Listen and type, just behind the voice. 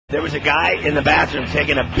There was a guy in the bathroom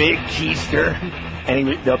taking a big keister,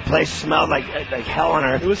 and the place smelled like hell on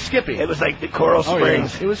earth. It was Skippy. It was like the Coral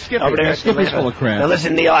Springs. Yeah. It was Skippy. Over there. Skippy's full of crap. Now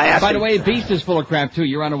listen, Neil, I asked By him. the way, Beast is full of crap, too.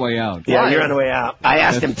 You're on the way out. Yeah, you're on the way out. I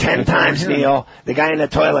asked him 10 times, Neil, the guy in the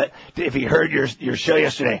toilet, if he heard your show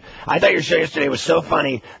yesterday. I thought your show yesterday was so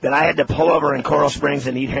funny that I had to pull over in Coral Springs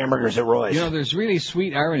and eat hamburgers at Roy's. You know, there's really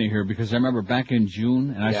sweet irony here, because I remember back in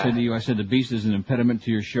June, and I said to you, the Beast is an impediment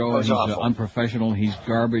to your show, and he's unprofessional, he's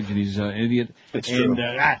garbage, and he's an idiot. It's true.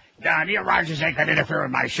 Neil Rogers ain't going to interfere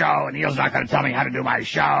with my show, and Neil's not going to tell me how to do my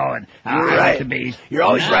show, and You're I right. like the Beast. You're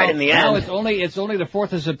always right in the end. No, it's only the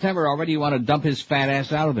 4th of September already. You want to dump his fat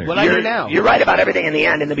ass out of there. What I do now? You're right about everything in the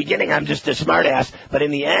end. In the beginning, I'm just a smart ass, but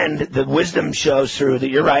in the end, the wisdom shows through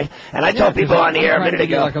that you're right. And I told people on the air a minute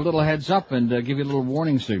ago. Like a little heads up and give you a little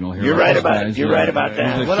warning signal here. You're right about it. You're right about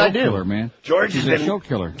that. He's a show killer, man. He's a show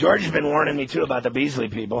killer. George has been warning me too about the Beasley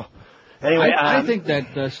people. Anyway, I think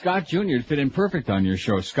that Scott Jr. would fit in perfect on your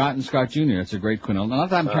show. Scott and Scott Jr. That's a great quintet.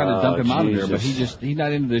 Not that I'm trying to dump him out of there, but he's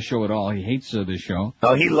not into this show at all. He hates this show.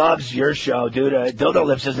 Oh, he loves your show, dude. Dildo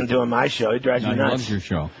Lips isn't doing my show. He drives me nuts. He loves your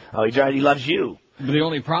show. Oh, he loves you. But the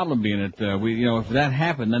only problem being that if that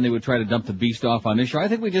happened, then they would try to dump the Beast off on this show. I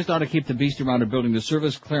think we just ought to keep the Beast around the building to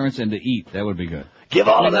service clearance and to eat. That would be good. Give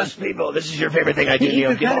all of those people. This is your favorite thing I do. He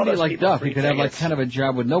could Give kind all of be those like people Duff. free He could have tickets. kind of a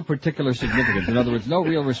job with no particular significance. In other words, no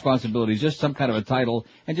real responsibilities, just some kind of a title,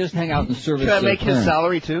 and just hang out and service. Should I make his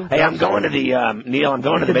salary too? Hey, I'm going to the Neil. I'm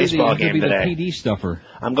going to the baseball game today. The PD stuffer.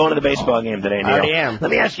 I'm going to the baseball game today, Neil. I already am. Let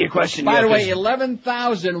me ask you a question. By the way,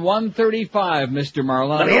 11,135, Mr.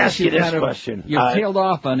 Marlon. Let me ask you this question. You've tailed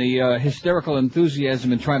off on the hysterical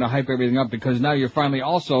enthusiasm and trying to hype everything up because now you're finally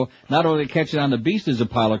also not only catching on the Beast as a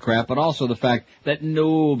pile of crap, but also the fact that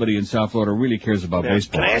nobody in South Florida really cares about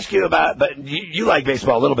baseball. Can I ask you about? But you like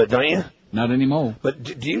baseball a little bit, don't you? Not anymore. But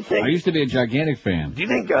do you think? I used to be a gigantic fan. Do you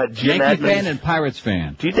think Jim Yankee Edmonds fan and Pirates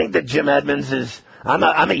fan? Do you think that Jim Edmonds is? I'm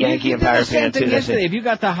a Yankee and Pirates fan too. If you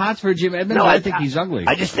got the hots for Jim Edmonds, I think he's ugly.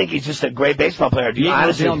 I just think he's just a great baseball player. Do you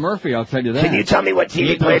honestly? Dale Murphy, I'll tell you that. Can you tell me what team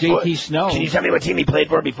he played for? JT Snow. Can you tell me what team he played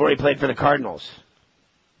for before he played for the Cardinals?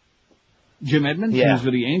 Jim Edmonds? Yeah. He was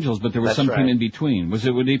with the Angels, but there was some team in between. Would he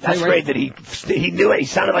play That's right? great that he knew it. He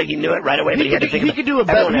sounded like he knew it right away, but he had to think. He could do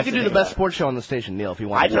the best sports show on the station, Neil, if he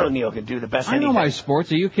wanted. I know Neil can do the best. I know my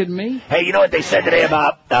sports. Are you kidding me? Hey, you know what they said today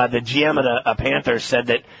about the GM of the Panthers said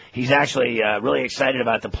that he's actually really excited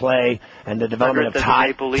about the play and the development of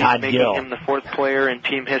Todd making Gill. him the 4th player in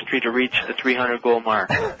team history to reach the 300-goal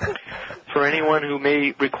mark. For anyone who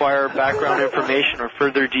may require background information or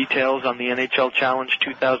further details on the NHL Challenge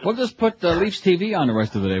 2000. We'll just put Leafs TV on the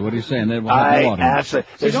rest of the day. What are you saying? Then we'll absolutely.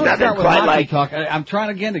 There's nothing start with quite hockey like talk. I'm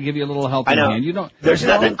trying again to give you a little help. I know. You don't. There's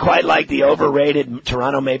nothing quite like the overrated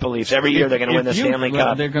Toronto Maple Leafs. Every year they're going to win the Stanley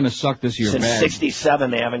Cup. They're going to suck this year. Since bad.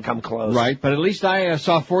 '67, they haven't come close. Right, but at least I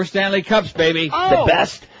saw 4 Stanley Cups, baby. Oh.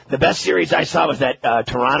 The best series I saw was that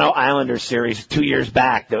Toronto Islanders series 2 years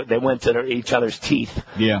back. They went to each other's teeth.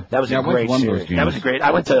 Yeah. That was a great series. That was great.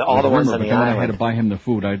 I went to all the ones on the island. I had to buy him the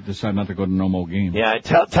food. I decided not to go to no more games. Yeah,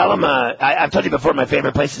 tell him. I've told you before. My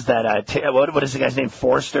favorite place is that. What is the guy's name?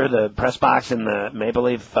 Forster, the press box in the Maple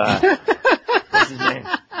Leaf. What's his name?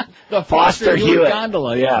 The Foster Hewitt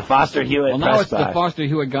Gondola. Yeah, Foster Hewitt. Well, now it's the Foster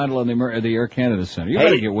Hewitt Gondola in the Air Canada Center. You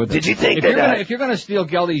better get with it. Did you think if you're going to steal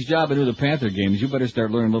Geldy's job and do the Panther games, you better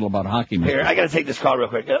start learning a little about hockey. Here, I got to take this call real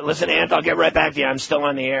quick. Listen, Ant, I'll get right back to you. I'm still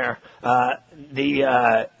on the air.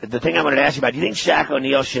 The thing I wanted to ask you about. Do you think Shaq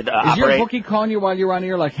O'Neal should operate? Is your bookie calling you while you're on the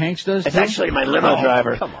air like Hanks does? It's actually my limo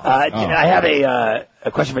driver. Come on. I have a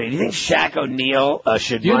question for you. Do you think Shaq O'Neal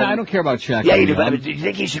should run? I don't care about Shaq. Yeah, you do. But do you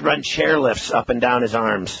think he should run chairlifts up and down his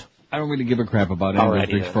arms? I don't really give a crap about any of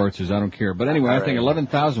those big farts. I don't care. But anyway, I think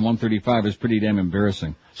 11,135 is pretty damn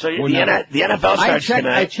embarrassing. So the NFL starts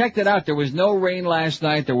tonight. I checked it out. There was no rain last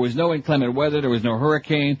night. There was no inclement weather. There was no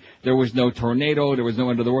hurricane. There was no tornado. There was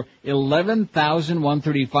no end of the world.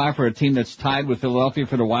 11,135 for a team that's tied with Philadelphia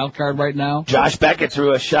for the wild card right now. Josh Beckett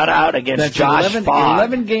threw a shutout against Josh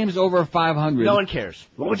 11 games over 500. No one cares.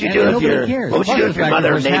 What would you do if your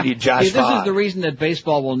mother named you Josh Fogg? This is the reason that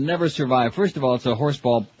baseball will never survive. First of all, it's a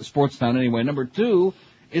horseball sports town anyway. Number two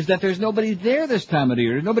is that there's nobody there this time of the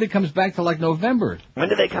year. Nobody comes back till like November. When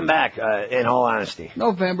do they come back, in all honesty?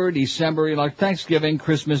 November, December, like Thanksgiving,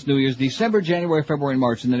 Christmas, New Year's, December, January, February,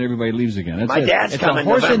 March, and then everybody leaves again. That's My dad's it's coming a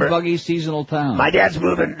horse November. and buggy seasonal town. My dad's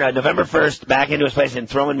moving November 1st back into his place and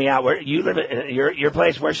throwing me out. Where you live at your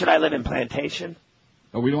place? Where should I live in Plantation?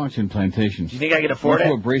 Oh, we don't want you in Plantations. Do you think I can afford it?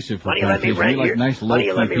 Too abrasive for Why don't you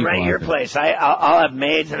let me rent your place? I'll have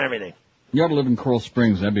maids and everything. You ought to live in Coral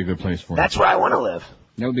Springs. That'd be a good place for you. That's where I want to live.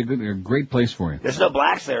 That would be a great place for you. There's no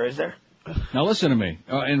blacks there, is there? Now listen to me.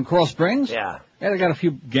 In Coral Springs? Yeah. Yeah, they got a few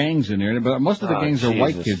gangs in there, but most of the gangs are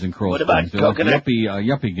white kids in Coral Springs. What about Coconut?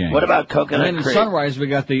 Yuppie gangs. What about Coconut And then Creek? in Sunrise, we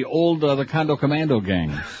got the old, the Condo Commando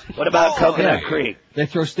gangs. What about Coconut Creek? They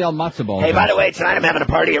throw stale matzo balls. Hey, by the way, tonight I'm having a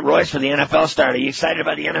party at Roy's for the NFL start. Are you excited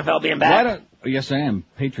about the NFL being back? Yes, I am.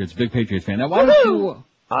 Patriots, big Patriots fan. Now, why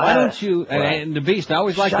don't you, and the Beast, I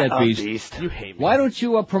always like that Beast. You hate me. Why don't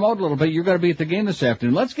you promote a little bit? You're going to be at the game this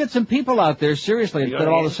afternoon. Let's get some people out there, seriously, instead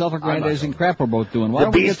of all the self-aggrandizing crap we're both doing. Why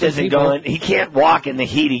the Beast isn't going, he can't walk in the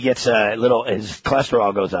heat, he gets his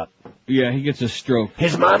cholesterol goes up. Yeah, he gets a stroke.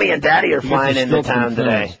 His mommy and daddy are flying into town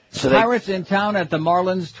today. So Pirates in town at the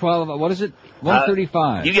Marlins,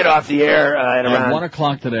 1:35. You get off the air at around 1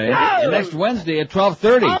 o'clock today. And next Wednesday at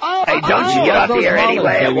 12:30. Hey, don't you get off the air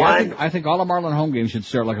anyway at 1? I think all the Marlin home games should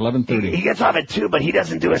start like 11:30. He gets off at 2, but he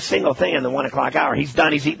doesn't do a single thing in the 1 o'clock hour. He's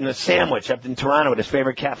done. He's eating a sandwich up in Toronto at his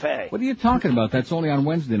favorite cafe. What are you talking about? That's only on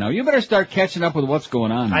Wednesday now. You better start catching up with what's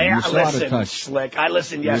going on. You're so out of touch. Slick. I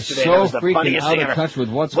listened yesterday. You're so that was the freaking funniest out thing of ever. touch with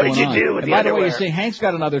what's going on. What did you do with and the by the way, underwear? you see, Hank's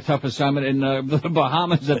got another tough assignment in the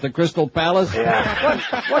Bahamas at the Crystal Palace. Yeah.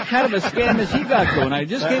 What kind of a scam has he got going? I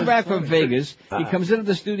just came back from Vegas. He comes into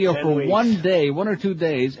the studio for 1 day, 1 or 2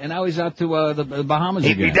 days, and now he's out to the Bahamas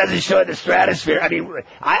again. He doesn't show it the stratosphere. I mean,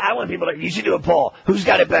 I want people to, you should do a poll. Who's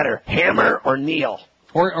got it better, Hammer or Neil?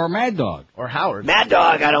 Or Mad Dog. Or Howard. Mad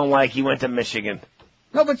Dog I don't like. He went to Michigan.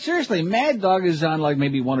 No, but seriously, Mad Dog is on like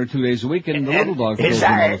maybe 1 or 2 days a week, and the Little Dog his goes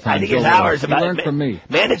on all the time. I think his hours about. He learned from me.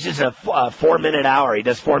 Manages a 4-minute hour. He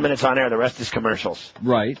does 4 minutes on air. The rest is commercials.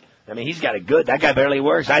 Right. I mean, he's got it good. That guy barely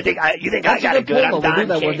works. You think I got it good? I'm We'll Don do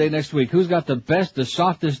that King. one day next week. Who's got the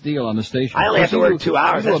softest deal on the station? I only have to work 2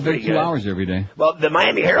 hours. You do That's a big pretty 2 good. hours every day. Well, the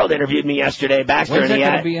Miami Herald interviewed me yesterday. Baxter When's and that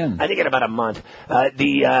going to be in? I think in about a month.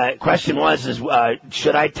 The question was,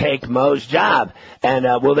 should I take Mo's job? And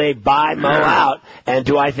will they buy Mo out? And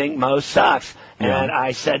do I think Mo sucks? And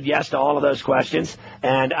I said yes to all of those questions.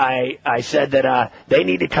 And I said that they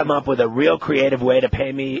need to come up with a real creative way to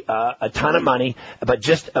pay me a ton of money, but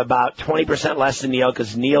just about 20% less than Neil,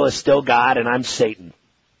 because Neil is still God and I'm Satan.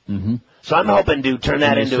 Mm-hmm. So I'm hoping to turn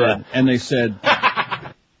that into a... And they said...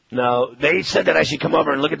 No, they said that I should come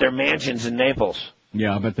over and look at their mansions in Naples.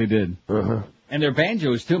 Yeah, I bet they did. Uh-huh. And their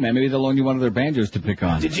banjos, too, man. Maybe they'll loan you one of their banjos to pick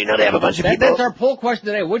on. Did you know they have a bunch of people... That's our poll question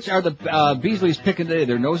today. Which are the Beasleys picking today,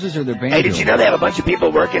 their noses or their banjos? Hey, did you know they have a bunch of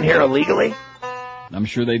people working here illegally? I'm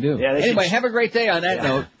sure they do. Yeah, anyway, have a great day on that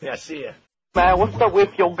note. Yeah, see ya. Man, what's up with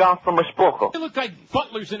your gossamer spookle? They look like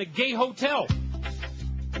butlers in a gay hotel.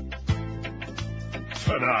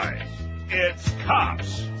 Tonight, it's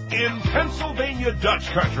Cops in Pennsylvania Dutch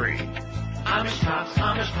Country. Amish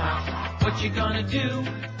cops, what you gonna do?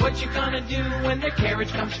 What you gonna do when the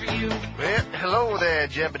carriage comes for you? Well, hello there,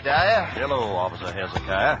 Jebediah. Hello, Officer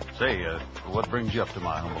Hezekiah. Say, what brings you up to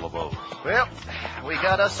my humble abode? Well, we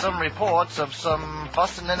got us some reports of some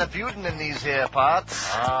fussing and a feuding in these here parts.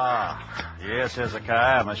 Ah, yes,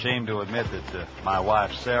 Hezekiah. I'm ashamed to admit that my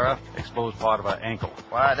wife, Sarah, exposed part of her ankle.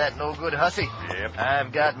 Why, that no good hussy. Yep.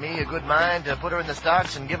 I've got me a good mind to put her in the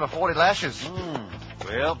stocks and give her 40 lashes.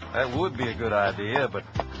 Well, that would be a good idea, but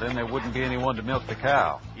then there wouldn't be anyone to milk the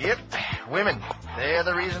cow. Yep, women. They're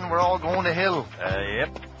the reason we're all going to hell.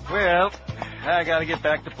 Yep. Well, I gotta get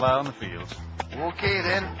back to plowing the fields. Okay,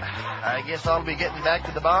 then. I guess I'll be getting back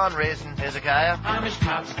to the barn raising, Hezekiah. Amish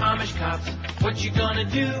cops, what you gonna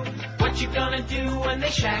do? What you gonna do when they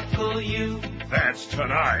shackle you? That's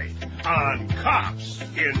tonight on Cops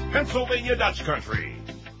in Pennsylvania Dutch Country.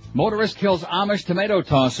 Motorist kills Amish tomato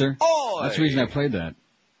tosser. That's the reason I played that.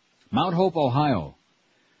 Mount Hope, Ohio.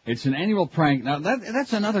 It's an annual prank. Now,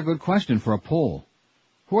 that's another good question for a poll.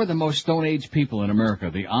 Who are the most Stone Age people in America,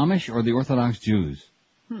 the Amish or the Orthodox Jews?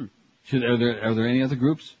 Are there any other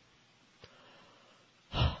groups?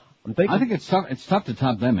 I think it's tough to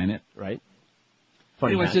top them, ain't it? Right.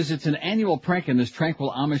 Anyway, it says it's an annual prank in this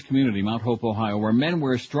tranquil Amish community, Mount Hope, Ohio, where men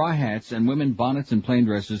wear straw hats and women bonnets and plain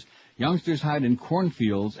dresses. Youngsters hide in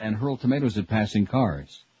cornfields and hurl tomatoes at passing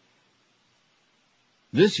cars.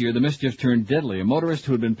 This year, the mischief turned deadly. A motorist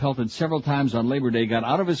who had been pelted several times on Labor Day got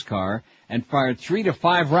out of his car and fired 3 to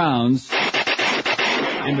 5 rounds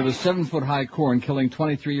into the 7-foot-high corn, killing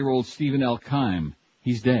 23-year-old Stephen L. Kime.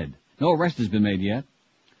 He's dead. No arrest has been made yet.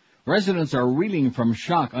 Residents are reeling from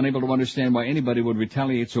shock, unable to understand why anybody would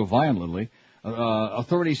retaliate so violently.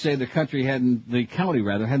 Authorities say the county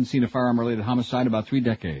hadn't seen a firearm-related homicide in about 3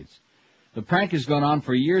 decades. The prank has gone on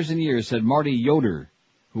for years and years, said Marty Yoder,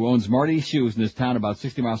 who owns Marty's Shoes in this town about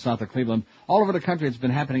 60 miles south of Cleveland. All over the country, it's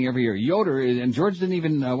been happening every year. Yoder, and George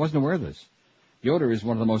wasn't aware of this. Yoder is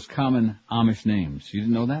one of the most common Amish names. You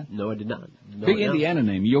didn't know that? No, I did not. Big Indiana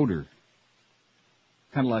name, Yoder.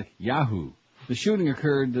 kind of like Yahoo. The shooting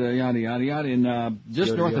occurred, yada, yada, yada, in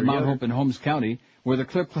just north of Mount Hope in Holmes County, where the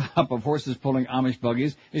clip-clop of horses pulling Amish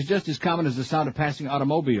buggies is just as common as the sound of passing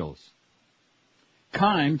automobiles.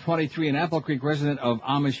 Kime, 23, an Apple Creek resident of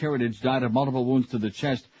Amish heritage, died of multiple wounds to the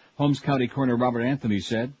chest, Holmes County Coroner Robert Anthony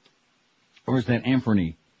said. Or is that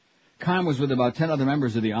Anthony? Kime was with about 10 other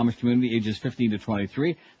members of the Amish community, ages 15 to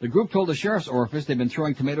 23. The group told the sheriff's office they'd been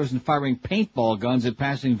throwing tomatoes and firing paintball guns at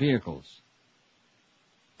passing vehicles.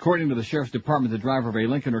 According to the sheriff's department, the driver of a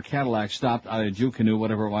Lincoln or Cadillac stopped out a Jew canoe,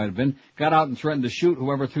 whatever it might have been, got out and threatened to shoot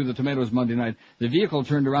whoever threw the tomatoes Monday night. The vehicle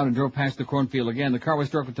turned around and drove past the cornfield again. The car was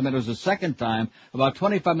struck with tomatoes a second time. About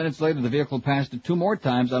 25 minutes later, the vehicle passed it 2 more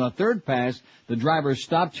times. On a third pass, the driver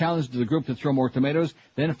stopped, challenged the group to throw more tomatoes,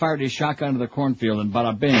 then fired his shotgun into the cornfield, and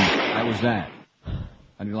bada bing, that was that.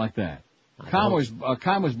 How do you like that?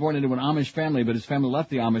 Kime was born into an Amish family, but his family left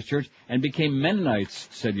the Amish church and became Mennonites,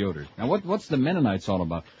 said Yoder. Now, what's the Mennonites all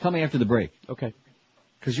about? Tell me after the break. Okay.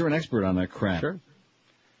 Because you're an expert on that crap. Sure.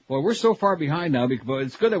 Well, we're so far behind now, but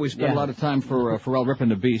it's good that we spent a lot of time for Pharrell ripping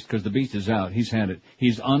the Beast, because the Beast is out. He's had it.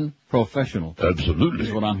 He's unprofessional. Absolutely.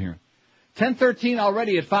 Is what I'm hearing. 10:13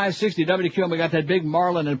 already at 560 WQAM. We got that big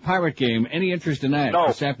Marlin and Pirate game. Any interest in that? No.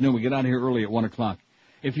 This afternoon, we get out of here early at 1 o'clock.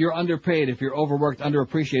 If you're underpaid, if you're overworked,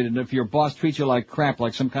 underappreciated, and if your boss treats you like crap,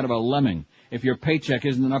 like some kind of a lemming, if your paycheck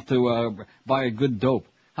isn't enough to buy a good dope,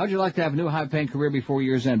 how'd you like to have a new high-paying career before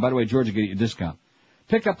year's end? By the way, George will get you a discount.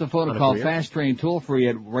 Pick up the phone and call Fast Train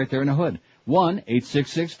toll-free right there in the hood.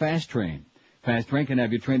 1-866-FAST-TRAIN. Fast Train can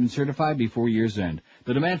have you trained and certified before year's end.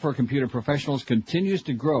 The demand for computer professionals continues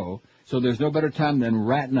to grow, so there's no better time than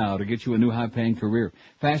right now to get you a new high-paying career.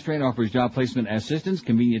 Fast Train offers job placement assistance,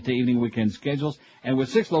 convenient day, evening, weekend schedules, and with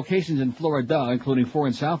 6 locations in Florida, including 4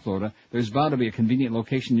 in South Florida, there's bound to be a convenient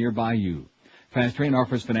location nearby you. Fast Train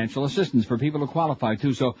offers financial assistance for people who qualify,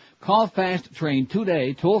 too, so call Fast Train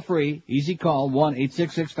today, toll-free, easy call,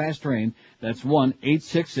 1-866-FAST-TRAIN. That's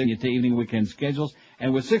 1-866 day, evening, weekend schedules.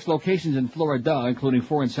 And with 6 locations in Florida, including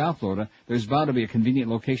 4 in South Florida, there's bound to be a convenient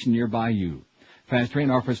location nearby you. Fast Train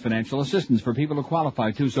offers financial assistance for people who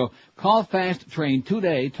qualify, too. So call Fast Train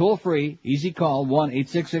today, toll-free, easy call,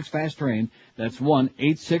 1-866-FAST-TRAIN. That's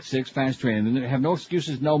 1-866-FAST-TRAIN. And they have no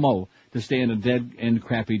excuses, no mo, to stay in a dead-end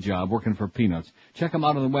crappy job working for peanuts. Check them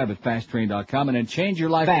out on the web at fasttrain.com and then change your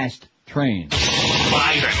life. Fast Train.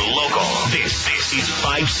 Live and local. This is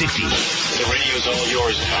 560. The radio's all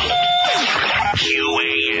yours now.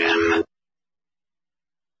 QAM.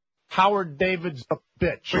 Howard David's a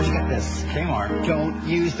bitch. Where'd you get this? Kmart. Don't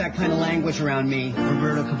use that kind of language around me.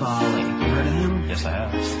 Roberto Cavalli. You heard of him? Yes, I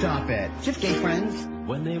have. Stop it. Do you have gay friends?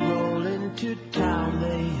 When they roll into town,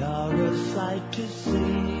 they are a sight to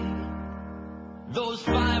see. Those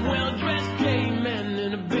 5 well-dressed gay men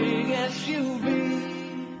in a big SUV,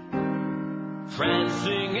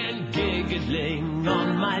 prancing and giggling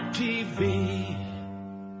on my TV.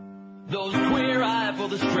 Those queer-eye for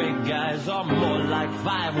the straight guys are more like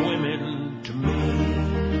 5 women to me.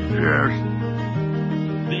 Yes.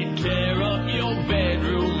 They tear up your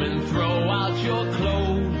bedroom and throw out your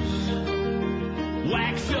clothes,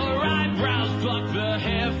 wax your eyebrows, pluck the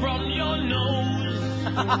hair from your nose.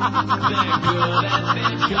 They're good at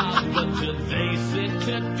their jobs, but do they sit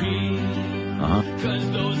at peace? Cause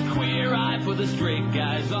those queer-eye for the straight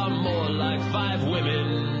guys are more like 5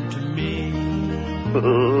 women to me.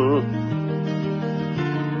 Oh,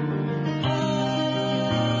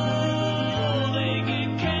 they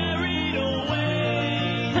get carried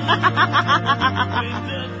away with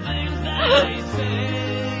the things that they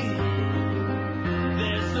say.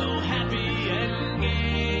 They're so happy and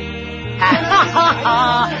gay.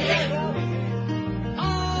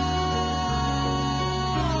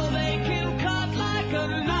 Oh, they can cut like a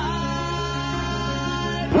knife.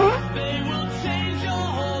 They will change your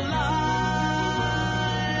whole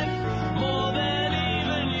life, more than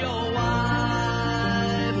even your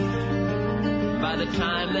wife. By the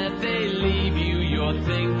time that they leave you, you're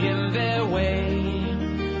thinking their way.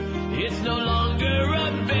 It's no longer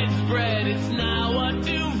a bedspread, it's now a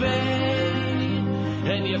duvet.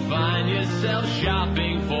 And you find yourself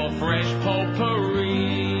shopping for fresh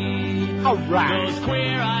potpourri. All right. Those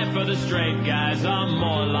queer eye for the straight guys are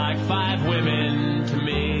more like 5 women to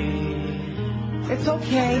me. It's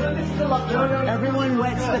okay. Everyone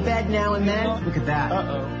wets the bed now and then. Look at that.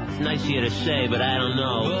 It's nice of you to say, but I don't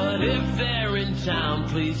know. But if they're in town,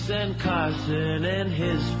 please send Carson and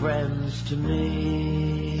his friends to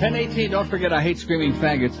me. 10:18, don't forget I hate screaming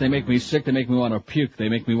faggots. They make me sick, they make me want to puke, they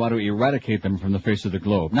make me want to eradicate them from the face of the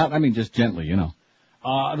globe. Not, I mean, just gently, you know.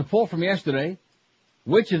 The poll from yesterday,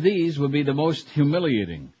 which of these would be the most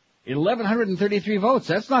humiliating? 1,133 votes.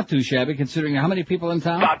 That's not too shabby considering how many people in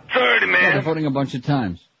town. About 30, man. Yeah, they're voting a bunch of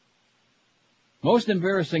times. Most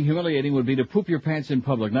embarrassing, humiliating would be to poop your pants in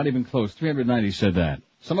public. Not even close. 390 said that.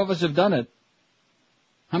 Some of us have done it.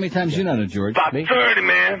 How many times you done it, George? About 30,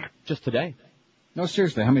 man. Just today. No,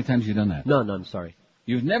 seriously, how many times you done that? None, I'm sorry.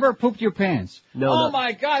 You've never pooped your pants? No. Oh,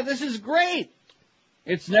 my God, this is great.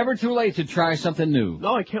 It's never too late to try something new.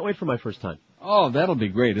 No, I can't wait for my first time. Oh, that'll be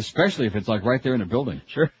great, especially if it's like right there in the building.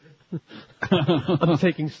 Sure. I'm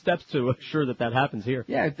taking steps to assure that happens here.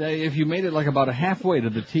 Yeah, if you made it like about a halfway to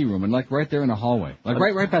the tea room and like right there in the hallway. Like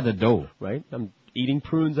right by the door. Right? I'm eating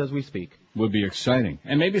prunes as we speak. Would be exciting.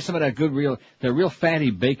 And maybe some of that good real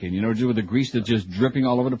fatty bacon, you know, with the grease that's just dripping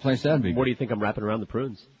all over the place. That'd be good. What do you think I'm wrapping around the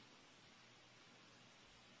prunes?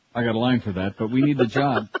 I got a line for that, but we need the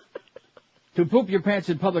job. To poop your pants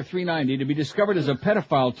in public, 390. To be discovered as a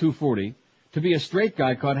pedophile, 240. To be a straight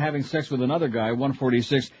guy caught having sex with another guy,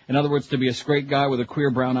 146. In other words, to be a straight guy with a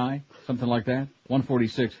queer brown eye, something like that,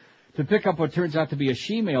 146. To pick up what turns out to be a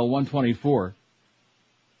she-male, 124.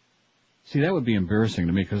 See, that would be embarrassing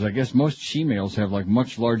to me, because I guess most she-males have, like,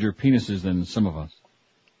 much larger penises than some of us.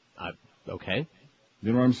 Okay.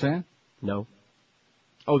 You know what I'm saying? No.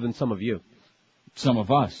 Oh, than some of you. Some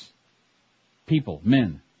of us. People,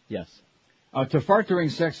 men. Yes. To fart during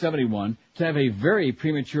sex, 71. To have a very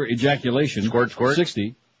premature ejaculation, squirt,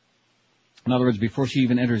 60. In other words, before she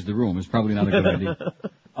even enters the room is probably not a good idea.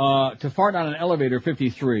 To fart on an elevator,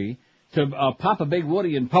 53. To pop a big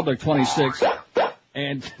woody in public, 26.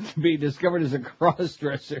 And to be discovered as a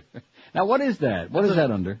cross-dresser. Now, what is that? What is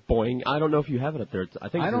that under? Boing. I don't know if you have it up there.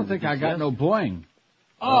 I don't think I got no boing.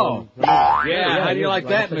 Oh. Yeah, how do you like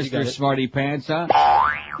that, Mr. Smarty Pants, huh?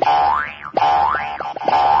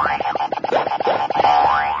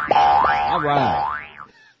 All right.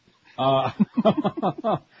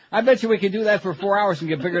 I bet you we could do that for 4 hours and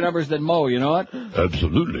get bigger numbers than Mo, you know what?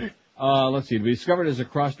 Absolutely. Let's see. To be discovered as a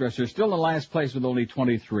cross-dresser, still in last place with only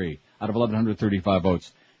 23 out of 1,135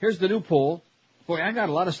 votes. Here's the new poll. Boy, I got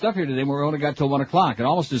a lot of stuff here today. We only got till 1 o'clock. It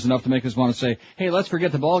almost is enough to make us want to say, hey, let's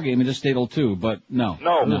forget the ball game and just stay till 2. But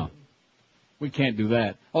no. We can't do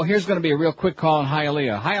that. Oh, here's going to be a real quick call on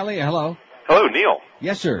Hialeah. Hialeah, hello. Hello, Neil.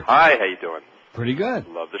 Yes, sir. Hi, how you doing? Pretty good.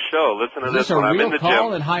 Love the show. Listen to Is this this when a I'm in real the call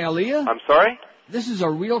gym. in Hialeah? I'm sorry? This is a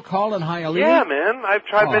real call in Hialeah? Yeah, man. I've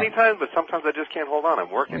tried many times, but sometimes I just can't hold on. I'm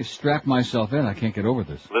working. I strap myself in. I can't get over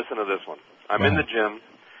this. Listen to this one. I'm in the gym.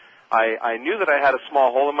 I knew that I had a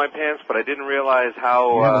small hole in my pants, but I didn't realize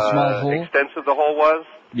how extensive the hole was.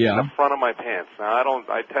 Yeah. In the front of my pants. Now,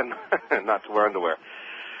 I tend not to wear underwear.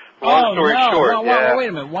 Long story short, wait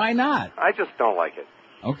a minute. Why not? I just don't like it.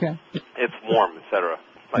 Okay. It's warm, etc.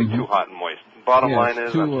 Like too hot and moist. Bottom line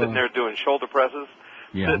is, I'm sitting there doing shoulder presses,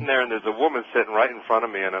 sitting there, and there's a woman sitting right in front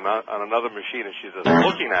of me on another machine, and she's just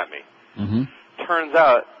looking at me. Mm-hmm. Turns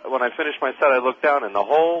out, when I finished my set, I looked down, and the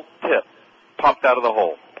whole tip popped out of the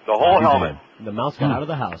hole. The whole helmet. The mouse got out of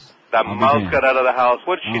the house. That mouse got out of the house.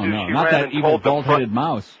 What did she do? No, she not ran that and evil told the bald-headed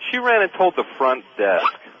mouse. She ran and told the front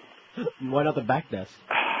desk. Why not the back desk?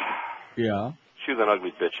 Yeah. She was an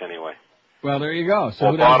ugly bitch anyway. Well, there you go. So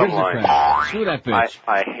well, who bottom gives a line, crap? Screw that bitch.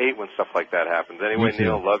 I hate when stuff like that happens. Anyway,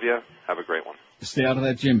 Neil, love you. Have a great one. Stay out of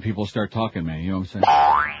that gym. People start talking, man. You know what I'm saying?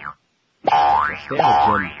 Stay out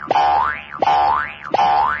of the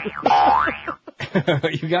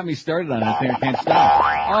gym. You got me started on that thing. I can't stop.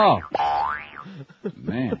 Oh.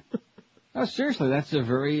 Man. No, seriously, that's a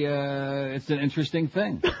very, it's an interesting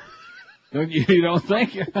thing. You don't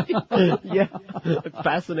think? Yeah. It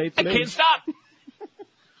fascinates me. I can't stop.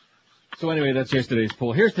 So anyway, that's yesterday's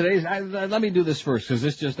poll. Here's today's. Let me do this first, because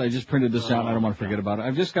I just printed this out and I don't want to forget about it.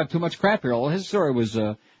 I've just got too much crap here. Well, his story was,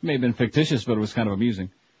 may have been fictitious, but it was kind of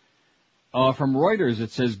amusing. From Reuters,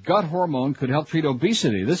 it says gut hormone could help treat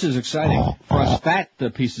obesity. This is exciting for us fat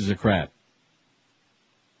pieces of crap.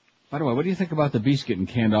 By the way, what do you think about the Beast getting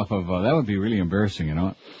canned off of, that would be really embarrassing, you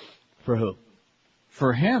know? For who?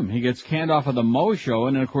 For him. He gets canned off of the Mo show,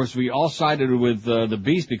 and then, of course, we all sided with the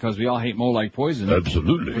Beast because we all hate Mo like poison.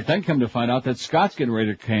 Absolutely. But then come to find out that Scott's getting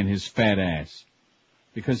ready to can his fat ass.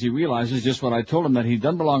 Because he realizes just what I told him, that he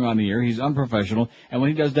doesn't belong on the air, he's unprofessional, and when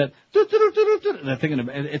he does that, that thing,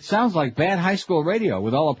 it sounds like bad high school radio,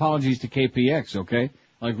 with all apologies to KPX, okay?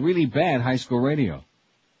 Like really bad high school radio.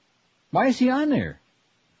 Why is he on there?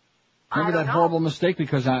 Remember that horrible mistake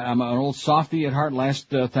because I'm an old softy at heart last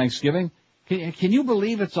Thanksgiving? Can you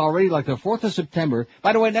believe it's already like the 4th of September?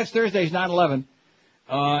 By the way, next Thursday is 9/11.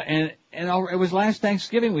 And it was last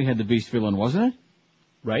Thanksgiving we had the Beast villain, wasn't it?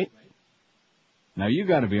 Right. Now you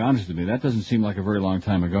got to be honest with me. That doesn't seem like a very long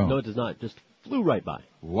time ago. No, it does not. Just flew right by.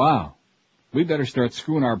 Wow. We better start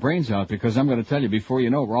screwing our brains out because I'm going to tell you, before you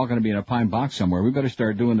know it, we're all going to be in a pine box somewhere. We better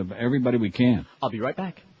start doing everybody we can. I'll be right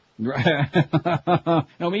back.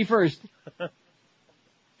 No, me first.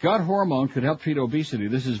 Gut hormone could help treat obesity.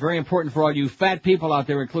 This is very important for all you fat people out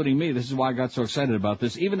there, including me. This is why I got so excited about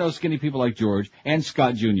this. Even though skinny people like George and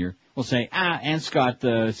Scott Jr. will say, and Scott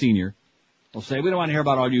Sr. will say, we don't want to hear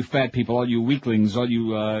about all you fat people, all you weaklings, all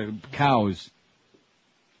you cows.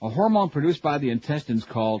 A hormone produced by the intestines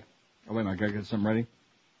called, oh, wait a minute, I gotta get something ready.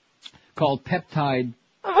 Called peptide.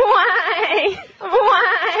 Why?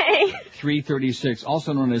 336,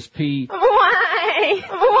 also known as P. Why?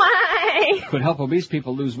 Could help obese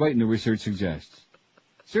people lose weight, new research suggests.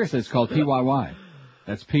 Seriously, it's called PYY.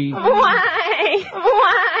 That's P. Why?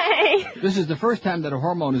 This is the first time that a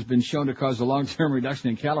hormone has been shown to cause a long-term reduction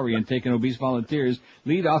in calorie intake in obese volunteers.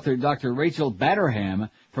 Lead author Dr. Rachel Batterham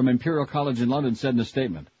from Imperial College in London said in a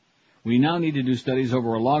statement, we now need to do studies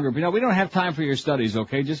over a longer... we don't have time for your studies,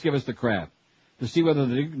 okay? Just give us the crap. To see whether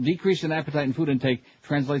the decrease in appetite and food intake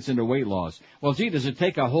translates into weight loss. Well, gee, does it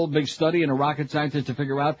take a whole big study and a rocket scientist to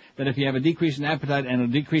figure out that if you have a decrease in appetite and a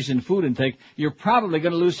decrease in food intake, you're probably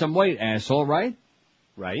going to lose some weight, asshole, right?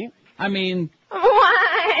 Right. I mean...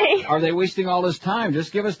 Why? Are they wasting all this time?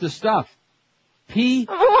 Just give us the stuff. P...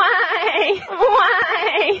 Why?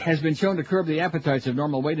 Has been shown to curb the appetites of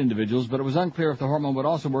normal weight individuals, but it was unclear if the hormone would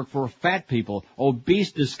also work for fat people,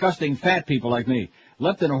 obese, disgusting fat people like me.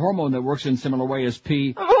 Leptin, a hormone that works in similar way as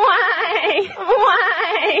P... Why?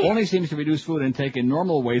 Only seems to reduce food intake in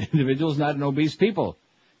normal weight individuals, not in obese people.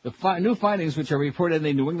 The new findings, which are reported in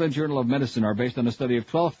the New England Journal of Medicine, are based on a study of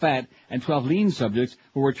 12 fat and 12 lean subjects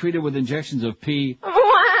who were treated with injections of P...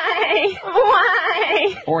 Why?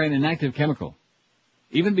 Or an inactive chemical.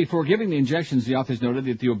 Even before giving the injections, the authors noted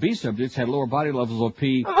that the obese subjects had lower body levels of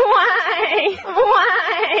P... Why?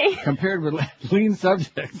 Compared with lean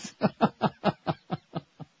subjects.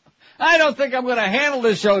 I don't think I'm going to handle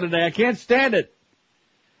this show today. I can't stand it.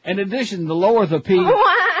 In addition, the lower the P...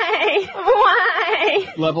 Why?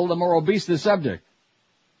 Level, the more obese the subject.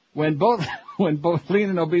 When both lean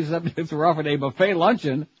and obese subjects were offered a buffet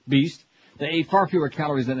luncheon, beast, they ate far fewer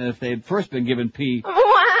calories than if they had first been given P...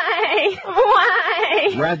 Why?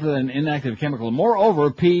 Rather than inactive chemical. Moreover,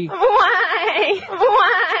 P... Why?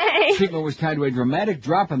 Treatment was tied to a dramatic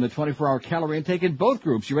drop in the 24-hour calorie intake in both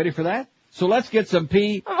groups. You ready for that? So let's get some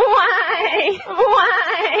P... Why?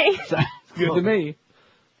 Sounds good to me.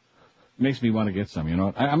 Makes me want to get some, you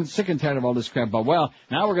know. I'm sick and tired of all this crap, but well,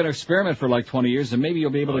 now we're going to experiment for like 20 years, and maybe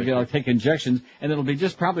you'll be able to take injections, and it'll be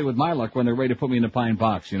just probably with my luck when they're ready to put me in the pine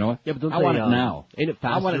box, you know what? Yeah, but I want it now. Ain't it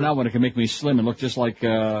faster? I want it now when it can make me slim and look just like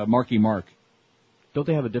Marky Mark. Don't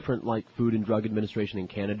they have a different, like, Food and Drug Administration in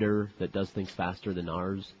Canada that does things faster than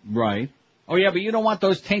ours? Right. Oh, yeah, but you don't want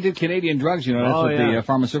those tainted Canadian drugs, you know. That's what the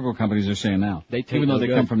pharmaceutical companies are saying now. Even though they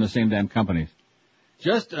come from the same damn companies.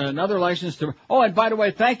 Just another license to... Oh, and by the way,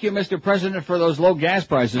 thank you, Mr. President, for those low gas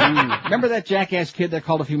prices. Remember that jackass kid that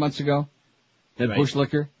called a few months ago? That Bush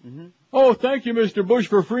licker? Mm-hmm. Oh, thank you, Mr. Bush,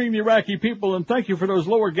 for freeing the Iraqi people, and thank you for those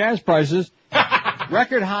lower gas prices.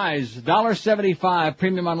 Record highs, $1.75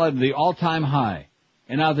 premium unleaded, the all-time high.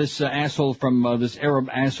 And now this asshole from, this Arab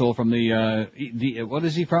asshole from the what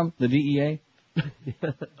is he from? The DEA?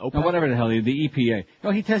 No, whatever the hell, the EPA. No,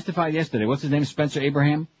 he testified yesterday. What's his name? Spencer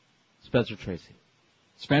Abraham? Spencer Tracy.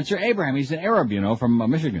 Spencer Abraham. He's an Arab, you know, from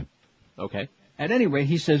Michigan. Okay. At any rate,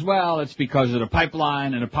 he says, well, it's because of the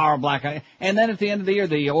pipeline and the power black. And then at the end of the year,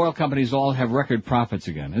 the oil companies all have record profits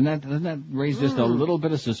again. And doesn't that raise just a little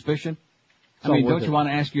bit of suspicion? I mean, don't you want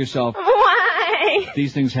to ask yourself, why?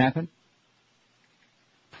 These things happen?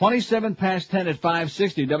 27 past 10 at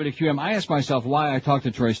 560 WQM. I asked myself why I talked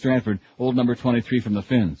to Troy Stratford, old number 23 from the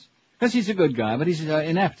Finns. Because he's a good guy, but he's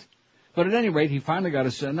inept. But at any rate, he finally got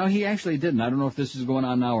us. No, he actually didn't. I don't know if this is going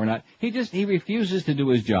on now or not. He refuses to do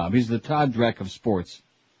his job. He's the Todd Dreck of sports.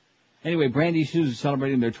 Anyway, Brandy Shoes is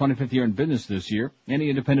celebrating their 25th year in business this year. Any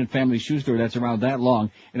independent family shoe store that's around that long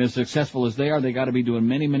and as successful as they are, they got to be doing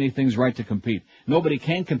many, many things right to compete. Nobody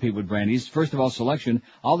can compete with Brandy's. First of all, selection.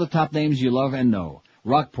 All the top names you love and know.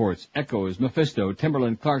 Rockports, Echoes, Mephisto,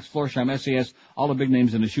 Timberland, Clark's, Florsheim, SAS, all the big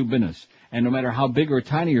names in the shoe business. And no matter how big or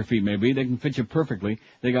tiny your feet may be, they can fit you perfectly.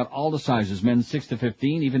 They got all the sizes, men's 6 to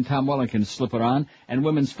 15, even Tom Welling can slip it on, and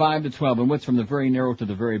women's 5 to 12, and widths from the very narrow to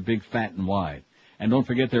the very big, fat, and wide. And don't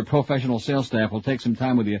forget their professional sales staff will take some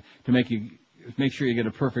time with you to make you make sure you get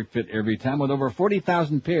a perfect fit every time. With over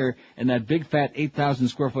 40,000 pair in that big fat 8,000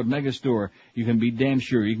 square foot mega store, you can be damn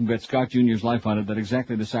sure you can bet Scott Jr.'s life on it that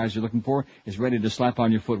exactly the size you're looking for is ready to slap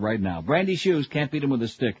on your foot right now. Brandy shoes, can't beat them with a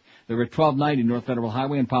stick. They're at 1290 North Federal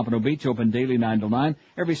Highway in Pompano Beach, open daily 9 till 9,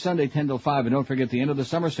 every Sunday 10 till 5. And don't forget the end of the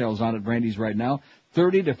summer sales on at Brandy's right now.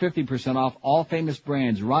 30 to 50% off all famous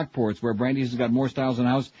brands. Rockports, where Brandy's has got more styles in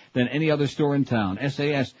house than any other store in town.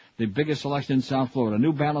 SAS, the biggest selection in South Florida.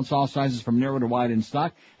 New Balance, all sizes from narrow to wide in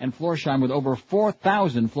stock. And Florsheim with over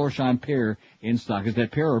 4,000 Florsheim pair in stock. Is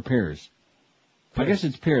that pair or pairs? I guess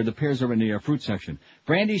it's pair. The pairs are in the fruit section.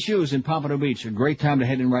 Brandy shoes in Pompano Beach. A great time to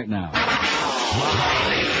head in right now.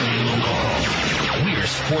 We're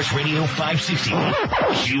Sports Radio 560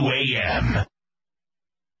 QAM.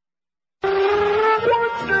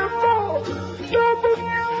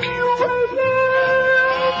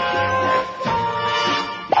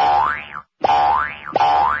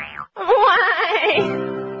 Why?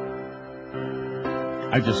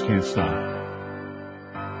 I just can't stop.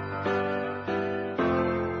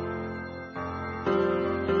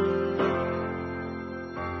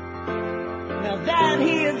 Now that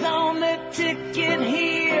he is on the ticket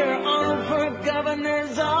here, on for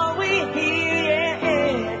governor's all we hear.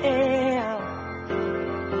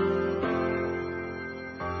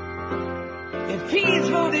 If he's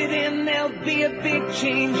voted in, there'll be a big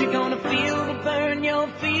change. You're gonna feel the burn, you'll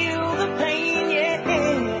feel the pain, yeah.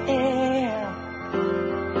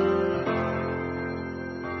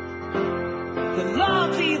 The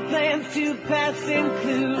laws he plans to pass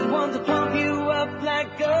include ones to pump you up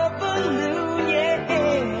like a balloon, yeah.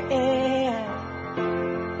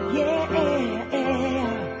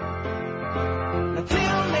 Now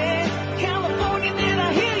tell me, California, did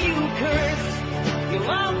I hear you curse? You'll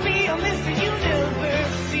all be a Mr.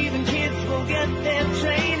 Universe. Even kids will get their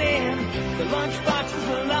training. The lunchboxes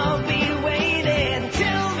will all be waiting.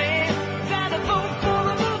 Tell me that a vote for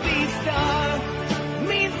a movie star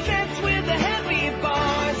means sex with the heavy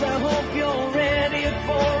bars. I hope you're ready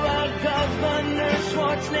for a Governor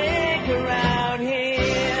Schwarzenegger out here.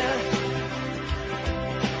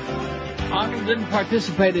 Arnold didn't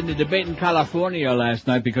participate in the debate in California last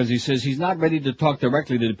night because he says he's not ready to talk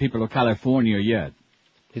directly to the people of California yet.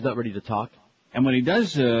 He's not ready to talk? And when he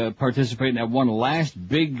does participate in that one last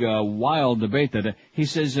big, wild debate, that he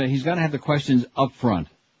says he's got to have the questions up front,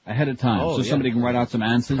 ahead of time, so somebody can write out some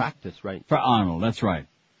answers. Practice, right. For Arnold, that's right.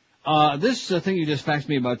 This thing you just faxed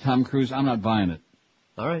me about Tom Cruise, I'm not buying it.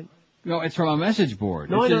 All right. No, it's from a message board.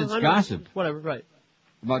 No, It's gossip. Whatever, right.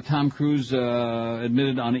 About Tom Cruise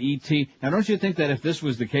admitted on E.T. Now, don't you think that if this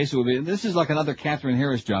was the case, it would be... This is like another Catherine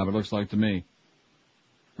Harris job, it looks like to me.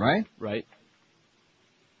 Right? Right.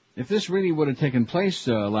 If this really would have taken place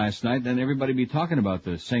last night, then everybody would be talking about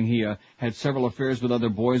this, saying he had several affairs with other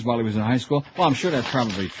boys while he was in high school. Well, I'm sure that's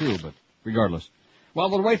probably true, but regardless.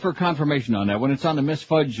 Well, we'll wait for confirmation on that. When it's on the Miss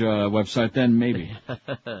Fudge website, then maybe.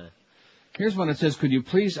 Here's one that says, could you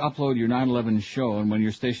please upload your 9/11 show? And when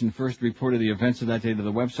your station first reported the events of that day to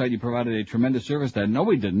the website, you provided a tremendous service that, no,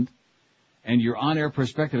 we didn't. And your on-air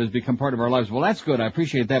perspective has become part of our lives. Well, that's good. I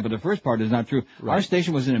appreciate that. But the first part is not true. Right. Our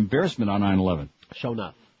station was an embarrassment on 9/11. Show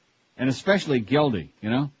enough. And especially Geldy, you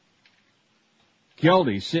know?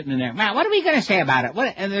 Geldy sitting in there. Man, what are we going to say about it?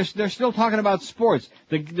 What? And they're still talking about sports.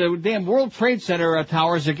 The damn World Trade Center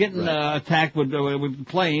towers are getting attacked with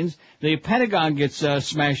planes. The Pentagon gets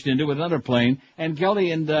smashed into with another plane. And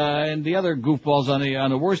Geldy and the other goofballs on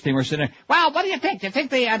the worst team are sitting there. Well, what do you think? You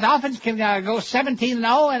think the Dolphins can go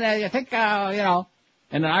 17-0? And you think, you know?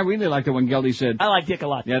 And I really liked it when Geldy said... I like Dick a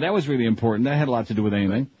lot. Yeah, that was really important. That had a lot to do with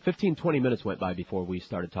anything. 20 minutes went by before we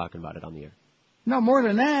started talking about it on the air. No, more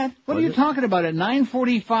than that. What are you talking about at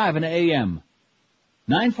 9:45 in the a.m.?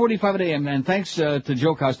 9:45 in the a.m. And thanks to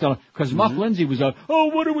Joe Costello, because Muff Lindsay was out, oh,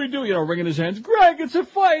 what do we do? You know, wringing his hands. Greg, it's a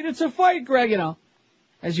fight, Greg, you know.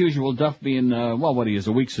 As usual, Duff being, what he is,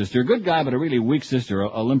 a weak sister. A good guy, but a really weak sister, a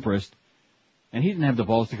limperist. And he didn't have the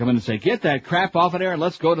balls to come in and say, get that crap off of there and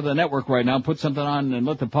let's go to the network right now, put something on and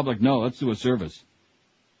let the public know. Let's do a service.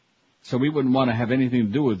 So we wouldn't want to have anything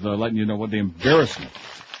to do with letting you know what the embarrassment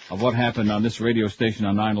of what happened on this radio station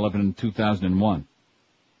on 9/11 in 2001.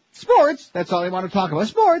 Sports. That's all they want to talk about.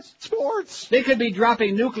 Sports. They could be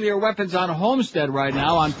dropping nuclear weapons on Homestead right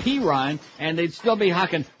now on Pirine, and they'd still be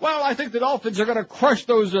hawking, well, I think the Dolphins are going to crush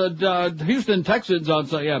those Houston Texans on...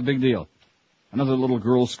 So, yeah, big deal. Another little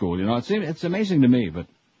girls' school, you know. It's amazing to me, but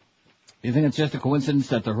you think it's just a coincidence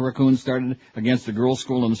that the Hurricanes started against the girls'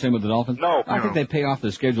 school and the same with the Dolphins? No. I think they pay off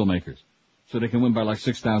the schedule makers so they can win by like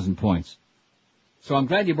 6,000 points. So I'm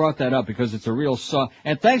glad you brought that up because it's a real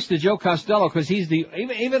and thanks to Joe Costello, because he's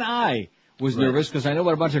even I was nervous because I know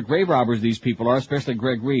what a bunch of grave robbers these people are, especially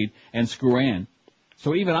Greg Reed and Screw Ann.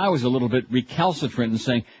 So even I was a little bit recalcitrant in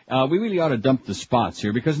saying, we really ought to dump the spots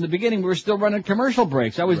here, because in the beginning we were still running commercial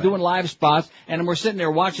breaks. I was doing live spots, and we're sitting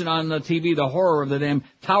there watching on the TV the horror of the damn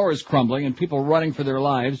towers crumbling and people running for their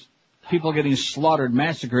lives, people getting slaughtered,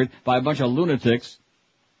 massacred by a bunch of lunatics.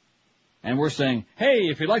 And we're saying, hey,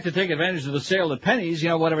 if you'd like to take advantage of the sale at Penny's,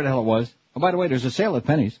 whatever the hell it was. Oh, by the way, there's a sale at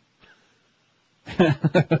Penny's.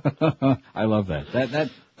 I love that.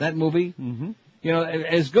 That movie. Mm-hmm.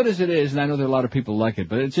 As good as it is, and I know there are a lot of people like it,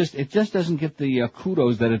 but it just doesn't get the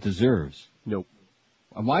kudos that it deserves. Nope.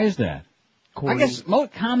 Why is that? Corny. I guess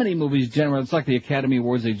most comedy movies generally, it's like the Academy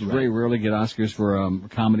Awards, they very rarely get Oscars for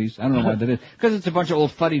comedies. I don't know why that is. Because it's a bunch of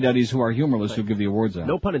old fuddy-duddies who are humorless who give the awards out.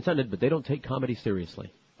 No pun intended, but they don't take comedy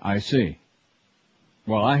seriously. I see.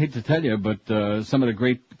 Well, I hate to tell you, but some of the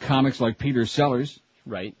great comics like Peter Sellers.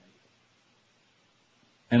 Right.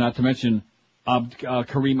 And not to mention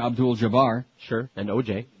Kareem Abdul-Jabbar. Sure. And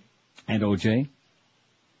OJ.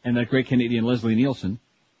 And that great Canadian Leslie Nielsen.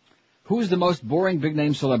 Who's the most boring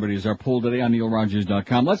big-name celebrity is our poll today on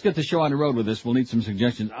NeilRogers.com. Let's get the show on the road with this. We'll need some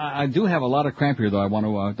suggestions. I do have a lot of crap here, though. I want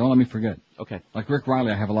to, don't let me forget. Okay. Like Rick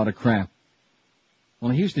Riley, I have a lot of crap.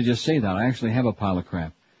 Well, he used to just say that. I actually have a pile of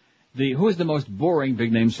crap. Who is the most boring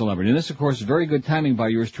big-name celebrity? And this, of course, is very good timing by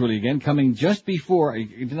yours truly again, coming just before,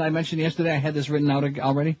 didn't I mention yesterday I had this written out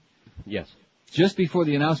already? Yes. Just before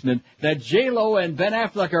the announcement that J-Lo and Ben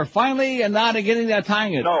Affleck are finally and not getting that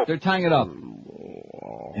tying it. No. They're tying it up.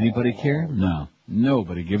 Anybody care? No.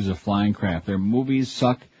 Nobody gives a flying crap. Their movies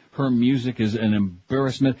suck. Her music is an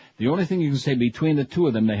embarrassment. The only thing you can say between the two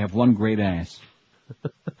of them, they have one great ass.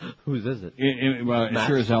 Whose is it? It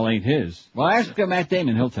sure as hell ain't his. Well, ask Matt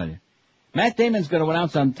Damon. He'll tell you. Matt Damon's going to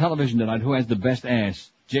announce on television tonight who has the best ass,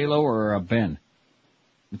 J-Lo or Ben.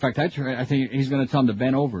 In fact, I think he's going to tell him to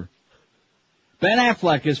bend over. Ben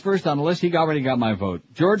Affleck is first on the list. He already got my vote.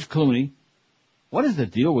 George Clooney. What is the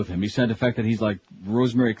deal with him? Besides the fact that he's like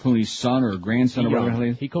Rosemary Clooney's son or grandson or whatever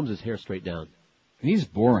he is? He combs his hair straight down. He's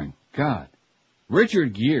boring. God.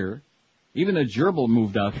 Richard Gere. Even the gerbil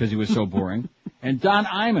moved out because he was so boring. And Don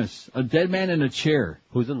Imus, a dead man in a chair.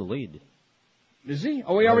 Who's in the lead? Is he?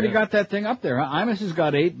 Oh, we already got that thing up there, huh? Imus has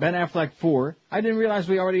got 8, Ben Affleck 4. I didn't realize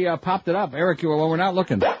we already popped it up. Eric, when we're not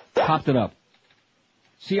looking, popped it up.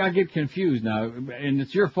 See, I get confused now, and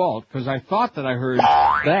it's your fault, because I thought that I heard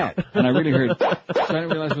that, and I really heard, so I didn't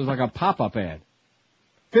realize it was like a pop-up ad.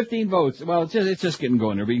 15 votes. Well, it's just getting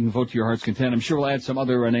going there, but you can vote to your heart's content. I'm sure we'll add some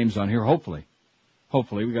other names on here, hopefully.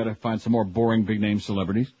 Hopefully. We got to find some more boring big-name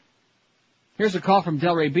celebrities. Here's a call from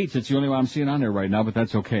Delray Beach. It's the only one I'm seeing on there right now, but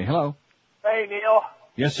that's okay. Hello. Hey, Neil.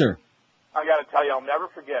 Yes, sir. I got to tell you, I'll never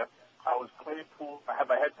forget. I was cleaning pool. I had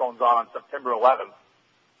my headphones on September 11th.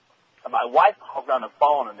 And my wife calls on the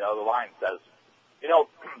phone and the other line says,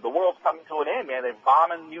 the world's coming to an end, man. They're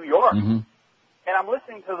bombing New York. Mm-hmm. And I'm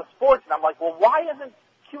listening to the sports, and I'm like, well, why isn't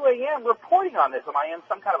QAM reporting on this? Am I in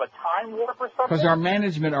some kind of a time warp or something? Because our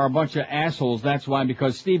management are a bunch of assholes. That's why,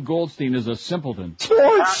 because Steve Goldstein is a simpleton.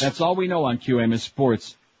 Sports! That's all we know on QAM is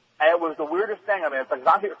sports. And it was the weirdest thing. I mean, it's like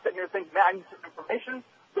I'm here sitting here thinking, man, I need some information.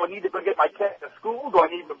 Do I need to go get my kid to school? Do I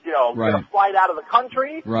need to, get a flight out of the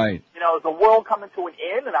country? Right. Is the world coming to an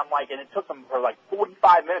end? And I'm like, and it took them for like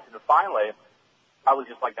 45 minutes, and finally, I was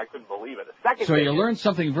just like, I couldn't believe it. The second so thing you learned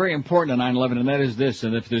something very important on 9/11, and that is this.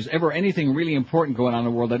 And if there's ever anything really important going on in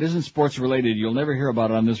the world that isn't sports related, you'll never hear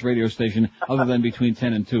about it on this radio station other than between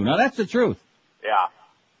 10 and 2. Now, that's the truth. Yeah.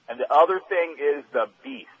 And the other thing is the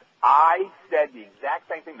Beast. I said the exact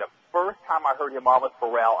same thing the first time I heard him on with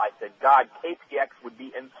Pharrell. I said, God, KPX would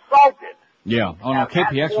be insulted. Yeah. Oh, no,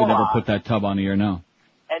 KPX would never put that tub on the air, no.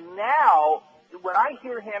 And now, when I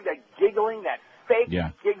hear him, that giggling, that fake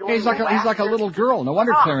giggling. He's like a little girl. No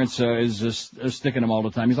wonder Clarence is sticking him all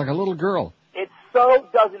the time. He's like a little girl. It so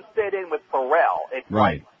doesn't fit in with Pharrell. It's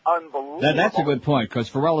right. Like unbelievable. That's a good point,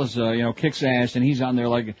 because Pharrell is, kicks ass, and he's on there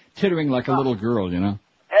like tittering like a little girl,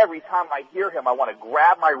 Every time I hear him, I want to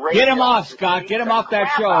grab my radio. Get him off, Scott. Get him off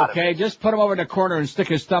that show, okay? Just put him over in the corner and stick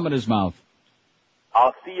his thumb in his mouth.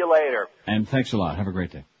 I'll see you later. And thanks a lot. Have a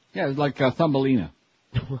great day. Yeah, it's like Thumbelina.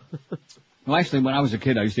 Well, actually, when I was a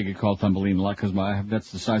kid, I used to get called Thumbelina a lot because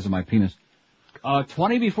that's the size of my penis.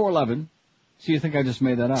 20 before 11. See, you think I just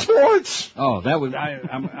made that up? Sports! Oh, that was,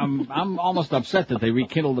 I'm almost upset that they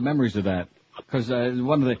rekindled the memories of that. Because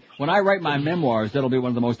when I write my memoirs, that'll be one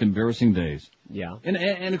of the most embarrassing days. Yeah.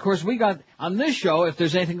 And of course, we got, on this show, if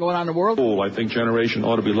there's anything going on in the world. I think Generation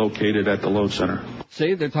ought to be located at the load center.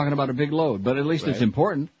 See, they're talking about a big load, but at least it's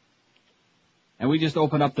important. And we just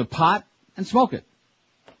open up the pot and smoke it.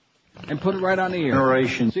 And put it right on the air.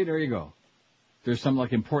 Generation. See, there you go. there's some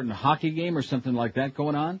like important hockey game or something like that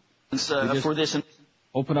going on. For this.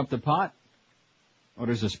 Open up the pot. Oh,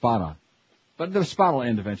 there's a spot on. But the spot will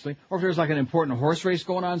end eventually. Or if there's like an important horse race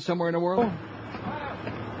going on somewhere in the world.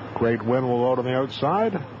 Great win will load on the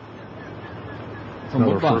outside. From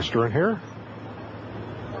Another Woodbine. firster in here.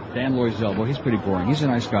 Dan Loisel. Well, he's pretty boring. He's a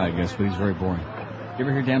nice guy, I guess, but he's very boring. You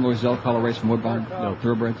ever hear Dan Loisel call a race from Woodbine? No.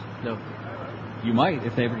 Thoroughbreds? No. You might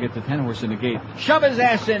if they ever get the 10-horse in the gate. Shove his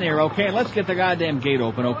ass in here, okay? Let's get the goddamn gate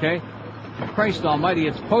open, okay? Christ almighty,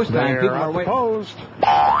 it's post time. People are waiting. Post.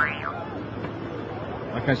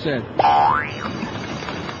 Like I said.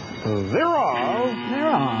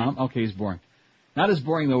 Zero. Okay, he's boring. Not as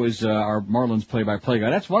boring, though, as our Marlins play-by-play guy.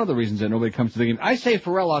 That's one of the reasons that nobody comes to the game. I say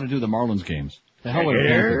Pharrell ought to do the Marlins games. The hell with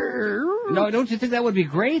it. No, don't you think that would be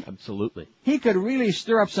great? Absolutely. He could really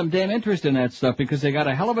stir up some damn interest in that stuff because they got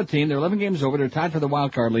a hell of a team. They're 11 games over. They're tied for the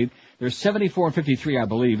wild card lead. They're 74-53, I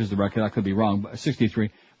believe, is the record. I could be wrong,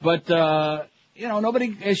 63. But,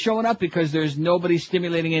 nobody is showing up because there's nobody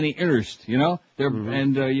stimulating any interest, you know?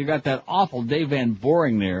 And you got that awful Dave Van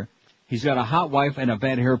Boring there. He's got a hot wife and a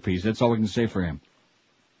bad hairpiece. That's all we can say for him.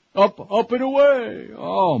 Up and away.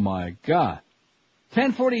 Oh, my God.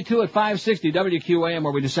 10:42 at 560 WQAM,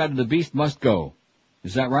 where we decided the beast must go.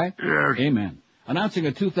 Is that right? Yes. Amen. Announcing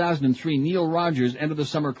a 2003 Neil Rogers end of the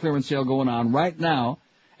summer clearance sale going on right now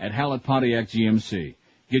at Hallett Pontiac GMC.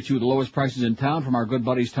 Get you the lowest prices in town from our good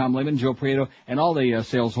buddies Tom Lehman, Joe Prieto, and all the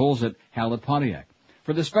sales holes at Hallett Pontiac.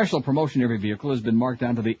 For the special promotion, every vehicle has been marked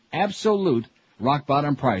down to the absolute rock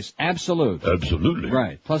bottom price. Absolute. Absolutely.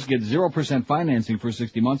 Right. Plus get 0% financing for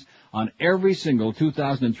 60 months on every single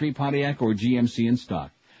 2003 Pontiac or GMC in stock.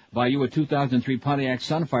 Buy you a 2003 Pontiac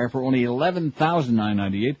Sunfire for only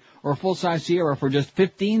 $11,998 or a full-size Sierra for just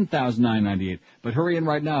 $15,998. But hurry in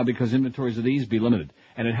right now because inventories of these be limited.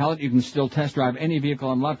 And at Hallett, you can still test drive any vehicle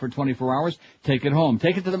on lot for 24 hours. Take it home.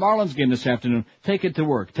 Take it to the Marlins game this afternoon. Take it to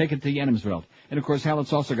work. Take it to Yennemsveld. And, of course,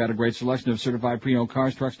 Hallett's also got a great selection of certified pre-owned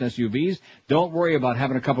cars, trucks, and SUVs. Don't worry about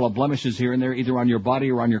having a couple of blemishes here and there, either on your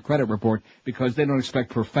body or on your credit report, because they don't expect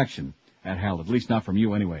perfection at Hallett, at least not from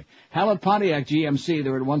you anyway. Hallett Pontiac GMC,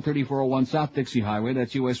 they're at 13401 South Dixie Highway.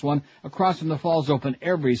 That's US 1, across from the Falls, open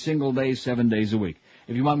every single day, 7 days a week.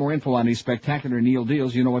 If you want more info on these spectacular Neil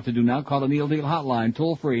deals, you know what to do now. Call the Neil Deal hotline,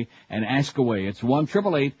 toll-free, and ask away. It's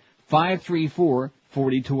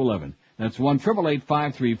 1-888-534-4211. That's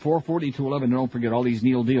 1-888-534-4211. And don't forget all these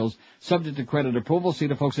Neil deals, subject to credit approval. See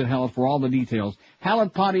the folks at Hallett for all the details.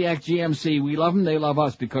 Hallett Pontiac GMC, we love them, they love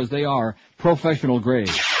us, because they are professional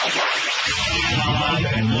grade. Live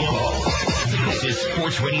and local. This is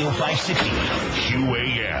Sports Radio 560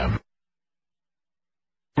 QAM.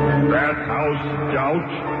 That house doubt.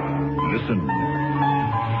 Listen.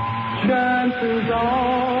 Chances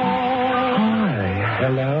are. Hi.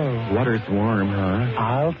 Hello. Water's warm, huh?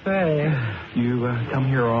 I'll say. You come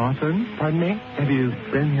here often? Pardon me? Have you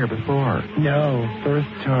been here before? No, first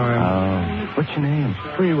time. Oh. What's your name?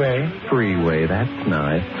 Freeway. Freeway, that's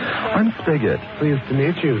nice. I'm Spigot. Pleased to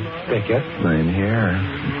meet you, Spigot. Same here.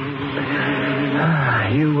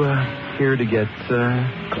 You, here to get,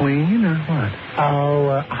 clean or what?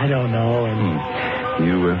 Oh, I don't know.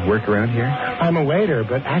 You work around here? I'm a waiter,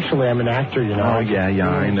 but actually I'm an actor, you know. Oh, yeah,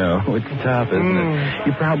 I know. It's tough, isn't it?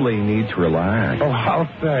 You probably need to relax. Oh, I'll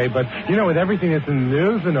say, but, you know, with everything that's in the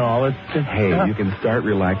news and all, it's just Hey, tough. you can start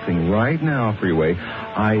relaxing right now, Freeway.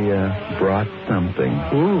 I, brought something.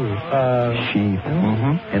 Ooh, Sheath.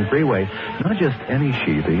 And Freeway, not just any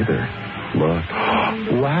sheath either. Look.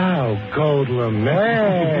 Wow, gold lame.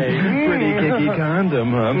 Pretty kicky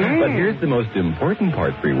condom, huh? But here's the most important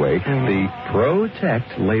part, Freeway. The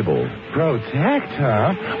Protect label. Protect,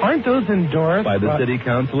 huh? Aren't those endorsed by the City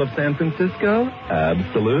Council of San Francisco?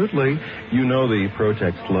 Absolutely. You know the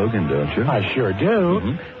Protect slogan, don't you? I sure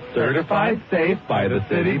do. Certified safe by the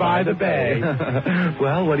city, by the bay.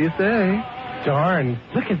 Well, what do you say? Darn,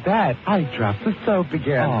 look at that. I dropped the soap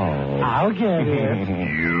again. Oh. I'll get it.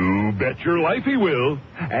 You bet your life he will.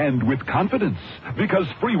 And with confidence, because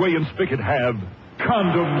Freeway and Spigot have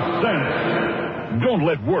condom sense. Don't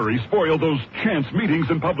let worry spoil those chance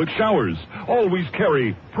meetings and public showers. Always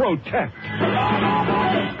carry Protect.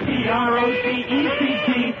 Protect.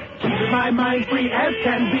 Keep my mind free as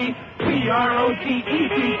can be. Protect.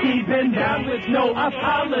 Been down with no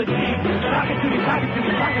apology.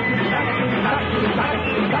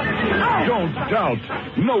 Don't doubt.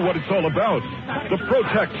 Know what it's all about. The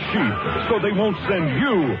Protect sheath, so they won't send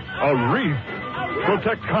you a wreath.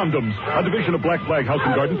 Protect Condoms, a division of Black Flag House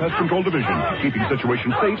and Garden Pest Control Division, keeping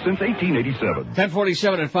situations safe since 1887.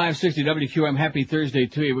 10:47 at 560 WQM. Happy Thursday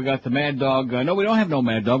to you. We got the Mad Dog. No, we don't have no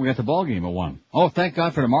Mad Dog. We got the ball game at 1. Oh, thank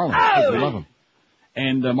God for the Marlins. We love them.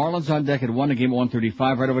 And Marlins on deck had won the game at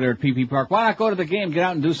 1:35 right over there at PP Park. Why not go to the game? Get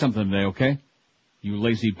out and do something today, okay? You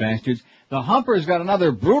lazy bastards. The Humper's got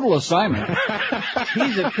another brutal assignment.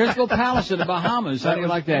 He's at Crystal Palace in the Bahamas. How do you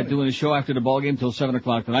like that? Doing a show after the ball game till 7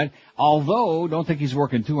 o'clock tonight. Although, don't think he's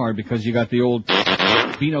working too hard because you got the old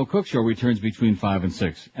Bino Cook show returns between 5 and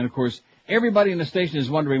 6. And of course, everybody in the station is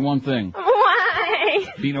wondering one thing.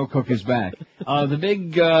 Why? Bino Cook is back. The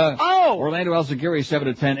big, Orlando Alzagiri 7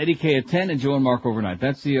 to 10, Eddie K at 10, and Joe and Mark overnight.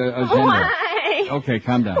 That's the agenda. Why? Okay,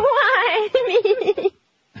 calm down. Why me?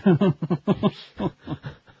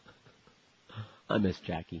 I miss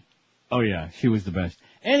Jackie. Oh yeah, she was the best.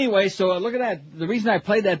 Anyway, so look at that. The reason I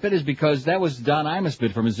played that bit is because that was Don Imus'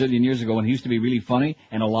 bit from a zillion years ago when he used to be really funny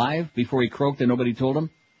and alive before he croaked and nobody told him.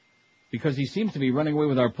 Because he seems to be running away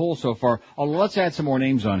with our poll so far. Although let's add some more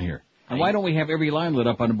names on here. And why don't we have every line lit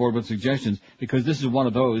up on the board with suggestions? Because this is one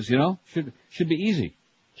of those, you know? Should be easy.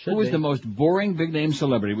 Who is the most boring big name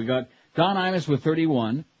celebrity? We got Don Imus with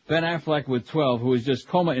 31, Ben Affleck with 12, who is just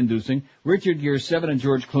coma-inducing, Richard Gere 7, and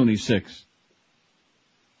George Clooney 6.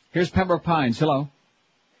 Here's Pembroke Pines. Hello.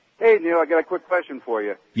 Hey, Neil, I got a quick question for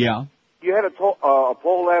you. Yeah. You had a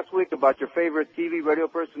poll last week about your favorite TV radio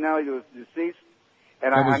personality who was deceased.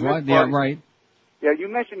 And That was what? Yeah, right. Yeah, you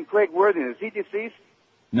mentioned Craig Worthington. Is he deceased?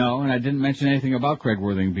 No, and I didn't mention anything about Craig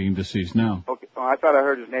Worthing being deceased, no. Okay. Oh, I thought I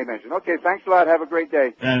heard his name mentioned. Okay, thanks a lot. Have a great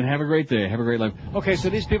day. And have a great day. Have a great life. Okay, so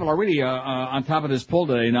these people are really on top of this poll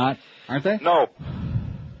today, aren't they? No.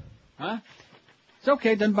 Huh? It's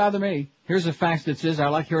okay. Doesn't bother me. Here's a fact that says I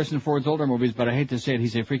like Harrison Ford's older movies, but I hate to say it,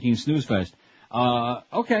 he's a freaking snooze fest.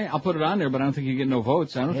 Okay, I'll put it on there, but I don't think you get no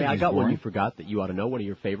votes. I don't think I he's got boring. one you forgot that you ought to know, one of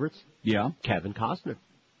your favorites. Yeah. Kevin Costner.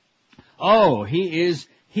 Oh, he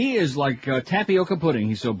is like tapioca pudding.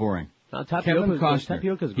 He's so boring. Kevin Costner.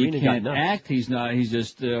 Tapioca's green he and got can't nuts. act. He's not. He's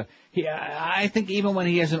just. I think even when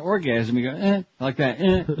he has an orgasm, he goes like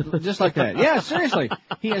that, just like that. Yeah, seriously,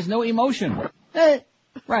 he has no emotion.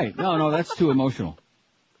 Right? No, that's too emotional.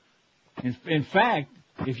 In fact,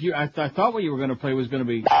 I thought what you were going to play was going to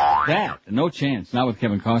be that. No chance. Not with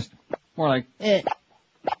Kevin Costner. More like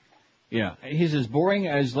Yeah, he's as boring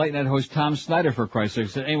as late night host Tom Snyder, for Christ's sake.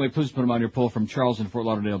 So anyway, please put him on your poll from Charles in Fort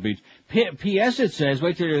Lauderdale Beach. P.S. it says,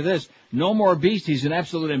 wait till you hear this, no more beast. He's an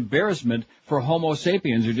absolute embarrassment for Homo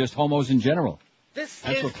sapiens or just homos in general. That's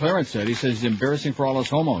what Clarence said. He says he's embarrassing for all us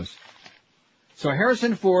homos. So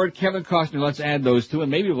Harrison Ford, Kevin Costner, let's add those two,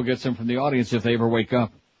 and maybe we'll get some from the audience if they ever wake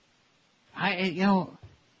up.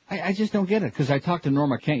 I just don't get it, because I talked to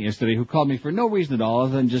Norma Kent yesterday, who called me for no reason at all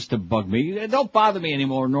other than just to bug me. Don't bother me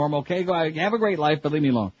anymore, Norma, okay? Go ahead, have a great life, but leave me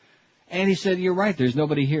alone. And he said, you're right, there's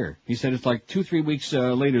nobody here. He said it's like 2-3 weeks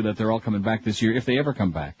later that they're all coming back this year, if they ever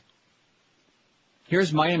come back.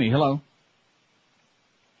 Here's Miami. Hello.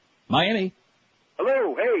 Miami.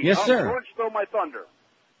 Hello. Hey. Yes, sir. George stole my thunder.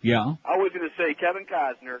 Yeah. I was going to say Kevin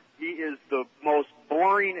Costner. He is the most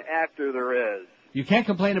boring actor there is. You can't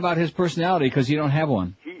complain about his personality because you don't have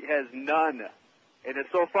one. He has none. And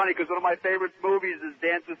it's so funny because one of my favorite movies is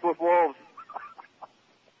Dances with Wolves.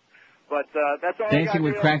 But that's all Dancing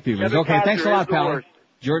with Crack Dealers. Okay, thanks a lot, pal.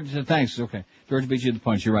 George, thanks. Okay. George beat you to the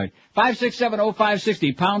punch. You're right.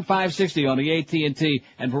 567-0560, pound 560 on the AT&T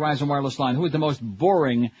and Verizon Wireless line. Who is the most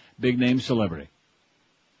boring big-name celebrity?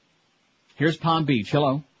 Here's Palm Beach.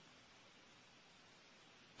 Hello.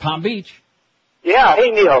 Palm Beach. Yeah,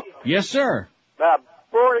 hey, Neil. Yes, sir.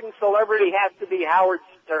 Boring celebrity has to be Howard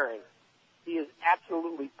Stern. He is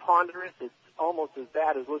absolutely ponderous. It's almost as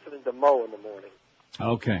bad as listening to Mo in the morning.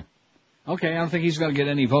 Okay, I don't think he's going to get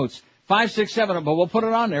any votes. 567, but we'll put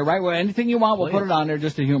it on there, right? Well, anything you want, we'll put it on there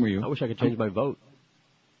just to humor you. I wish I could change my vote.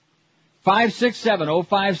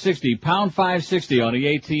 567-0560, pound 560 on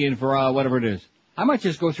the AT and for whatever it is. I might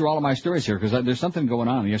just go through all of my stories here because there's something going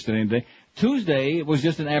on yesterday and today. Tuesday was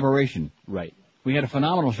just an aberration. Right. We had a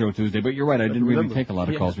phenomenal show Tuesday, but you're right, I didn't really take a lot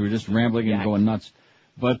of calls. We were just rambling and going nuts.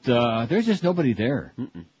 But there's just nobody there.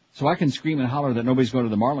 So I can scream and holler that nobody's going to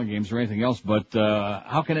the Marlin games or anything else, but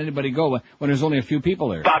how can anybody go when there's only a few people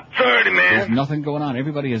there? About 30, man. There's nothing going on.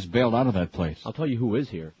 Everybody has bailed out of that place. I'll tell you who is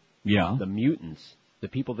here. Yeah? The mutants. The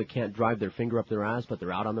people that can't drive their finger up their ass, but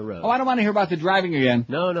they're out on the road. Oh, I don't want to hear about the driving again.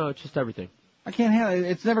 No, it's just everything. I can't have it.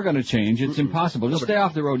 It's never going to change. It's impossible. Just stay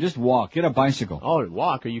off the road. Just walk. Get a bicycle. Oh,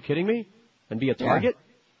 walk? Are you kidding me? And be a target? Yeah.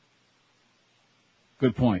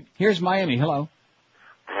 Good point. Here's Miami. Hello.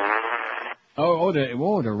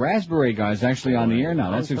 The Raspberry guy's actually on the air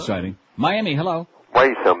now. That's exciting. Miami. Hello. Why are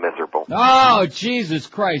you so miserable? Oh, Jesus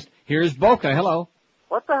Christ. Here's Boca. Hello.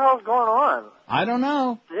 What the hell's going on? I don't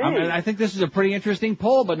know. I think this is a pretty interesting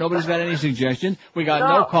poll, but nobody's got any suggestions. We got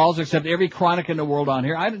no calls except every chronic in the world on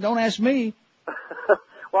here. Don't ask me.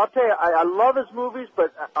 Well, I'll tell you, I love his movies,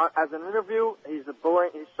 but as an interview, he's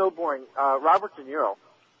so boring. Robert De Niro.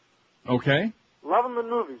 Okay. Love him in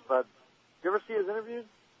movies, but you ever see his interviews?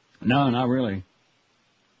 No, not really.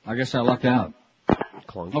 I guess I lucked out.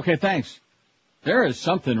 Okay, thanks. There is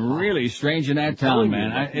something really strange in that town,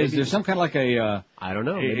 man. Is there some kind of like I don't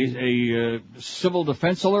know. A civil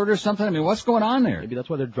defense alert or something? I mean, what's going on there? Maybe that's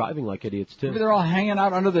why they're driving like idiots, too. Maybe they're all hanging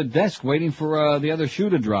out under the desk waiting for the other shoe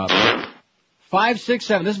to drop.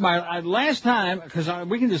 567. This is my last time, because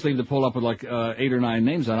we can just leave the poll up with like 8 or 9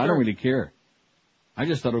 names on. I don't really care. I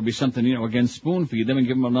just thought it would be something, again, spoon feed them and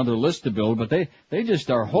give them another list to build, but they just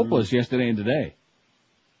are hopeless yesterday and today.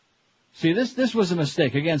 See, this was a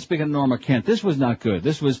mistake. Again, speaking of Norma Kent, this was not good.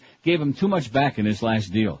 Gave him too much back in his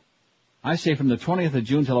last deal. I say from the 20th of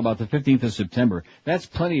June till about the 15th of September. That's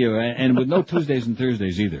plenty of, and with no Tuesdays and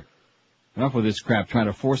Thursdays either. Enough with this crap, trying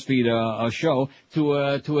to force feed a show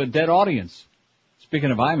to a dead audience.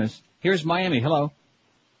 Speaking of Imus, here's Miami. Hello.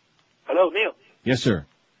 Hello, Neil. Yes, sir.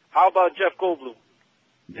 How about Jeff Goldblum?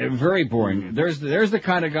 Very boring. There's the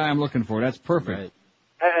kind of guy I'm looking for. That's perfect. Right.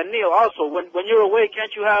 And Neil, also, when you're away,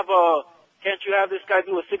 can't you have this guy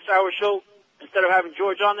do a 6-hour show instead of having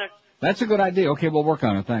George on there? That's a good idea. Okay, we'll work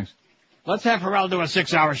on it. Thanks. Let's have Pharrell do a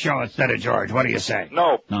 6-hour show instead of George. What do you say?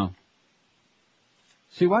 No.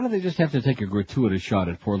 See, why do they just have to take a gratuitous shot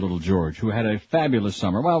at poor little George, who had a fabulous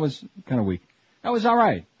summer? Well, it was kind of weak. That was all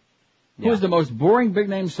right. Yeah. Who was the most boring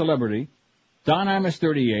big-name celebrity? Don Imus,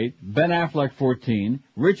 38, Ben Affleck, 14,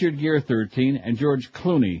 Richard Gere, 13, and George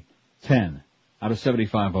Clooney, 10. Out of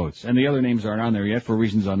 75 votes. And the other names aren't on there yet for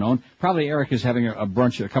reasons unknown. Probably Eric is having a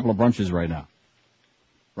couple of brunches right now.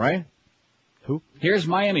 Right? Who? Here's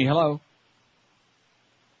Miami. Hello.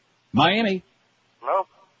 Miami. Hello?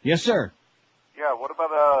 Yes, sir. Yeah, what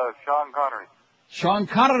about Sean Connery? Sean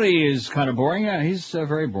Connery is kind of boring. Yeah, he's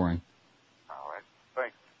very boring. All right.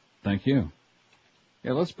 Thanks. Thank you.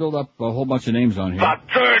 Yeah, let's build up a whole bunch of names on here. About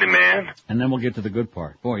 30, man. And then we'll get to the good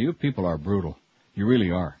part. Boy, you people are brutal. You really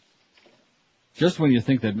are. Just when you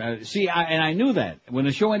think that, and I knew that. When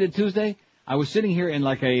the show ended Tuesday, I was sitting here in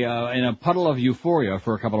like in a puddle of euphoria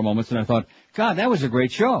for a couple of moments, and I thought, God, that was a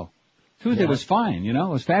great show. Tuesday was fine, it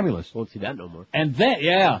was fabulous. Won't see that no more. And then,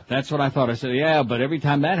 yeah, that's what I thought. I said, yeah, but every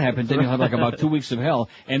time that happens, then you'll have like about 2 weeks of hell,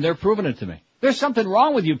 and they're proving it to me. There's something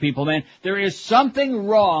wrong with you people, man. There is something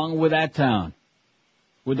wrong with that town.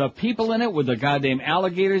 With the people in it, with the goddamn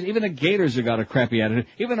alligators, even the gators have got a crappy attitude.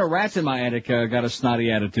 Even the rats in my attic got a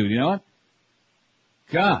snotty attitude, you know what?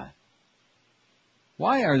 God.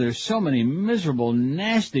 Why are there so many miserable,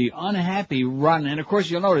 nasty, unhappy, rotten, and of course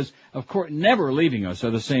you'll notice, never leaving us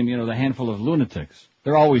are the same, the handful of lunatics.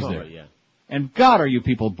 They're always there. Yeah. And God, are you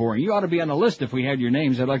people boring. You ought to be on the list if we had your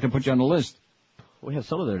names. I'd like to put you on the list. We have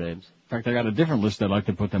some of their names. In fact, I got a different list I'd like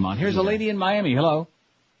to put them on. Here's a lady in Miami. Hello.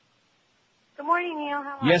 Good morning, Neil.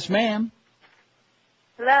 How are Yes, ma'am.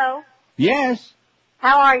 Hello. Yes.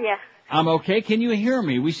 How are you? I'm okay. Can you hear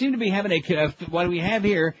me? We seem to be having what we have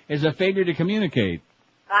here is a failure to communicate.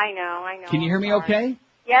 I know. Can you hear me okay?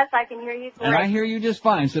 Yes, I can hear you. And I hear you just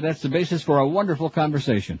fine, so that's the basis for a wonderful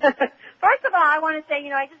conversation. First of all, I want to say,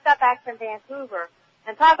 I just got back from Vancouver,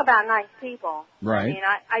 and talk about nice people. Right. I mean,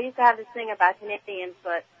 I used to have this thing about Canadians,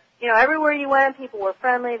 but, everywhere you went, people were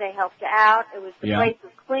friendly, they helped you out, the place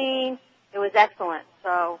was clean, it was excellent,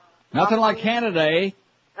 so. Nothing like Canada, eh?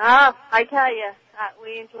 Oh, I tell you,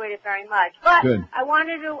 we enjoyed it very much. But good. I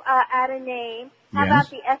wanted to add a name. How about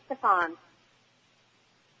the Estefans?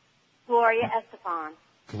 Gloria Estefan.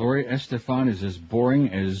 Gloria Estefan is as boring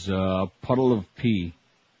as a puddle of pee.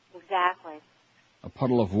 Exactly. A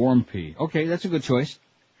puddle of warm pee. Okay, that's a good choice.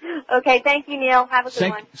 Okay, thank you, Neil. Have a good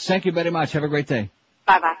one. Thank you very much. Have a great day.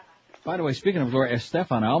 Bye-bye. By the way, speaking of Gloria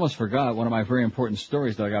Estefan, I almost forgot one of my very important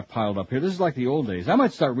stories that I got piled up here. This is like the old days. I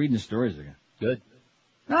might start reading stories again. Good.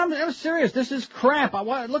 No, I'm serious. This is crap.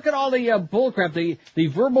 Look at all the bull crap, the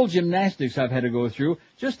verbal gymnastics I've had to go through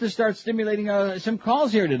just to start stimulating some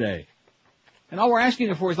calls here today. And all we're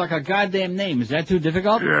asking for is like a goddamn name. Is that too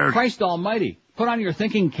difficult? Yes. Christ almighty. Put on your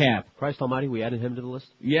thinking cap. Christ almighty, we added him to the list?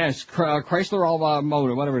 Yes, Chrysler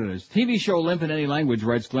Motor, whatever it is. TV show Limp in Any Language,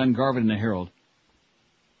 writes Glenn Garvin in the Herald.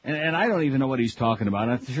 And I don't even know what he's talking about.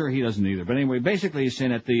 I'm sure he doesn't either. But anyway, basically he's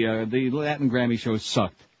saying that the Latin Grammy show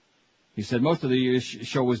sucked. He said most of the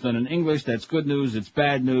show was done in English. That's good news. It's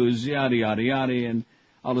bad news. Yada, yada, yada, and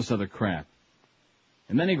all this other crap.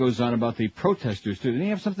 And then he goes on about the protesters, too. Didn't he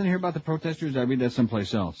have something here about the protesters? I read that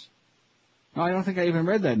someplace else. No, I don't think I even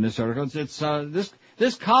read that in this article.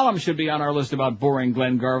 This column should be on our list about boring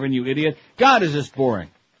Glenn Garvin, you idiot. God, is this boring.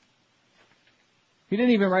 He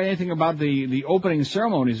didn't even write anything about the opening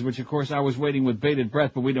ceremonies, which, of course, I was waiting with bated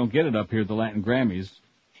breath, but we don't get it up here at the Latin Grammys.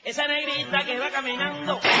 Esa negrita que va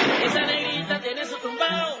caminando, esa negrita tiene su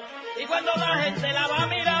tumbao. Y cuando la gente la va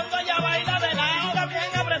mirando, ella baila de lado,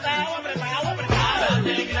 bien apretado, apretado, apretado. La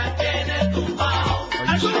negra tiene tumbao.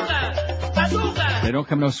 Azúcar, azúcar. They don't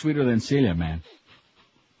come no sweeter than Celia, man.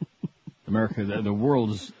 America, the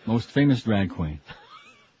world's most famous drag queen.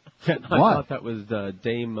 I What? thought that was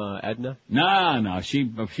Dame Edna. No, she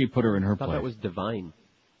put her in her I thought place. that was Divine.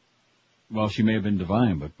 Well, she may have been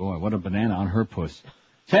divine, but boy, what a banana on her puss.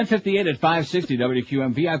 10:58 at 560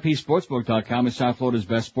 WQM. VIPSportsbook.com is South Florida's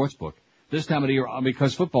best sportsbook. This time of the year,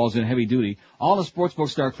 because football's in heavy duty, all the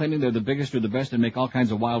sportsbooks start claiming they're the biggest or the best and make all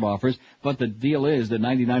kinds of wild offers. But the deal is that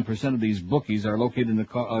 99% of these bookies are located in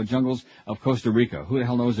the jungles of Costa Rica. Who the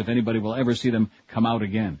hell knows if anybody will ever see them come out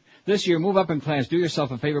again? This year, move up in class. Do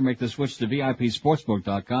yourself a favor. Make the switch to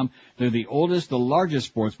VIPSportsbook.com. They're the oldest, the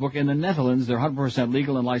largest sportsbook in the Netherlands. They're 100%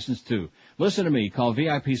 legal and licensed too. Listen to me. Call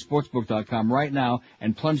VIPSportsbook.com right now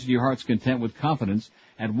and plunge to your heart's content with confidence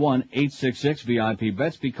at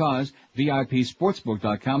 1-866-VIP-BETS because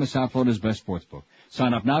VIPSportsbook.com is South Florida's best sportsbook.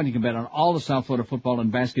 Sign up now and you can bet on all the South Florida football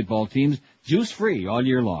and basketball teams juice-free all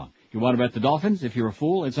year long. You want to bet the Dolphins? If you're a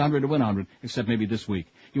fool, it's 100 to win 100, except maybe this week.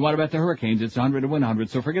 You want to bet the Hurricanes? It's 100 to win 100,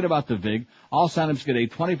 so forget about the VIG. All sign-ups get a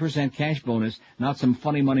 20% cash bonus, not some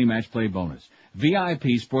funny money match play bonus.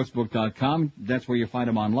 VIPSportsbook.com, that's where you find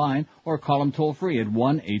them online, or call them toll-free at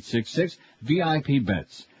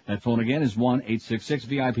 1-866-VIP-BETS. That phone again is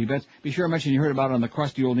 1-866-VIP-BETS. Be sure to mention you heard about it on the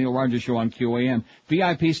crusty old Neil Rogers show on QAM.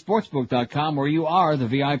 VIPSportsbook.com, where you are the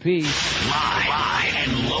VIP. Live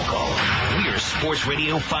and local. We're Sports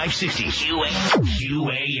Radio 560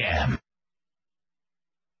 QAM.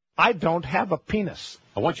 I don't have a penis.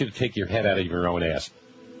 I want you to take your head out of your own ass.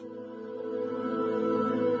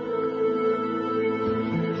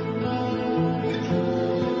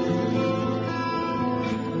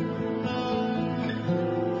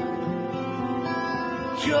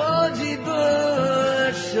 Georgie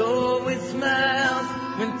Bush always smiles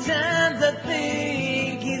when times I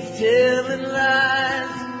think he's telling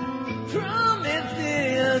lies.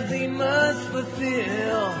 Promises he must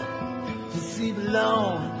fulfill to see the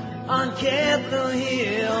lawn on Capitol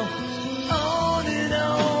Hill. On and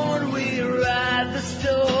on we ride the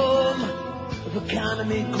storm of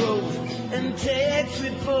economy growth and tax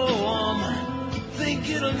reform. Think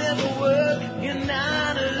it'll never work, you're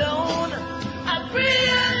not alone. I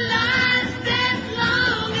realized that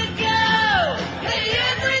long ago. Hey,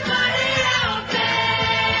 everybody out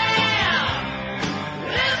there,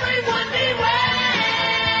 everyone beware.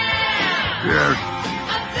 Yes. I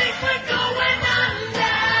think we're going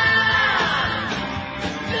under.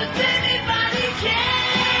 Does anybody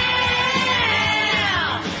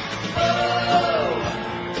care? Oh,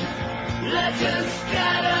 I just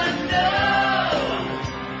gotta know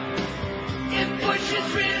if Bush is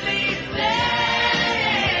really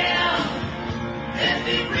there. If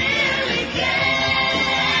he really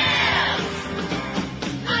cares,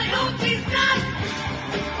 I hope he's not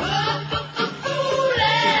fooling.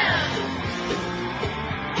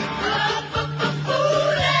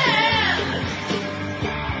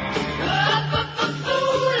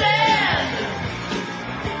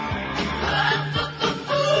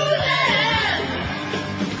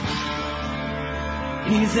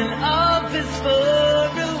 He's in office for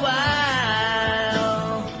a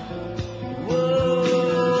while.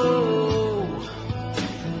 Whoa.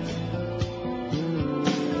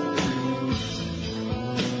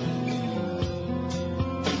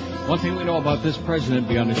 One thing we know about this president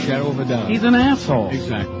beyond a shadow of a doubt. He's an asshole.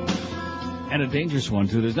 Exactly. And a dangerous one,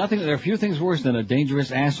 too. There are a few things worse than a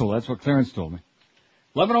dangerous asshole. That's what Clarence told me.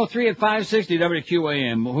 11:03 at 560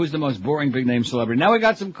 WQAM. Who's the most boring big-name celebrity? Now we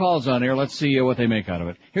got some calls on here. Let's see what they make out of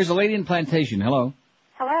it. Here's a lady in Plantation. Hello.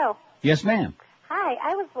 Hello. Yes, ma'am. Hi.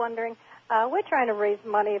 I was wondering, we're trying to raise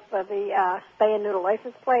money for the spay and neuter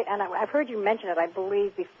license plate, and I've heard you mention it, I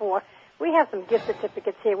believe, before. We have some gift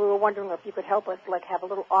certificates here. We were wondering if you could help us, like, have a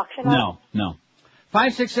little auction on it. No.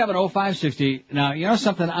 5670560. Now, you know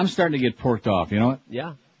something? I'm starting to get porked off. You know what?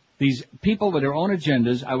 Yeah. These people with their own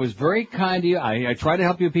agendas. I was very kind to you. I tried to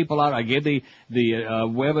help you people out. I gave the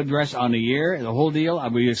web address on the air, the whole deal.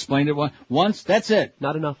 We explained it once. That's it.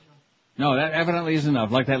 Not enough. No, that evidently isn't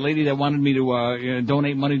enough. Like that lady that wanted me to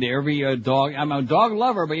donate money to every dog. I'm a dog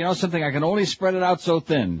lover, but you know something? I can only spread it out so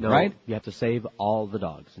thin, No, right? You have to save all the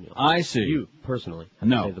dogs. I see. You, personally. have to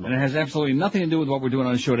No, save them and all. it has absolutely nothing to do with what we're doing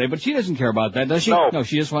on the show today. But she doesn't care about that, does she? No,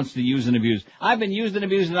 she just wants to use and abuse. I've been used and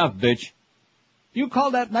abused enough, bitch. You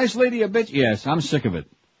call that nice lady a bitch? Yes, I'm sick of it.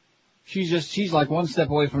 She's like one step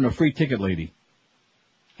away from the free ticket lady.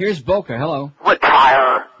 Here's Boca. Hello.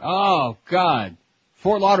 Retire. Oh, God.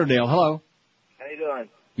 Fort Lauderdale. Hello. How you doing?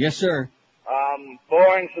 Yes, sir.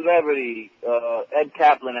 Boring celebrity, Ed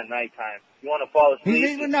Kaplan at nighttime. You want to fall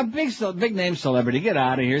asleep? He's a big name celebrity. Get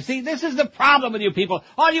out of here. See, this is the problem with you people.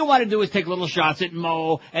 All you want to do is take little shots at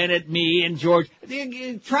Mo and at me and George.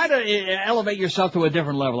 Try to elevate yourself to a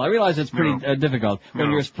different level. I realize it's pretty difficult when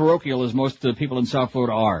you're as parochial as most people in South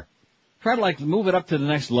Florida are. Try to, move it up to the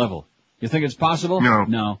next level. You think it's possible?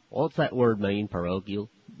 No. What's that word mean, parochial?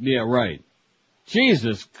 Yeah, right.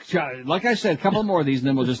 Jesus. Like I said, a couple more of these and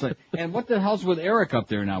then we'll just and what the hell's with Eric up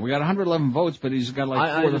there now? We got 111 votes, but he's got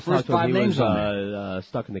like 4 of the first 5 names on there.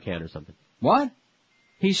 Stuck in the can or something. What?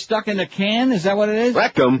 He's stuck in the can? Is that what it is?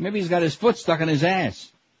 Rectum. Maybe he's got his foot stuck in his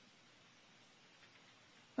ass.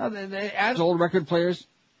 No, as old record players.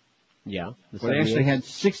 Yeah. They actually had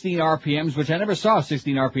 16 RPMs, which I never saw a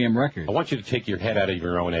 16 RPM record. I want you to take your head out of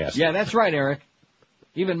your own ass. Yeah, that's right, Eric.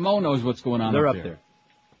 Even Mo knows what's going on. They're up there.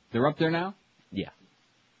 They're up there now? Yeah.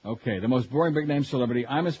 Okay, the most boring big name celebrity,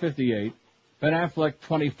 Imus 58, Ben Affleck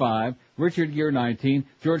 25, Richard Gere 19,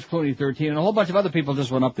 George Clooney 13, and a whole bunch of other people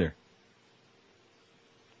just went up there.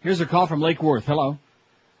 Here's a call from Lake Worth. Hello.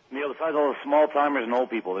 Neil, besides all the small timers and old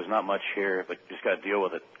people, there's not much here, but you just got to deal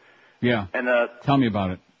with it. Yeah. And tell me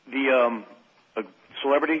about it. The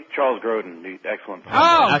celebrity, Charles Grodin, the excellent.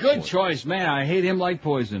 Oh, good choice, man. I hate him like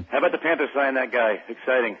poison. How about the Panthers signing that guy?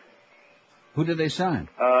 Exciting. Who did they sign?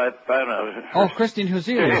 I don't know. Oh, Christian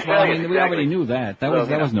Huzelius. Well, we already knew that. That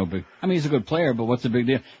was no big. I mean, he's a good player, but what's the big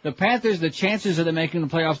deal? The Panthers, the chances of them making the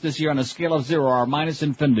playoffs this year on a scale of 0 are minus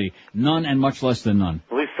infinity. None and much less than none.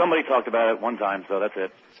 At least somebody talked about it one time, so that's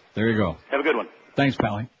it. There you go. Have a good one. Thanks,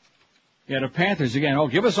 Pally. Yeah, the Panthers again. Oh,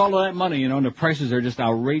 give us all of that money, and the prices are just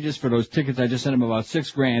outrageous for those tickets. I just sent them about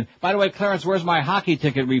 $6,000. By the way, Clarence, where's my hockey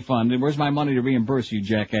ticket refund? And where's my money to reimburse you,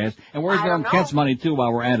 jackass? And where's Norm Kent's money too?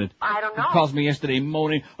 While we're at it, I don't know. He calls me yesterday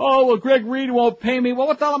moaning. Oh, well, Greg Reed won't pay me. Well,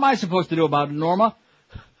 what the hell am I supposed to do about it, Norma?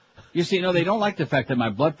 You see, they don't like the fact that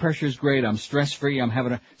my blood pressure's great. I'm stress-free. I'm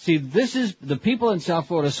having see. This is the people in South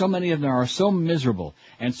Florida. So many of them are so miserable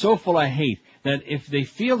and so full of hate that if they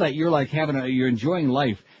feel that you're like you're enjoying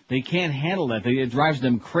life. They can't handle that. It drives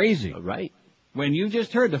them crazy. Right. When you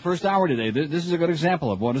just heard the first hour today, this is a good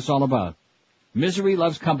example of what it's all about. Misery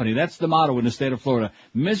loves company. That's the motto in the state of Florida.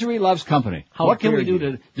 Misery loves company. What can we do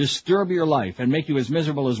to disturb your life and make you as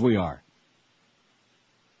miserable as we are?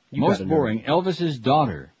 Most boring, Elvis's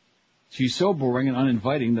daughter. She's so boring and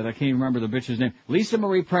uninviting that I can't remember the bitch's name. Lisa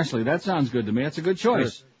Marie Presley. That sounds good to me. That's a good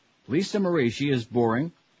choice. Sure. Lisa Marie, she is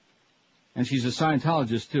boring. And she's a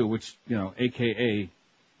Scientologist too, which, a.k.a.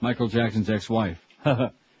 Michael Jackson's ex-wife.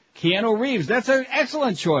 Keanu Reeves, that's an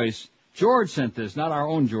excellent choice. George sent this, not our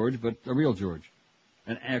own George, but a real George.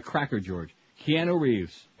 A cracker George. Keanu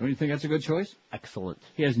Reeves. Don't you think that's a good choice? Excellent.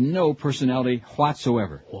 He has no personality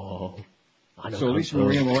whatsoever. Whoa. So Lisa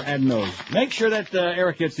Marie will add those. Make sure that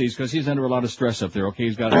Eric gets these, because he's under a lot of stress up there, okay?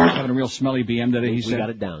 He's having a real smelly BM today, he said. We got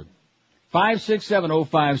it down.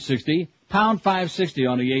 5670560, pound 560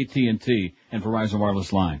 on the AT&T and Verizon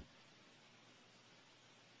Wireless line.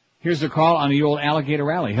 Here's a call on the old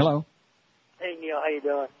Alligator Alley. Hello. Hey, Neil, how you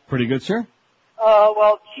doing? Pretty good, sir.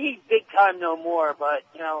 Well, she big time no more, but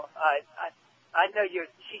I know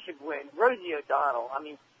she should win. Rosie O'Donnell. I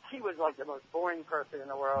mean, she was like the most boring person in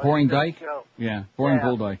the world. Boring dyke? Yeah, boring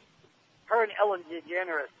bull dyke. Her and Ellen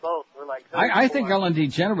DeGeneres both were like. I think Ellen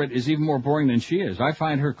DeGeneres is even more boring than she is. I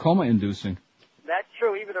find her coma-inducing. That's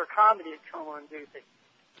true. Even her comedy is coma-inducing.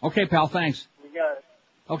 Okay, pal. Thanks. You got it.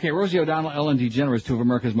 Okay, Rosie O'Donnell, Ellen DeGeneres, two of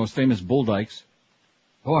America's most famous bull dykes.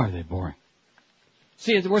 Boy, are they boring.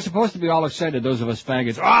 See, we're supposed to be all excited, those of us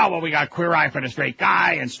faggots. Oh, well, we got queer eye for the straight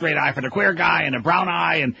guy, and straight eye for the queer guy, and a brown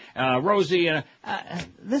eye, and Rosie, and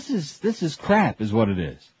this is crap, is what it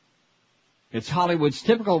is. It's Hollywood's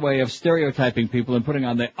typical way of stereotyping people and putting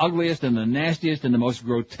on the ugliest and the nastiest and the most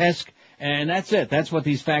grotesque, and that's it. That's what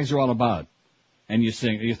these fags are all about. And you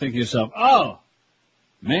think to yourself, oh,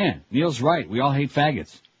 man, Neil's right. We all hate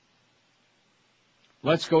faggots.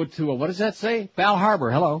 Let's go to, what does that say? Bal Harbor,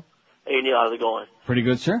 hello. Hey, Neil, how's it going? Pretty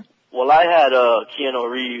good, sir. Well, I had Keanu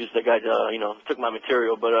Reeves, the guy that, took my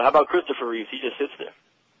material, but how about Christopher Reeves? He just sits there.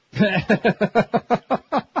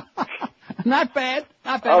 Not bad.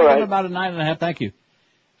 Not bad. All right. About a 9.5, thank you.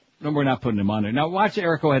 No, we're not putting him on there. Now, watch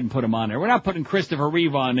Eric go ahead and put him on there. We're not putting Christopher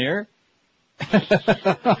Reeve on there.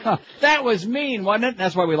 That was mean, wasn't it?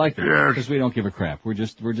 That's why we like it. Because we don't give a crap. We're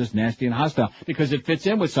just nasty and hostile. Because it fits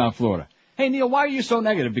in with South Florida. Hey, Neil, why are you so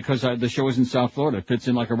negative? Because the show is in South Florida. It fits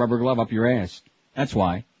in like a rubber glove up your ass. That's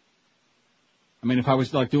why. I mean, if I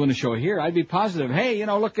was like doing the show here, I'd be positive. Hey,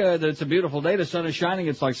 look, it's a beautiful day. The sun is shining.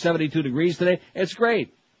 It's like 72 degrees today. It's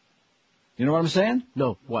great. You know what I'm saying?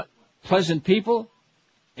 No, what? Pleasant people,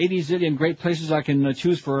 80 zillion great places I can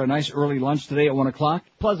choose for a nice early lunch today at 1 o'clock.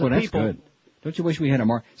 Pleasant that's people. Good. Don't you wish we had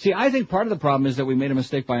a See, I think part of the problem is that we made a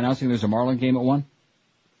mistake by announcing there's a Marlin game at 1.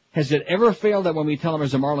 Has it ever failed that when we tell them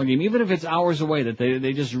there's a Marlin game, even if it's hours away, that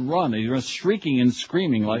they just run, they run shrieking and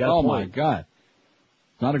screaming like, oh my God.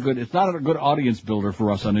 It's not a good audience builder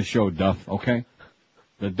for us on this show, Duff, okay?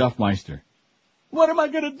 The Duffmeister. What am I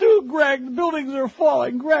gonna do, Greg? The buildings are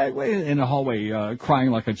falling, Greg. In the hallway,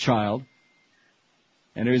 crying like a child.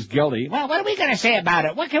 And there's Geldy. Well, what are we going to say about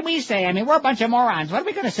it? What can we say? I mean, we're a bunch of morons. What are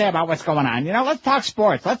we going to say about what's going on? You know, let's talk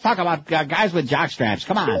sports. Let's talk about guys with jockstraps.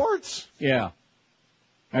 Come on. Sports? Yeah.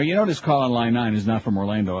 Now, you know this call on line 9 is not from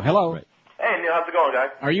Orlando. Hello. Hey, Neil, how's it going, guys?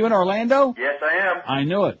 Are you in Orlando? Yes, I am. I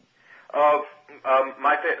knew it.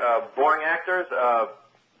 My boring actors,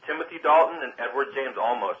 Timothy Dalton and Edward James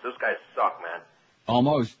Olmos. Those guys suck, man.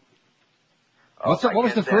 Almost. What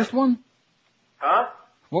was the first one? Huh?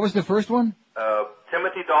 What was the first one?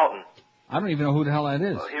 Timothy Dalton. I don't even know who the hell that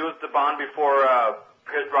is. He was the Bond before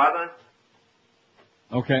Chris Brosnan.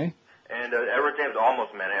 Okay. And Edward James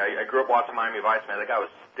Olmos, man. I grew up watching Miami Vice, man. That guy was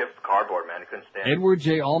stiff as cardboard, man. I couldn't stand it. Edward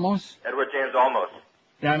J. Olmos? Edward James Olmos.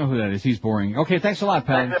 Yeah, I know who that is. He's boring. Okay, thanks a lot,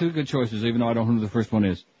 pal. Two good choices, even though I don't know who the first one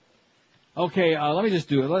is. Okay, let me just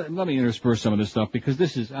do it. Let me intersperse some of this stuff, because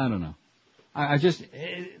this is, I don't know.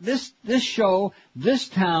 This show, this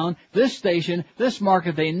town, this station, this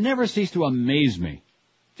market, they never cease to amaze me.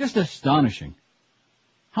 Just astonishing.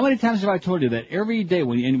 How many times have I told you that every day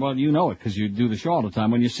when you know it because you do the show all the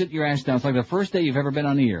time, when you sit your ass down, it's like the first day you've ever been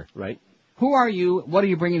on the air. Right. Who are you? What are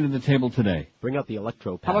you bringing to the table today? Bring out the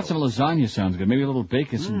electro How about some lasagna? Sounds good. Maybe a little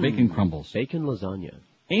bacon, some bacon crumbles. Bacon lasagna.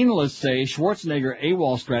 Analysts say Schwarzenegger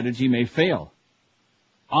AWOL strategy may fail.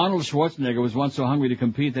 Arnold Schwarzenegger was once so hungry to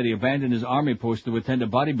compete that he abandoned his army post to attend a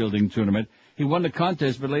bodybuilding tournament. He won the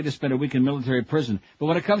contest, but later spent a week in military prison. But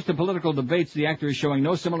when it comes to political debates, the actor is showing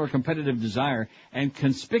no similar competitive desire, and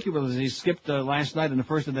conspicuously skipped last night in the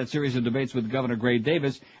first of that series of debates with Governor Gray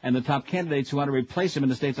Davis and the top candidates who want to replace him in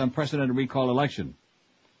the state's unprecedented recall election.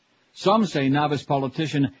 Some say novice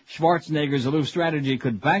politician Schwarzenegger's aloof strategy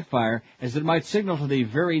could backfire, as it might signal to the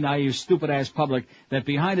very naive, stupid-ass public that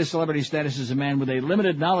behind his celebrity status is a man with a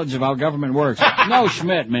limited knowledge of how government works. No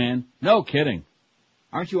Schmidt, man. No kidding.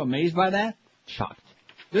 Aren't you amazed by that? Shocked.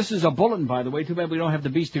 This is a bulletin, by the way. Too bad we don't have the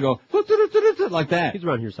beast to go like that. He's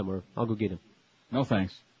around here somewhere. I'll go get him. No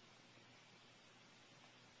thanks.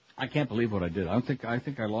 I can't believe what I did. I think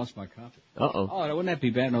I lost my copy. Uh-oh. Oh, wouldn't that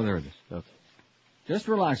be bad? No, there it is. Okay. Just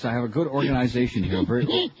relax. I have a good organization here.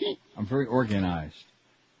 I'm very organized.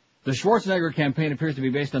 The Schwarzenegger campaign appears to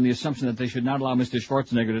be based on the assumption that they should not allow Mr.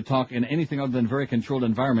 Schwarzenegger to talk in anything other than very controlled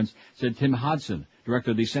environments, said Tim Hodson,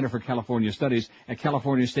 director of the Center for California Studies at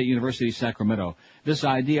California State University, Sacramento. This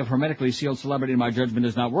idea of hermetically sealed celebrity, in my judgment,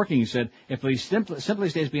 is not working, he said. If he simply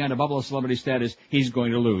stays behind a bubble of celebrity status, he's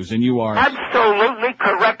going to lose, and you are absolutely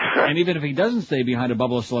correct, sir. And even if he doesn't stay behind a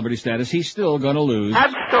bubble of celebrity status, he's still going to lose.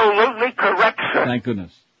 Absolutely correct, sir. Thank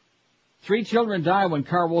goodness. 3 children die when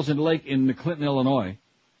car rolls into lake in Clinton, Illinois.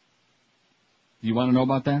 Do you want to know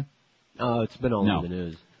about that? It's been all over the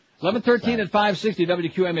news. 11:13 at 560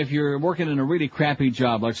 WQM. If you're working in a really crappy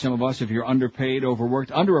job like some of us, if you're underpaid, overworked,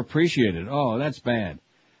 underappreciated, oh, that's bad.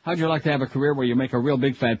 How'd you like to have a career where you make a real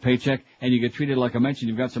big fat paycheck and you get treated like I mentioned,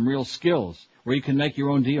 you've got some real skills where you can make your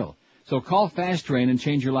own deal? So call Fast Train and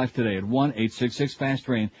change your life today at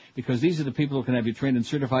 1-866-FAST-TRAIN, because these are the people who can have you trained and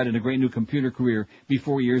certified in a great new computer career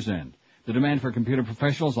before year's end. The demand for computer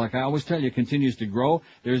professionals, like I always tell you, continues to grow.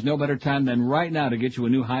 There's no better time than right now to get you a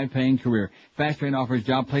new high-paying career. Fast Train offers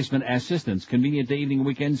job placement assistance, convenient day, evening, and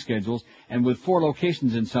weekend schedules, and with 4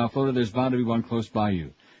 locations in South Florida, there's bound to be one close by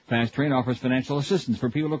you. Fast Train offers financial assistance for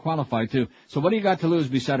people who qualify, too. So what do you got to lose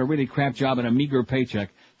beside a really crap job and a meager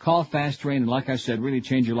paycheck? Call Fast Train and, like I said, really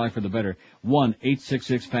change your life for the better.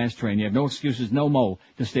 1-866-FAST-TRAIN. You have no excuses, no mo,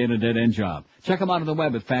 to stay in a dead-end job. Check them out on the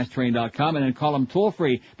web at fasttrain.com and then call them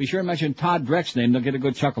toll-free. Be sure to mention Todd Dreck's name. They'll get a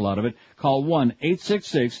good chuckle out of it. Call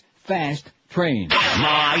 1-866-FAST-TRAIN.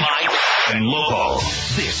 Live and local.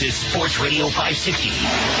 This is Sports Radio 560.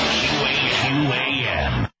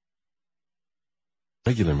 QAM.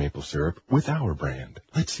 Regular maple syrup with our brand.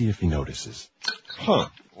 Let's see if he notices. Huh.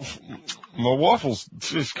 My waffles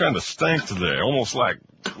just kind of stank today, almost like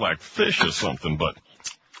fish or something, but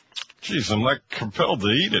geez, I'm like compelled to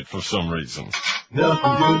eat it for some reason.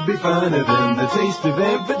 Nothing could be finer than the taste of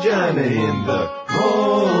that vagina in the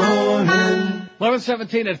morning.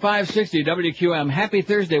 11:17 at 560 WQM. Happy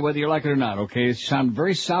Thursday, whether you like it or not, okay? You sound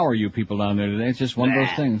very sour, you people down there today. It's just one of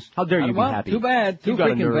those things. How dare you be happy? Too bad. Too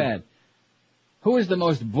freaking bad. Who is the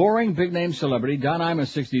most boring big-name celebrity? Don Imus,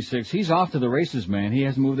 66. He's off to the races, man. He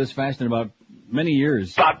hasn't moved this fast in about many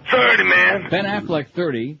years. About 30, man. Ben Affleck,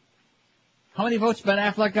 30. How many votes Ben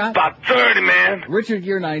Affleck got? About 30, man. Richard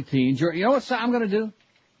Gere, 19. You know what I'm going to do?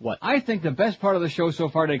 What? I think the best part of the show so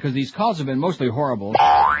far today, because these calls have been mostly horrible.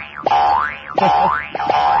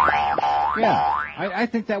 Yeah, I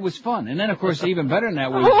think that was fun. And then, of course, even better than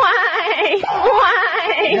that was... Why?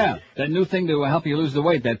 Why? Yeah, that new thing to help you lose the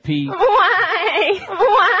weight, that pee. Why?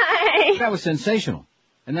 Why? That was sensational.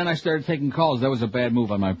 And then I started taking calls. That was a bad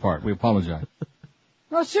move on my part. We apologize.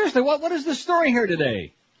 No, seriously, what is the story here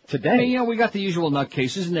today? Today? I mean, we got the usual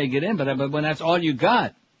nutcases and they get in, but when that's all you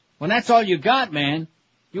got, man,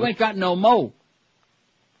 you ain't got no mo.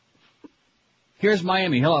 Here's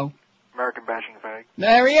Miami. Hello. American bashing fag.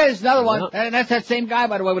 There he is, another one. And that's that same guy,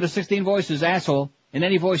 by the way, with the 16 voices, asshole. In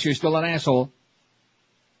any voice, you're still an asshole.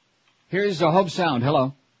 Here's Hope Sound.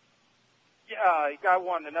 Hello. Yeah, you got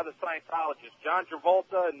one, another Scientologist. John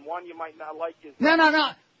Travolta, and one you might not like is...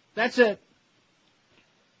 No. That's it.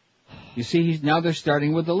 You see, now they're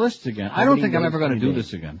starting with the lists again. I don't think I'm ever going to do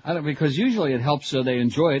this again. Because usually it helps they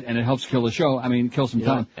enjoy it, and it helps kill the show. I mean, kill some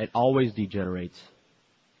time. It always degenerates.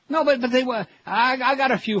 No, but they were. I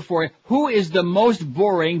got a few for you. Who is the most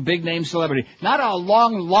boring big name celebrity? Not a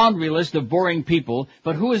long laundry list of boring people,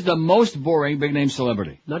 but who is the most boring big name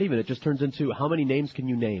celebrity? Not even. It just turns into how many names can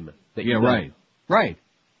you name? That you know? Right.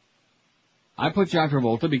 I put John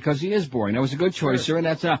Travolta because he is boring. That was a good choice, sir, and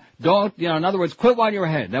that's in other words, quit while you're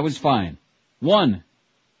ahead. That was fine. 1,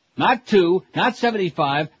 not 2, not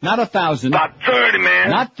 75, not 1,000. About 30, man.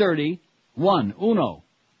 Not 30. 1, uno.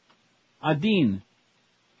 Adin.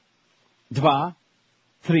 2,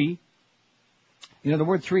 3. You know, the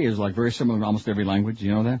word 3 is like very similar in almost every language.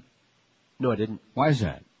 You know that? No, I didn't. Why is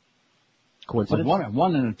that? Coincidence? But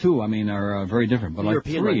 1 and a 2, are very different. But the like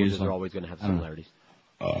European 3 languages is like, are always going to have similarities.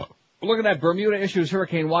 Look at that. Bermuda issues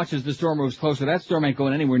hurricane watch as the storm moves closer. That storm ain't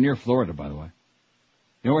going anywhere near Florida, by the way.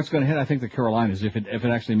 You know where it's going to hit? I think the Carolinas, if it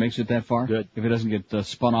actually makes it that far. Good. If it doesn't get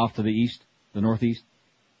spun off to the east, the northeast.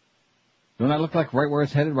 Don't that look like right where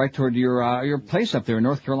it's headed? Right toward your place up there in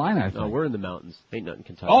North Carolina, I think. No, we're in the mountains. Ain't nothing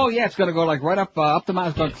Kentucky. Oh, yeah, it's going to go like right up the mountain.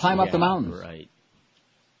 It's going to climb up the mountains. Right.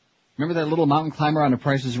 Remember that little mountain climber on The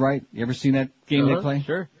Price is Right? You ever seen that game they play?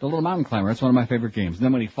 Sure. The little mountain climber. That's one of my favorite games. And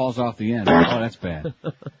then when he falls off the end, that's bad.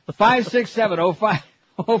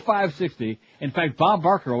 567-0560. In fact, Bob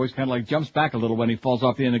Barker always kind of like jumps back a little when he falls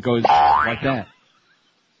off the end and goes like that.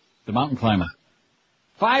 The mountain climber.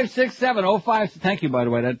 567-05. Thank you, by the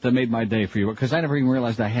way. That made my day for you because I never even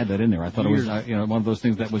realized I had that in there. I thought it was one of those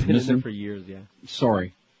things that was missing for years. Yeah.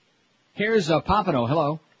 Sorry. Here's Pompano.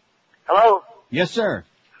 Hello. Hello. Yes, sir.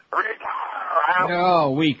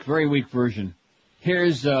 Oh, weak, very weak version.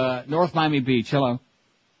 Here's North Miami Beach. Hello.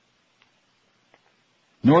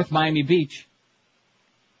 North Miami Beach.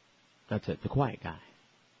 That's it. The quiet guy.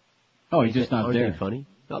 Oh, he's just not there. Isn't he funny?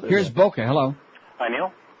 No, Here's Boca. Hello. Hi,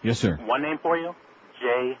 Neil. Yes, sir. One name for you,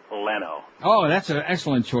 Jay Leno. Oh, that's an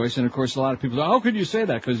excellent choice. And, of course, a lot of people say, how could you say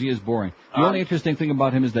that? Because he is boring. The only interesting thing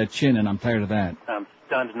about him is that chin, and I'm tired of that. I'm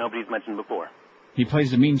stunned nobody's mentioned before. He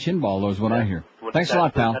plays a mean chin ball, though, is what I hear. Thanks a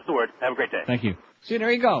lot, pal. That's the word. Have a great day. Thank you. See,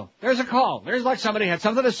 there you go. There's a call. There's like somebody had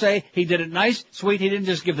something to say. He did it nice, sweet. He didn't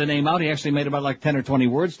just give the name out. He actually made about like 10 or 20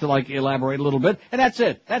 words to like elaborate a little bit. And that's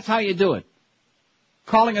it. That's how you do it.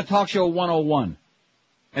 Calling a talk show 101.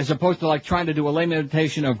 As opposed to like trying to do a lame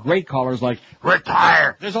imitation of great callers like,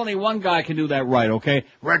 retire. There's only one guy can do that right, okay?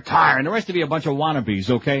 Retire. And the rest of you a bunch of wannabes,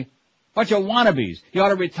 okay? Bunch of wannabes. You ought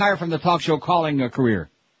to retire from the talk show calling career.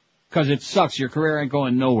 Because it sucks. Your career ain't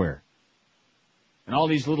going nowhere. And all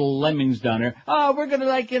these little lemmings down there. Oh, we're going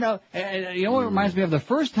to you know what reminds me of? The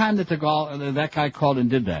first time that that guy called and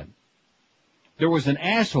did that. There was an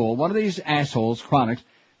asshole, one of these assholes, Chronics,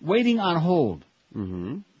 waiting on hold.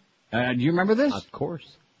 Mm-hmm. Do you remember this? Of course.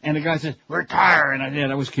 And the guy said, retire. And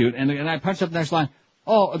that was cute. And I punched up the next line.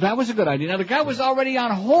 Oh, that was a good idea. Now, the guy was already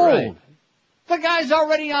on hold. Right. The guy's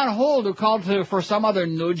already on hold who called for some other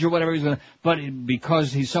nudge or whatever he's going to, but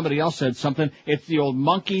because somebody else said something, it's the old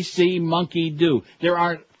monkey see, monkey do. There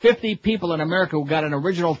aren't 50 people in America who got an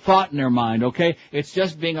original thought in their mind, okay? It's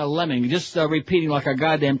just being a lemming, just repeating like a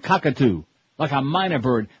goddamn cockatoo, like a minor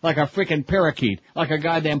bird, like a freaking parakeet, like a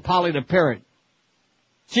goddamn Polly the parrot.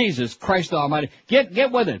 Jesus Christ almighty.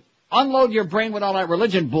 Get with it. Unload your brain with all that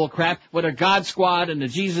religion bullcrap, with a God Squad and the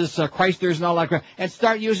Jesus Christers and all that crap, and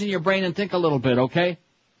start using your brain and think a little bit, okay?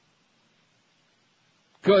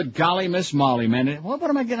 Good golly, Miss Molly, man. What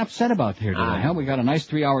am I getting upset about here today, huh? We got a nice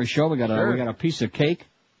 3-hour show. We got a piece of cake.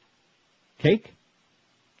 Cake?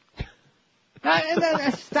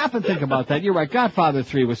 Stop and think about that. You're right. Godfather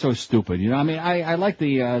 3 was so stupid. You know, I mean, I like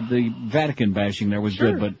the Vatican bashing there was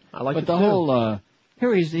good, but I like the whole,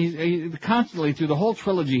 Here he's constantly through the whole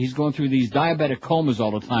trilogy. He's going through these diabetic comas all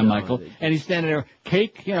the time, Michael, and he's standing there,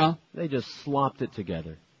 cake, you know. They just slopped it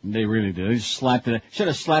together. They really did. They just slapped it. Should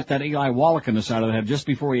have slapped that Eli Wallach in the side of the head just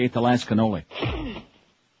before he ate the last cannoli.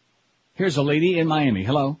 Here's a lady in Miami.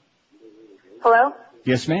 Hello. Hello?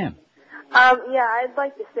 Yes, ma'am. Yeah, I'd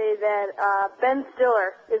like to say that Ben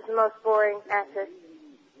Stiller is the most boring actor.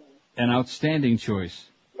 An outstanding choice.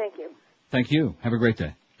 Thank you. Thank you. Have a great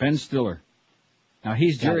day. Ben Stiller. Now,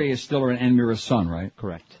 he's Jerry Stiller and Ann Mira's son, right?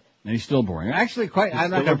 Correct. And he's still boring. Actually,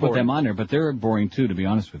 I'm not going to put them on there, but they're boring, too, to be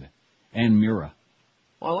honest with you. Ann Mira.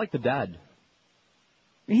 Well, I like the dad.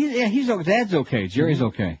 Dad's okay. Jerry's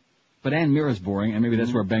okay. But Ann Mira's boring, and maybe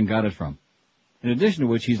that's where Ben got it from. In addition to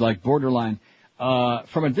which, he's like borderline.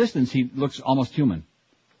 From a distance, he looks almost human.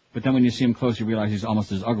 But then when you see him close, you realize he's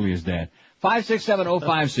almost as ugly as Dad.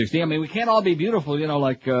 5670560. I mean, we can't all be beautiful, you know,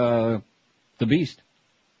 like the Beast.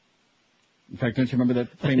 In fact, don't you remember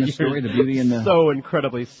that famous story, The Beauty and the... So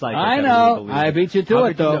incredibly psychic. I know. I beat you to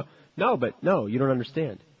it, though. No, you don't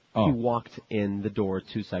understand. Oh. He walked in the door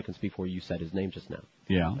 2 seconds before you said his name just now.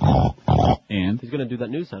 Yeah. And? He's going to do that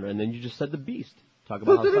news sounder, and then you just said The Beast. Talk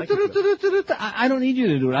about how psychic you are. I don't need you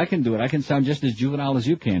to do it. I can do it. I can sound just as juvenile as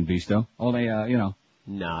you can, Beasto. Only, you know.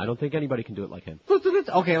 No, I don't think anybody can do it like him.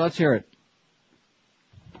 Okay, let's hear it.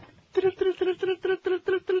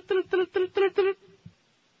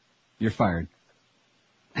 You're fired.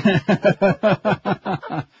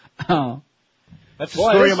 Oh. That's the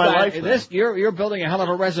story of my life. You're building a hell of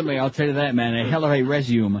a resume, I'll tell you that, man. A hell of a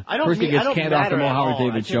resume. First he gets canned off the Mo Howard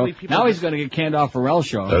David show. Now he's going to get canned off Pharrell's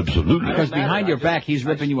show. Absolutely. Because behind your back, he's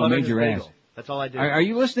ripping you a major ass. That's all I do. Are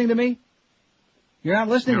you listening to me? You're not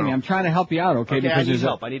listening to me. I'm trying to help you out, okay? Okay, because I need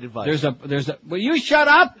help. I need advice. Will you shut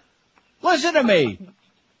up? Listen to me.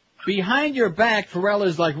 Behind your back, Pharrell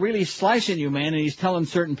is like really slicing you, man, and he's telling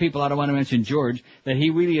certain people, I don't want to mention George, that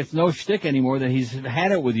he really, it's no shtick anymore, that he's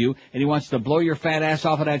had it with you, and he wants to blow your fat ass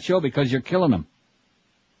off of that show because you're killing him.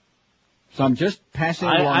 So I'm just passing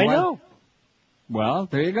it along. I know. Well,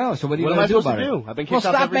 there you go. So what are you What going am I to do supposed about to it? do? I've been kicked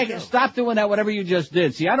off every show. Stop doing that, whatever you just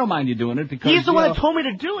did. See, I don't mind you doing it because... He's the one that told me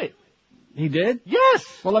to do it. He did? Yes.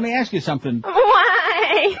 Well, let me ask you something.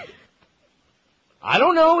 Why? I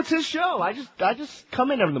don't know. It's his show. I just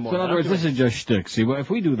come in every morning. So in other words, this is just shtick. See, well,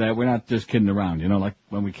 if we do that, we're not just kidding around. You know, like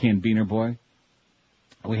when we canned Beaner Boy.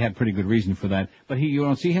 We had pretty good reason for that. But you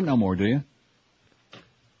don't see him no more, do you?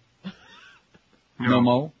 No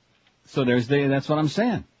more. So that's what I'm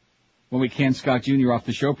saying. When we can Scott Jr. off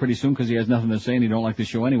the show pretty soon because he has nothing to say and he don't like the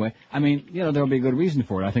show anyway. I mean, you know, there'll be a good reason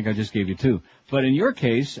for it. I think I just gave you 2. But in your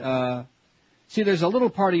case, see, there's a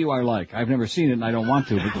little part of you I like. I've never seen it and I don't want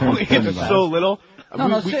to. But it's so little.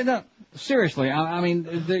 No, seriously. I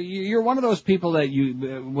mean, you're one of those people that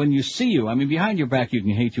when you see you, I mean, behind your back you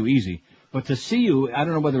can hate you easy. But to see you, I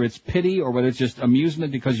don't know whether it's pity or whether it's just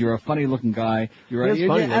amusement because you're a funny-looking guy. I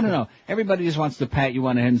don't know. Everybody just wants to pat you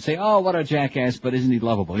on the head and say, "Oh, what a jackass!" But isn't he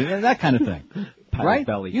lovable? You know, that kind of thing, right?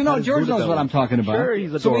 Belly. You know, George knows what I'm talking about. Sure,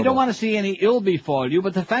 he's adorable. So we don't want to see any ill befall you.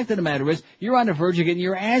 But the fact of the matter is, you're on the verge of getting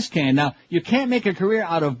your ass canned. Now, you can't make a career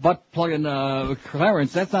out of butt plugging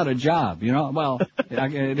Clarence. That's not a job, you know. Well,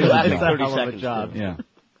 it is That's a job. 30 seconds. Job. Yeah,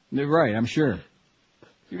 right. I'm sure.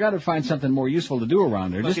 You got to find something more useful to do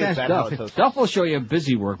around there. Just ask Duff. Duff will show you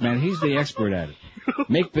busy work, man. He's the expert at it.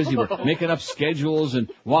 Make busy work. Making up schedules and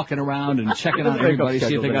walking around and checking on everybody,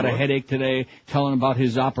 see if they got a headache today, telling about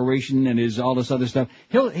his operation and his all this other stuff.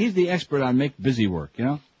 He's the expert on make busy work, you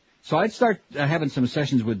know? So I'd start having some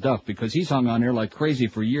sessions with Duff because he's hung on there like crazy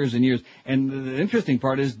for years and years. And the interesting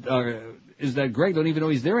part is that Greg don't even know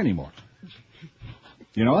he's there anymore.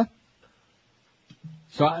 You know what?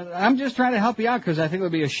 So I'm just trying to help you out because I think it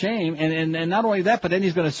would be a shame. And not only that, but then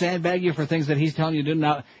he's going to sandbag you for things that he's telling you to do.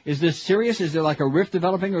 Now, is this serious? Is there like a rift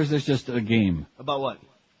developing or is this just a game? About what?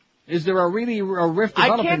 Is there a rift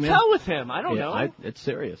developing? I can't tell with him. I don't know. It's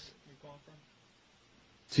serious.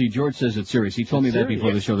 See, George says it's serious. He told me that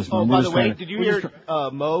before the show this morning. Oh, by the way, did you hear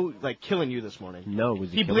Mo killing you this morning? No,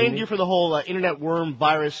 was he blamed you for the whole internet worm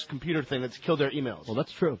virus computer thing that's killed their emails. Well,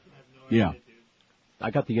 that's true. Yeah. I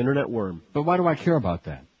got the internet worm. But why do I care about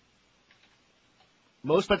that?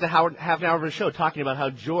 Mo spent half an hour of his show talking about how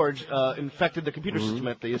George infected the computer system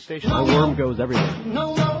at the station. The worm goes everywhere.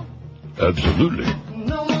 No. Absolutely.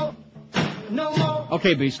 No.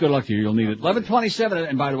 Okay, Beast, good luck to you. You'll need it. 11:27,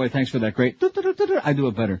 and by the way, thanks for that great... I do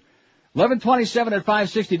it better. 11:27 at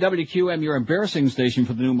 560 WQM, your embarrassing station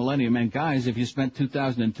for the new millennium. And guys, if you spent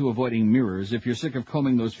 2002 avoiding mirrors, if you're sick of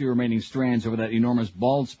combing those few remaining strands over that enormous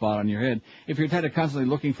bald spot on your head, if you're tired of constantly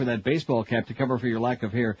looking for that baseball cap to cover for your lack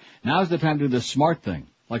of hair, now's the time to do the smart thing,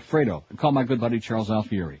 like Fredo, and call my good buddy Charles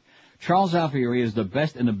Alfieri. Charles Alfieri is the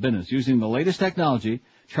best in the business. Using the latest technology,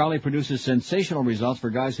 Charlie produces sensational results for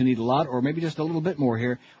guys who need a lot or maybe just a little bit more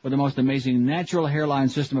hair with the most amazing natural hairline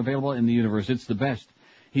system available in the universe. It's the best.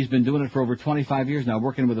 He's been doing it for over 25 years now,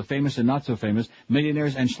 working with the famous and not so famous,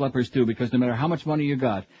 millionaires and schleppers too, because no matter how much money you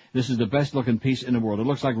got, this is the best looking piece in the world. It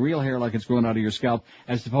looks like real hair, like it's growing out of your scalp,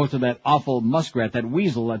 as opposed to that awful muskrat, that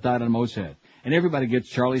weasel that died on Mo's head. And everybody gets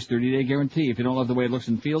Charlie's 30-day guarantee. If you don't love the way it looks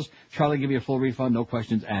and feels, Charlie will give you a full refund, no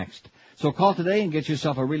questions asked. So call today and get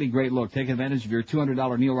yourself a really great look. Take advantage of your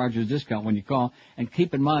 $200 Neil Rogers discount when you call. And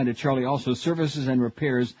keep in mind that Charlie also services and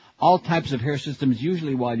repairs all types of hair systems,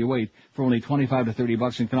 usually while you wait, for only $25 to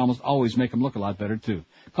 $30, and can almost always make them look a lot better, too.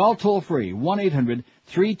 Call toll-free,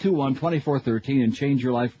 1-800-321-2413, and change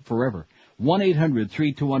your life forever.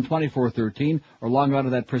 1-800-321-2413, or log on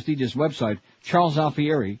to that prestigious website,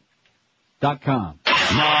 CharlesAlfieri.com.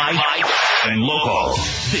 Live and local.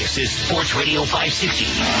 This is Sports Radio 560.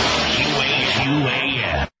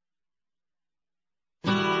 QAM.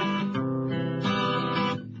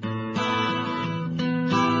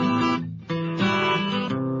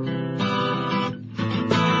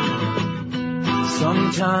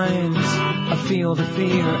 Sometimes I feel the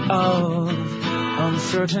fear of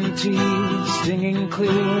uncertainty stinging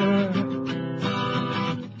clear,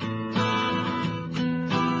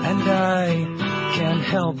 and I can't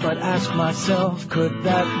help but ask myself, could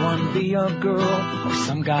that one be a girl or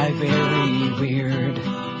some guy very weird?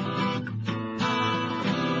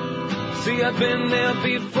 See, I've been there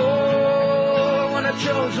before when I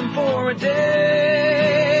chose him for a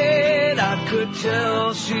date. I could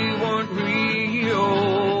tell she weren't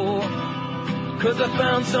real, 'cause I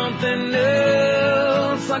found something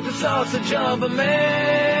else, like the sausage of a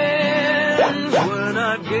man, when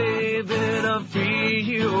I gave it a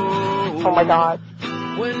feel. Oh my God.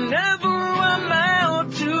 Whenever I'm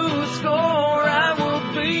out to score, I will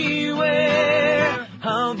be where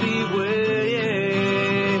I'll be where.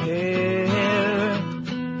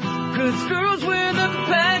 'Cause girls with a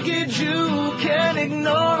package you can't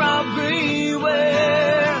ignore, I'll be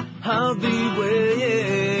where I'll be where.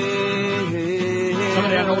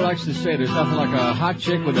 Somebody I know likes to say there's nothing like a hot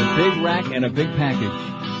chick with a big rack and a big package.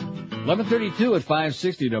 11:32 at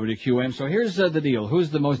 560 WQM. So here's the deal. Who's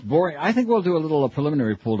the most boring? I think we'll do a little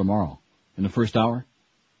preliminary poll tomorrow in the first hour.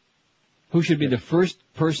 Who should be the first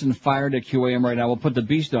person fired at QAM right now? We'll put the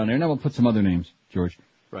Beast on there, and then we'll put some other names, George.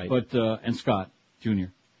 Right. But, and Scott Jr.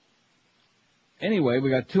 Anyway, we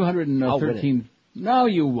got 213. No,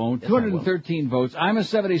 you won't. Yes, 213 votes. I'm a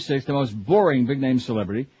 76, the most boring big name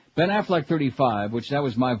celebrity. Ben Affleck 35, which that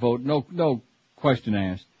was my vote. No question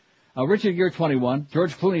asked. Richard Gere 21,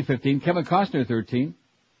 George Clooney 15, Kevin Costner 13,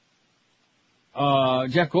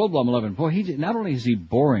 Jeff Goldblum 11. Boy, not only is he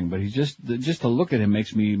boring, but he's just to look at him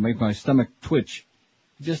makes my stomach twitch.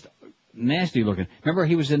 Just nasty looking. Remember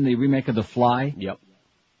he was in the remake of The Fly? Yep.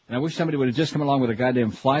 And I wish somebody would have just come along with a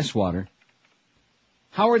goddamn fly swatter.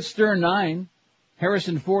 Howard Stern 9,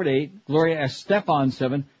 Harrison Ford 8, Gloria Estefan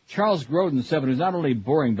 7, Charles Grodin 7, who's not only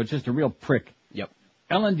boring, but just a real prick. Yep.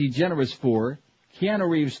 Ellen DeGeneres 4, Keanu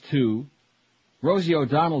Reeves 2, Rosie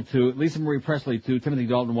O'Donnell 2, Lisa Marie Presley 2, Timothy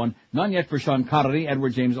Dalton 1, none yet for Sean Connery,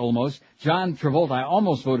 Edward James Olmos, John Travolta, I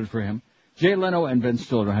almost voted for him, Jay Leno and Ben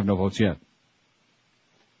Stiller don't have no votes yet.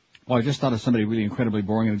 Oh, I just thought of somebody really incredibly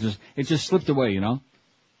boring and it just slipped away, you know?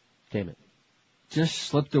 Damn it. Just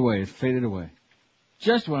slipped away, it faded away.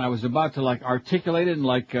 Just when I was about to articulate it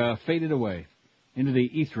and faded away. Into the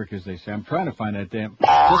etheric, as they say. I'm trying to find that damn,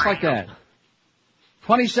 just like that.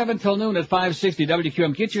 27 till noon at 560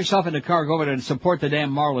 WQM. Get yourself in the car, go over there and support the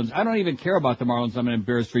damn Marlins. I don't even care about the Marlins. I'm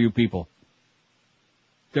embarrassed for you people.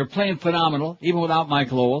 They're playing phenomenal, even without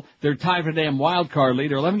Mike Lowell. They're tied for the damn wild card lead.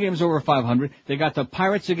 They're 11 games over 500. They got the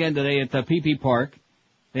Pirates again today at the PP Park.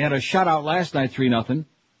 They had a shutout last night, 3-0.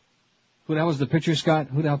 Who the hell was the pitcher, Scott?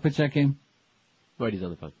 Who the hell pitched that game? Right, he's on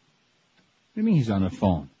the phone. What do you mean he's on the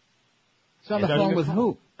phone? He's on the phone with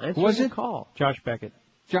who? Who was it? Call. Josh Beckett.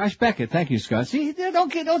 Josh Beckett. Thank you, Scott. See,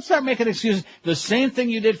 don't start making excuses. The same thing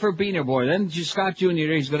you did for Beaner Boy. Then Scott Jr.,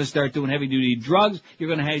 he's going to start doing heavy-duty drugs. He's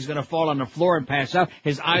going to fall on the floor and pass out.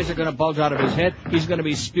 His eyes are going to bulge out of his head. He's going to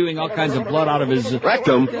be spewing all kinds of blood out of his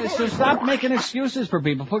rectum. So stop making excuses for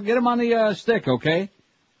people. Get him on the stick, okay?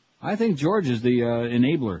 I think George is the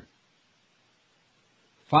enabler.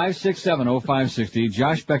 5670560.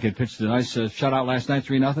 Josh Beckett pitched a nice shutout last night,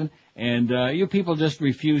 3-0, and you people just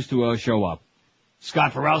refuse to show up.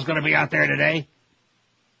 Scott Farrell's going to be out there today,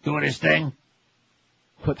 doing his thing.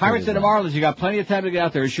 Pirates and the Marlins, you got plenty of time to get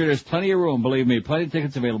out there. Sure, there's plenty of room, believe me. Plenty of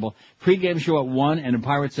tickets available. Pre-game show at 1, and the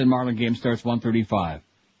Pirates and Marlins game starts 1:35.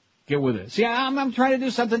 Get with it. See, I'm trying to do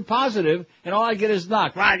something positive, and all I get is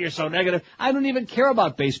knock. Ron, you're so negative. I don't even care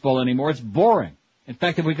about baseball anymore. It's boring. In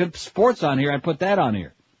fact, if we could put sports on here, I'd put that on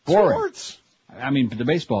here. Boring. Sports? I mean, the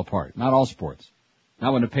baseball part, not all sports.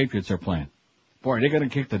 Not when the Patriots are playing. Boy, are they going to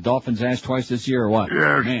kick the Dolphins' ass twice this year or what?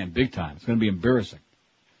 Yes. Man, big time. It's going to be embarrassing.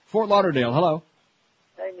 Fort Lauderdale, hello.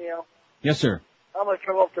 Hey, Neil. Yes, sir. I'm going to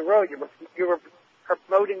come off the road. You were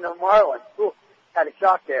promoting the Marlins. Ooh, had a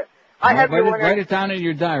shock there. I have your winner. Write it down in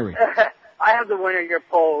your diary. I have the winner of your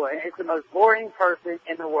poll, and it's the most boring person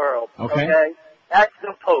in the world. Okay. That's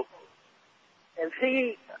the Pope. And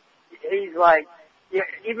he's like, yeah,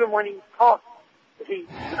 even when he talks, he's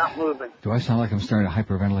not moving. Do I sound like I'm starting to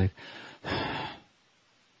hyperventilate?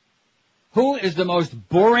 Who is the most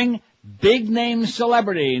boring big-name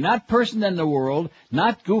celebrity? Not person in the world,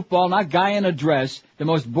 not goofball, not guy in a dress. The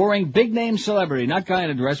most boring big-name celebrity, not guy in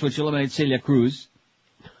a dress, which eliminates Celia Cruz.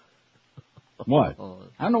 What?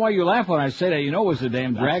 I don't know why you laugh when I say that. You know it was a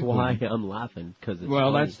damn drag queen. That's why I'm laughing, because it's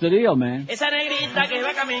Well, funny. That's the deal, man. Esa negrita que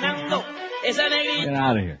va caminando. Esa negrita. Get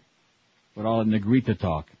out of here. With all the negrita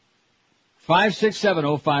talk.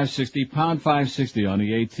 5670560, pound 560 on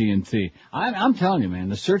the AT&T. I'm telling you, man,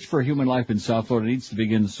 the search for human life in South Florida needs to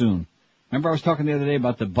begin soon. Remember I was talking the other day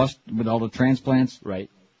about the bus with all the transplants?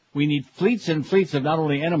 Right. We need fleets and fleets of not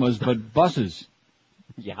only enemas, but buses.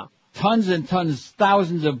 Yeah. Tons and tons,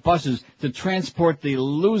 thousands of buses to transport the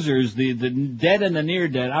losers, the dead and the near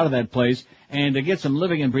dead out of that place, and to get some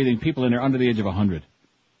living and breathing people in there under the age of 100.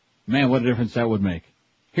 Man, what a difference that would make.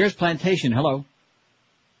 Here's Plantation. Hello.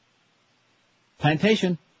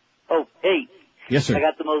 Plantation. Oh, hey. Yes, sir. I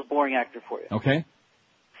got the most boring actor for you. Okay.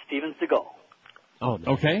 Steven Seagal. Oh,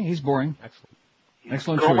 no. Okay, he's boring.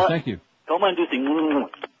 Excellent Coma- choice. Thank you. Coma-inducing.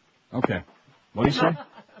 Okay. What do you say?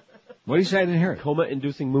 What do you say? I didn't hear it.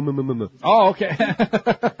 Coma-inducing moo. Oh, okay.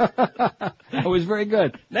 That was very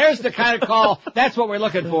good. There's the kind of call. That's what we're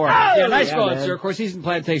looking for. Yeah, nice call, sir. Of course, he's in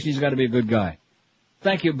Plantation. He's got to be a good guy.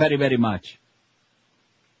 Thank you very, very much.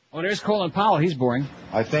 Oh, there's Colin Powell. He's boring.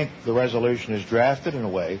 I think the resolution is drafted in a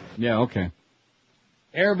way. Yeah, okay.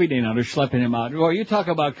 Every day now they're schlepping him out. Well, you talk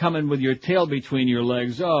about coming with your tail between your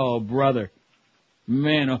legs. Oh, brother.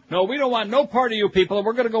 Man, no, we don't want no part of you people.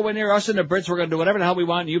 We're going to go in there, us and the Brits, we're going to do whatever the hell we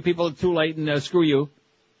want, and you people are too late, and screw you.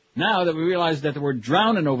 Now that we realize that we're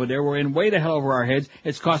drowning over there, we're in way the hell over our heads,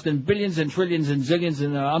 it's costing billions and trillions and zillions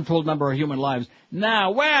and an untold number of human lives.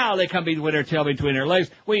 Now, well, they come with their tail between their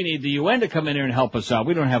legs. We need the UN to come in here and help us out.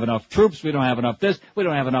 We don't have enough troops, we don't have enough this, we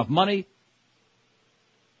don't have enough money.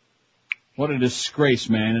 What a disgrace,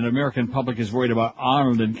 man. And the American public is worried about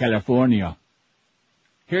Arnold in California.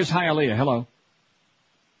 Here's Hialeah. Hello.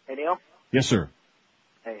 Hey, Neil. Yes, sir.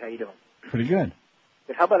 Hey, how you doing? Pretty good.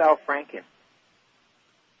 But how about Al Franken?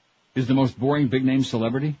 Is the most boring big-name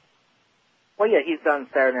celebrity? Well, yeah, he's done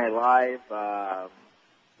Saturday Night Live.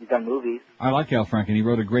 He's done movies. I like Al Franken. He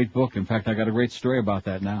wrote a great book. In fact, I got a great story about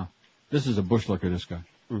that now. This is a bushlicker, this guy.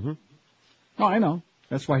 Mm-hmm. Oh, I know.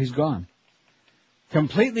 That's why he's gone.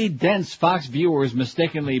 Completely dense Fox viewers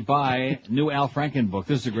mistakenly buy new Al Franken book.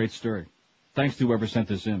 This is a great story. Thanks to whoever sent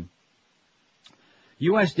this in.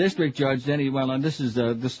 U.S. District Judge Denny, well, and this is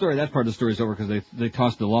the story, that part of the story is over because they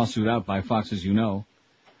tossed the lawsuit out by Fox, as you know.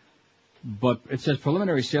 But it says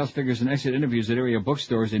preliminary sales figures and exit interviews at area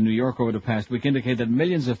bookstores in New York over the past week indicate that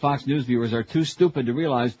millions of Fox News viewers are too stupid to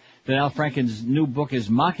realize that Al Franken's new book is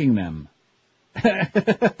mocking them.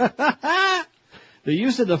 The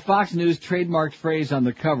use of the Fox News trademarked phrase on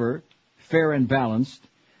the cover, fair and balanced,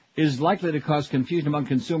 is likely to cause confusion among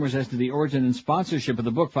consumers as to the origin and sponsorship of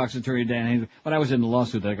the book, Fox attorney Dan Haynes. When I was in the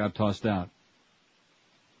lawsuit, that got tossed out.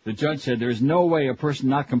 The judge said there is no way a person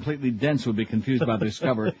not completely dense would be confused about this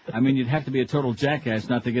cover. I mean, you'd have to be a total jackass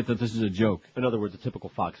not to get that this is a joke. In other words, a typical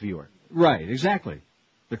Fox viewer. Right, exactly.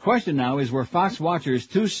 The question now is, were Fox watchers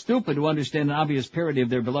too stupid to understand an obvious parody of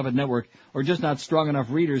their beloved network, or just not strong enough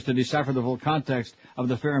readers to decipher the full context of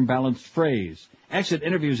the fair and balanced phrase? Exit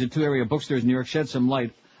interviews at two area bookstores in New York shed some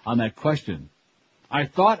light on that question. I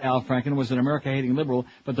thought Al Franken was an America-hating liberal,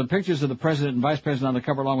 but the pictures of the president and vice president on the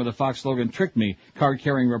cover along with the Fox slogan tricked me,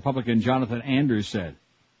 card-carrying Republican Jonathan Anders said.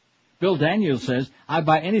 Bill Daniels says, I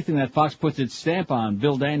buy anything that Fox puts its stamp on.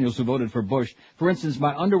 Bill Daniels, who voted for Bush. For instance,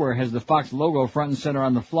 my underwear has the Fox logo front and center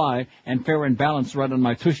on the fly and fair and balanced right on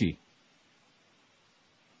my tushy.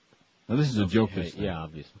 Now, this is a joke, this thing. Yeah,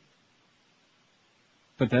 obviously.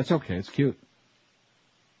 But that's okay. It's cute.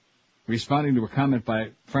 Responding to a comment by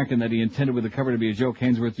Franken that he intended with the cover to be a joke,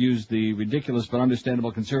 Hainsworth used the ridiculous but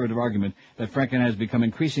understandable conservative argument that Franken has become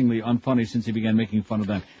increasingly unfunny since he began making fun of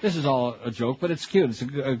them. This is all a joke, but it's cute. It's a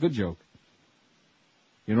good joke.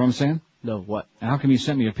 You know what I'm saying? No, what? How come you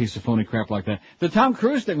sent me a piece of phony crap like that? The Tom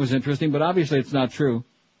Cruise thing was interesting, but obviously it's not true.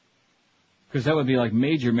 Because that would be like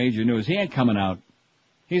major news. He ain't coming out.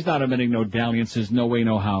 He's not admitting no dalliances, no way,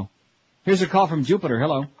 no how. Here's a call from Jupiter.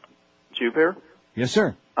 Hello. Jupiter? Yes,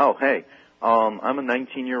 sir. Oh, hey. I'm a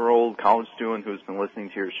 19-year-old college student who's been listening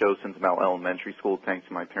to your show since about elementary school, thanks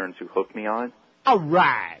to my parents who hooked me on. All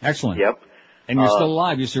right. Excellent. Yep. And you're still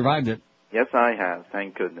alive. You survived it. Yes, I have.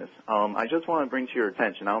 Thank goodness. I just want to bring to your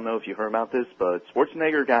attention, I don't know if you heard about this, but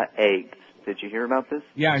Schwarzenegger got egged. Did you hear about this?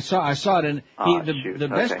 Yeah, I saw it, and the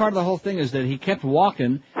best part of the whole thing is that he kept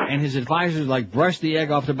walking, and his advisors brushed the egg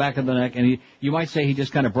off the back of the neck, and you might say he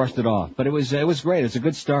just kind of brushed it off. But it was great. It's a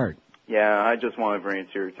good start. Yeah, I just want to bring it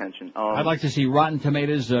to your attention. I'd like to see rotten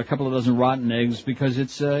tomatoes, a couple of dozen rotten eggs, because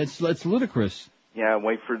it's ludicrous. Yeah,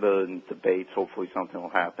 wait for the debates. Hopefully something will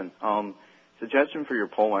happen. Suggestion for your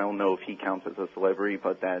poll, I don't know if he counts as a celebrity,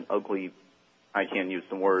 but that ugly, I can't use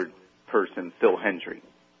the word, person, Phil Hendry.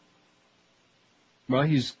 Well,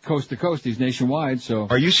 he's coast to coast. He's nationwide, so...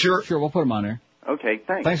 Are you sure? Sure, we'll put him on there. Okay,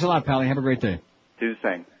 thanks. Thanks a lot, Pally. Have a great day. Do the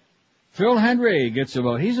same. Phil Hendry gets a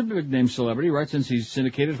vote. He's a big-name celebrity, right, since he's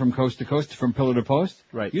syndicated from coast to coast, from pillar to post.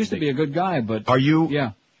 Right. Used to be a good guy, but... Are you...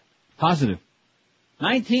 Yeah. Positive.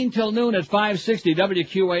 19 till noon at 560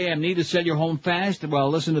 WQAM. Need to sell your home fast?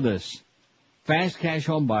 Well, listen to this. Fast Cash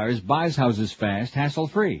Home Buyers buys houses fast,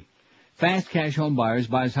 hassle-free. Fast Cash Home Buyers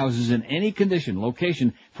buys houses in any condition,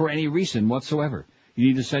 location, for any reason whatsoever. You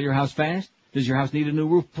need to sell your house fast? Does your house need a new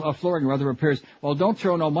roof, flooring, or other repairs? Well, don't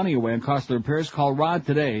throw no money away on costly repairs. Call Rod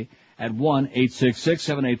today at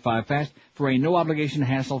 1-866-785-FAST for a no-obligation,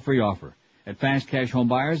 hassle-free offer. At Fast Cash Home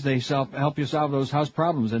Buyers, they help you solve those house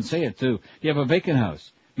problems, and say it, too. You have a vacant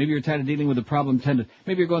house. Maybe you're tired of dealing with a problem tenant.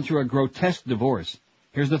 Maybe you're going through a grotesque divorce.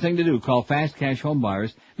 Here's the thing to do. Call Fast Cash Home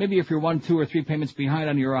Buyers. Maybe if you're 1, 2, or 3 payments behind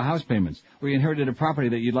on your house payments, or you inherited a property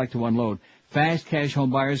that you'd like to unload, Fast Cash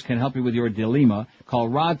Home Buyers can help you with your dilemma. Call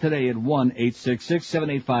Rod today at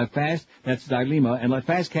 1-866-785-FAST. That's dilemma. And let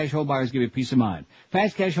Fast Cash Home Buyers give you peace of mind.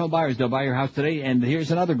 Fast Cash Home Buyers, they'll buy your house today. And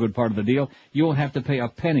here's another good part of the deal. You won't have to pay a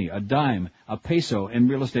penny, a dime, a peso in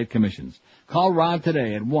real estate commissions. Call Rod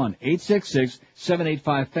today at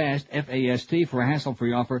 1-866-785-FAST, F-A-S-T, for a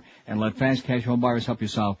hassle-free offer. And let Fast Cash Home Buyers help you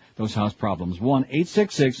solve those house problems.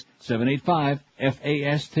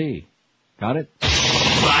 1-866-785-FAST. Got it?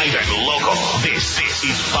 Live and local. This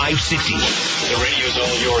is 560. The radio's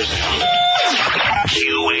all yours now.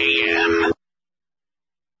 QAM.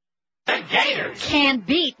 The Gators can't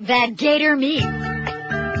beat that Gator meat.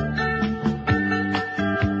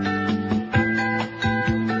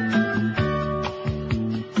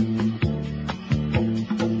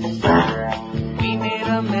 We made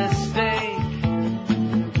a mistake,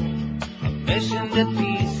 a mission to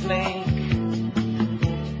peacelink.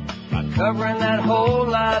 Covering that whole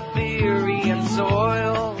Liberian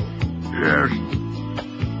soil. Yes.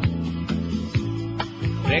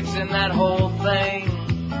 Fixing that whole thing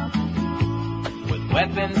with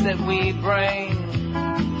weapons that we bring.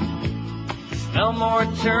 Smell more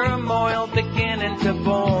turmoil beginning to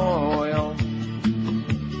boil.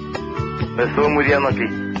 Me estuvo muriendo aquí.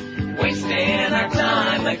 Wasting our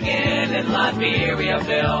time again in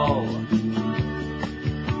Liberiaville.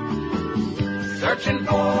 Searching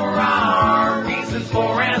for our reasons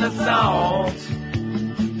for an assault.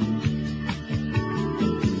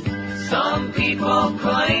 Some people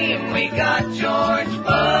claim we got George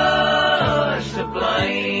Bush to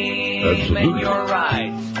blame. Absolutely. And you're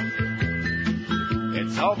right.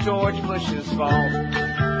 It's all George Bush's fault.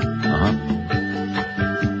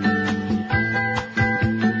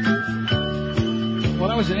 Well,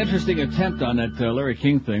 that was an interesting attempt on that Larry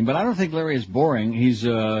King thing, but I don't think Larry is boring. His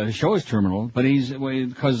show is terminal, but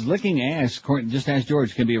because licking ass, just ask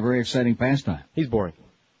George, can be a very exciting pastime. He's boring.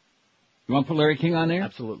 You want to put Larry King on there?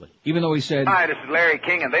 Absolutely. Even though he said... Hi, this is Larry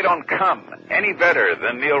King, and they don't come any better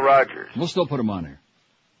than Neil Rogers. We'll still put him on there.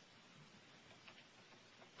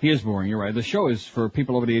 He is boring, you're right. The show is for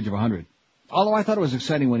people over the age of 100. Although I thought it was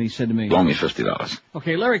exciting when he said to me... Loan me $50.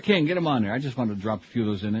 Okay, Larry King, get him on there. I just wanted to drop a few of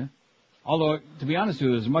those in there. Although, to be honest with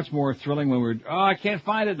you, it was much more thrilling when I can't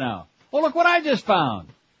find it now. Oh, look what I just found.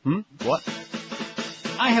 What?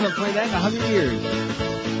 I haven't played that in 100 years.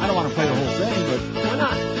 I don't want to play the whole thing, but why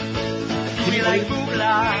not? We like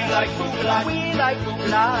Boogaloo, we like Boogaloo, we like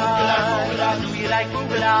Boogaloo, we like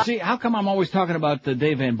Boogaloo. See, how come I'm always talking about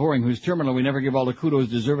Dave Van Boring, who's terminal? We never give all the kudos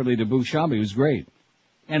deservedly to Boo Shambi, who's great.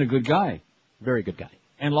 And a good guy. Very good guy.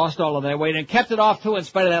 And lost all of that weight and kept it off, too, in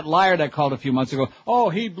spite of that liar that called a few months ago. Oh,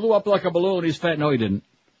 he blew up like a balloon, he's fat. No, he didn't.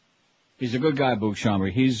 He's a good guy, Boo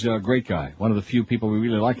Shambi. He's a great guy. One of the few people we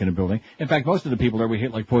really like in the building. In fact, most of the people there we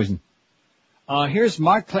hate like poison. Here's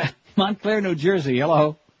Mark Montclair, New Jersey.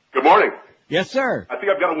 Hello. Good morning. Yes, sir. I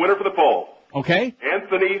think I've got a winner for the poll. Okay.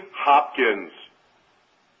 Anthony Hopkins.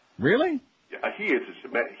 Really? Yeah, he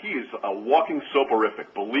is a walking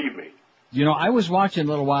soporific, believe me. You know, I was watching a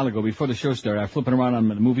little while ago before the show started. I was flipping around on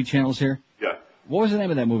the movie channels here. Yeah. What was the name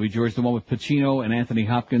of that movie, George? The one with Pacino and Anthony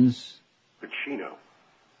Hopkins? Pacino.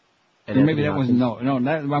 Or maybe that wasn't,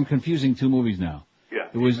 I'm confusing two movies now. Yeah.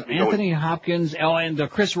 It was Anthony Hopkins, and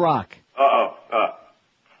Chris Rock.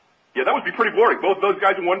 Yeah, that would be pretty boring. Both those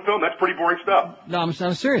guys in one film, that's pretty boring stuff. No, I'm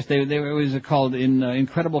serious. It was called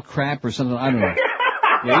Incredible Crap or something. I don't know.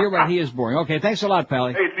 Yeah, you're right. He is boring. Okay, thanks a lot,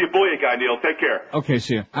 Pally. Hey, it's the ebullient guy, Neil. Take care. Okay,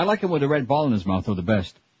 see ya. I like him with a red ball in his mouth, though, the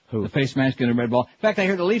best. Who? The face mask and a red ball. In fact, I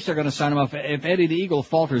hear the Leafs are going to sign him off. If Eddie the Eagle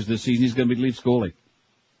falters this season, he's going to be Leafs goalie.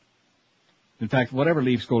 In fact, whatever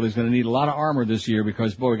Leafs goalie is going to need a lot of armor this year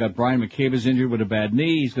because, boy, we got Brian McCabe is injured with a bad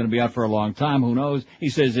knee. He's going to be out for a long time. Who knows? He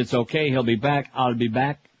says it's okay. He'll be back. I'll be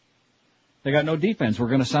back. They got no defense. We're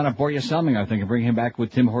going to sign up Borja Selming, I think, and bring him back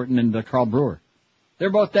with Tim Horton and Carl Brewer.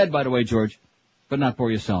 They're both dead, by the way, George. But not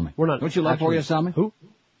Borja Selming. We're not. Don't you like Borja Selming? Who?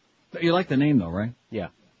 You like the name, though, right? Yeah.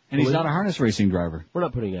 And he's not a harness racing driver. We're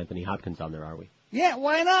not putting Anthony Hopkins on there, are we? Yeah,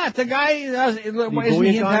 why not? The guy, isn't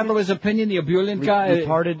he entitled to his opinion, the ebullient guy?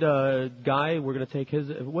 Retarded guy, we're going to take his,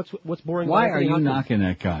 what's boring? Why are you knocking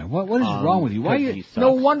that guy? What is wrong with you? Why you?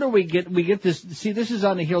 No wonder we get this. See, this is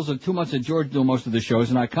on the heels of 2 months of George doing most of the shows,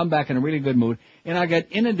 and I come back in a really good mood, and I get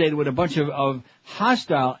inundated with a bunch of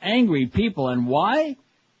hostile, angry people, and why?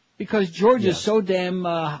 Because George is so damn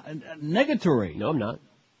negatory. No, I'm not.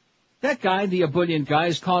 That guy, the ebullient guy,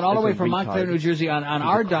 is calling all the way from Montclair, New Jersey on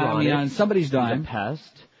our dime, on somebody's dime. He's a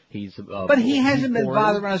pest. He's but he hasn't been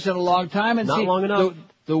bothering us in a long time. And not long enough.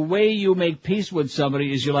 The way you make peace with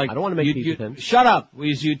somebody is you like. I don't want to make peace with him. Shut up.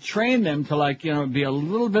 Is you train them to be a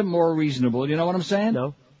little bit more reasonable. You know what I'm saying?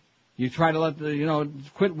 No. You try to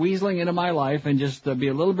quit weaseling into my life and just be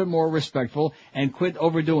a little bit more respectful and quit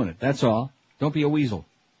overdoing it. That's all. Don't be a weasel.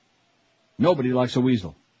 Nobody likes a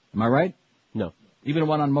weasel. Am I right? No. Even the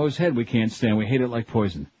one on Moe's head we can't stand. We hate it like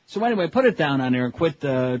poison. So anyway, put it down on there and quit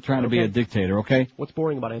trying to be a dictator, okay? What's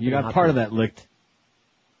boring about Anthony You got Hopkins? part of that licked.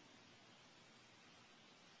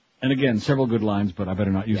 And again, several good lines, but I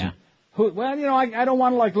better not use them. I don't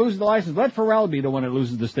want to lose the license. Let Pharrell be the one that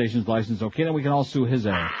loses the station's license, okay? Then we can all sue his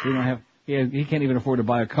ass. We don't have. He can't even afford to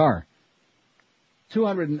buy a car.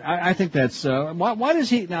 200. I think that's. Why does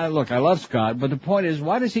he? Now look, I love Scott, but the point is,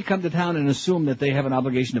 why does he come to town and assume that they have an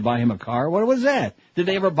obligation to buy him a car? What was that? Did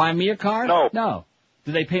they ever buy me a car? No. No.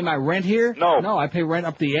 Did they pay my rent here? No. No, I pay rent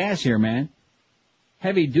up the ass here, man.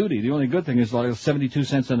 Heavy duty. The only good thing is 72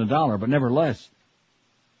 cents on the dollar, but nevertheless.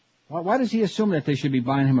 Why does he assume that they should be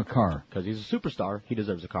buying him a car? Because he's a superstar. He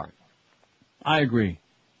deserves a car. I agree.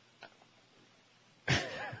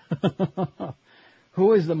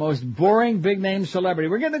 Who is the most boring big-name celebrity?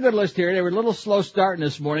 We're getting a good list here. They were a little slow starting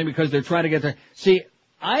this morning because they're trying to get there. See,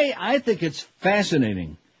 I think it's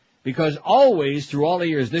fascinating because always, through all the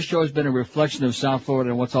years, this show has been a reflection of South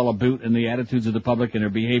Florida and what's all about and the attitudes of the public and their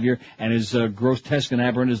behavior and as grotesque and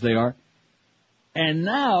aberrant as they are. And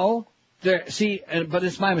now, but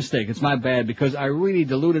it's my mistake. It's my bad because I really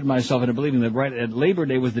deluded myself into believing that right at Labor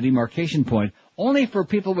Day was the demarcation point only for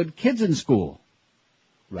people with kids in school.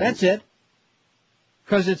 Right. That's it.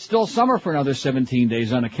 Because it's still summer for another 17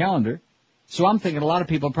 days on the calendar. So I'm thinking a lot of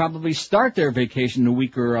people probably start their vacation a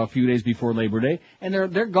week or a few days before Labor Day, and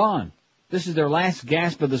they're gone. This is their last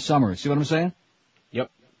gasp of the summer. See what I'm saying?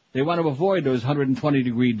 Yep. They want to avoid those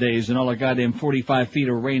 120-degree days and all the goddamn 45 feet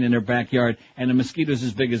of rain in their backyard and the mosquitoes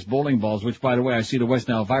as big as bowling balls, which, by the way, I see the West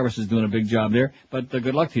Nile virus is doing a big job there, but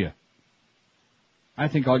good luck to you. I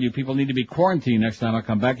think all you people need to be quarantined next time I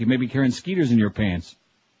come back. You may be carrying skeeters in your pants.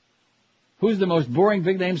 Who's the most boring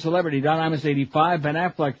big-name celebrity? Don Imus, 85. Ben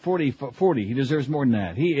Affleck, 40. He deserves more than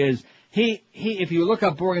that. If you look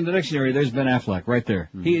up boring in the dictionary, there's Ben Affleck right there.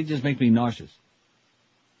 Mm-hmm. He just makes me nauseous.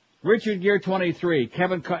 Richard Gere, 23.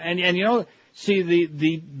 Kevin,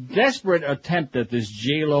 the desperate attempt at this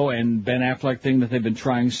J-Lo and Ben Affleck thing that they've been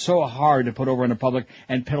trying so hard to put over in the public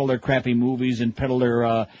and peddle their crappy movies and peddle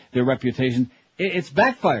their reputation, it's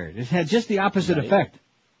backfired. It had just the opposite effect.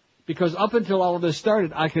 Because up until all of this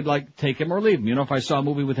started, I could, take him or leave him. If I saw a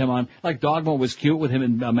movie with him on, Dogma was cute with him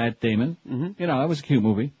and Matt Damon. Mm-hmm. That was a cute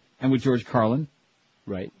movie. And with George Carlin.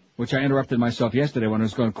 Right. Which I interrupted myself yesterday when I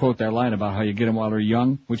was going to quote that line about how you get them while they're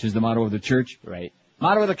young, which is the motto of the church. Right.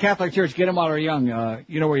 Motto of the Catholic Church, get them while they're young.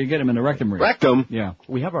 You know where you get them in the rectum ring. Rectum? Yeah.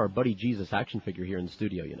 We have our Buddy Jesus action figure here in the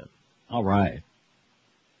studio, All right.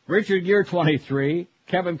 Richard Gere, 23.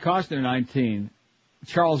 Kevin Costner, 19.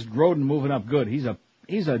 Charles Grodin moving up good. He's a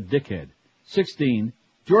dickhead. 16.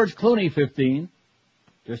 George Clooney, 15.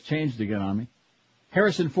 Just changed again on me.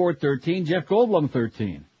 Harrison Ford, 13. Jeff Goldblum,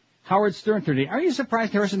 13. Howard Stern, 13. Are you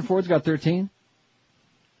surprised Harrison Ford's got 13?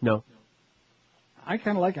 No. I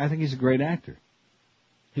think he's a great actor.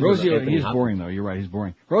 He's He's boring though, you're right, he's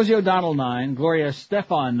boring. Rosie O'Donnell, 9. Gloria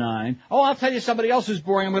Estefan, 9. Oh, I'll tell you somebody else who's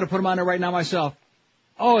boring. I'm going to put him on there right now myself.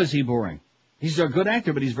 Oh, is he boring? He's a good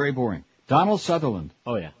actor, but he's very boring. Donald Sutherland.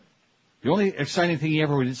 Oh, yeah. The only exciting thing he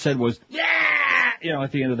ever said was, yeah!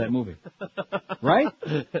 At the end of that movie. Right?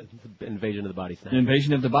 Invasion of the Body Snatch.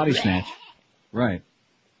 Invasion of the Body Snatch. Right.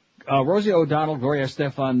 Rosie O'Donnell, Gloria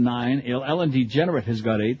Estefan, 9. Ellen DeGeneres has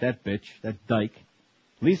got 8. That bitch. That dyke.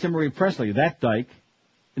 Lisa Marie Presley. That dyke.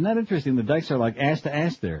 Isn't that interesting? The dykes are like ass to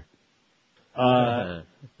ass there.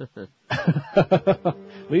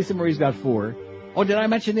 Lisa Marie's got 4. Oh, did I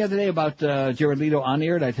mention the other day about Jared Leto on the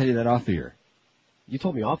air? Did I tell you that off the air? You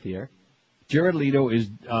told me off the air. Jared Leto is,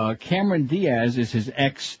 Cameron Diaz is his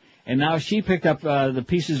ex, and now she picked up the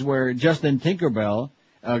pieces where Justin Tinkerbell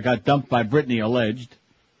got dumped by Britney, alleged.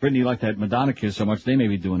 Britney liked that Madonna kiss so much they may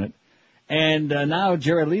be doing it. And now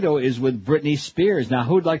Jared Leto is with Britney Spears. Now,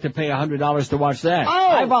 who'd like to pay $100 to watch that? Oh!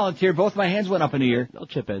 I volunteered. Both my hands went up in the air. I'll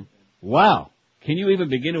chip in. Wow. Can you even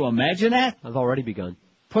begin to imagine that? I've already begun.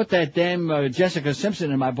 Put that damn Jessica Simpson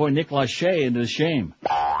and my boy Nick Lachey into shame.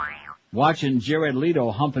 Watching Jared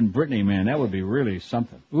Leto humping Britney, man, that would be really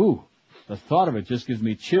something. Ooh, the thought of it just gives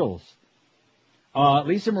me chills.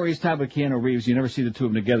 Lisa Marie's tied with Keanu Reeves. You never see the two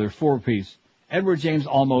of them together. 4 apiece. Edward James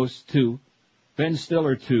almost 2. Ben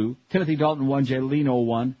Stiller 2. Timothy Dalton 1. Jay Leno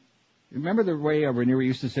 1. Remember the way Raniere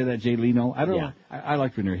used to say that, Jay Leno? I don't know. I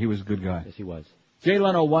liked Raniere. He was a good guy. Yes, he was. Jay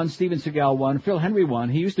Leno 1. Steven Seagal 1. Phil Henry 1.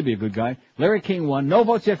 He used to be a good guy. Larry King 1. No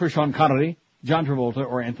votes yet for Sean Connery, John Travolta,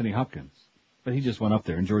 or Anthony Hopkins. But he just went up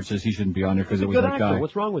there, and George says he shouldn't be on there because it was that guy.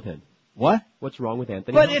 What's wrong with him? What? What's wrong with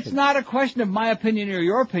Anthony But Hopkins? it's not a question of my opinion or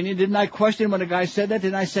your opinion. Didn't I question when a guy said that?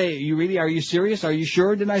 Didn't I say, are you serious? Are you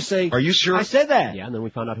sure? Didn't I say, are you sure? I said that. Yeah, and then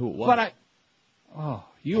we found out who it was. But oh,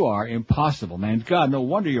 you are impossible, man. God, no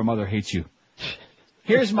wonder your mother hates you.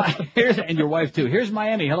 And your wife too. Here's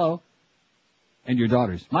Miami. Hello. And your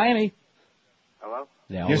daughters. Miami. Hello?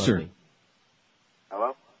 Yes, sir.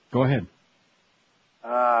 Hello? Go ahead.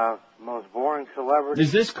 Most boring celebrity.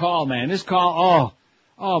 Is this call, man? This call,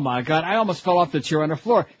 oh my God, I almost fell off the chair on the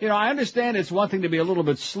floor. I understand it's one thing to be a little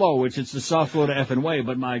bit slow, which it's the South Florida effing way,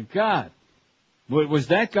 but my God. Was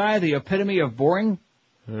that guy the epitome of boring?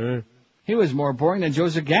 He was more boring than Joe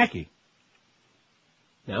Zagacki.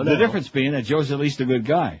 The difference being that Joe's at least a good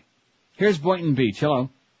guy. Here's Boynton Beach. Hello.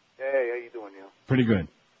 Hey, how you doing, Neil? Pretty good.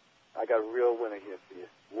 I got a real winner here for you.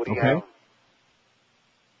 Woody Okay. Allen.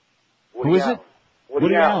 Who is Allen. it?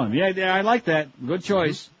 Woody Allen. Yeah, I like that. Good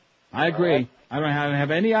choice. I agree. Right. I don't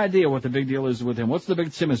have any idea what the big deal is with him. What's the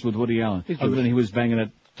big simmons with Woody Allen? Other than he was banging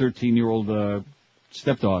a 13-year-old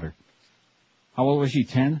stepdaughter. How old was she,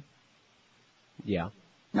 10? Yeah.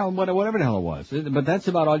 No, whatever the hell it was. But that's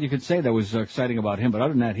about all you could say that was exciting about him. But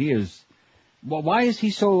other than that, he is... Well, why is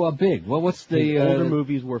he so big? Well, what's the... His older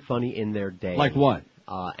movies were funny in their day. Like what?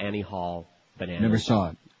 Annie Hall, Bananas. Never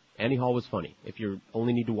saw it. Annie Hall was funny, if you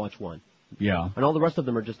only need to watch one. Yeah. And all the rest of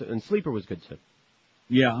them are just... And Sleeper was good, too.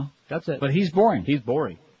 Yeah. That's it. But he's boring. He's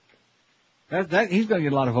boring. He's going to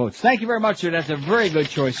get a lot of votes. Thank you very much, sir. That's a very good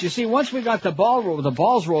choice. You see, once we got the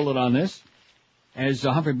balls rolling on this, as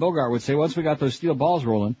Humphrey Bogart would say, once we got those steel balls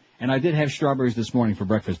rolling, and I did have strawberries this morning for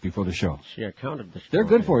breakfast before the show. Yeah, I counted the strawberries. They're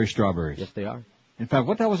good for you, strawberries. Yes, they are. In fact,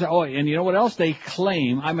 what the hell was that? Oh, and you know what else they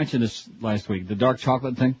claim? I mentioned this last week, the dark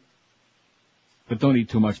chocolate thing. But don't eat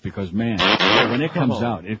too much because, man, when it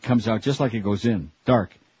comes out just like it goes in,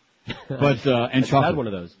 dark. But and chocolate. I had one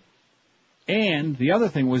of those. And the other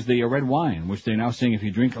thing was the red wine, which they're now saying if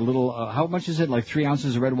you drink a little, how much is it? Like 3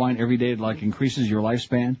 ounces of red wine every day, it like increases your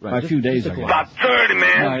lifespan by a few days. About 30,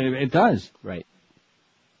 man. It does. Right.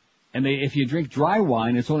 And if you drink dry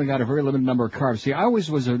wine, it's only got a very limited number of carbs. See, I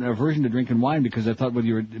always was an aversion to drinking wine because I thought with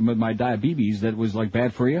my diabetes that was like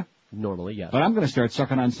bad for you. Normally, yes. But I'm going to start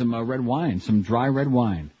sucking on some red wine, some dry red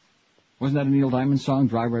wine. Wasn't that a Neil Diamond song,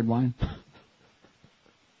 Dry Red Wine?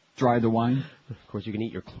 Dry the wine. Of course, you can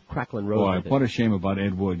eat your crackling rose. Boy, with it. what a shame about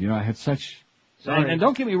Ed Wood. I had such... Sorry. And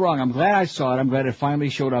don't get me wrong, I'm glad I saw it. I'm glad it finally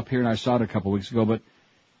showed up here, and I saw it a couple weeks ago. But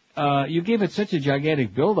you gave it such a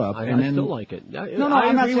gigantic build-up. I then, still like it. No,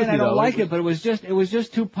 I'm not saying I don't like it, but it was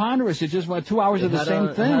just too ponderous. It just went 2 hours of the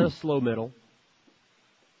same thing. It had a slow middle.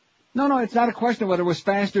 No, it's not a question of whether it was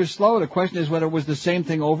fast or slow. The question is whether it was the same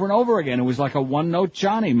thing over and over again. It was like a one-note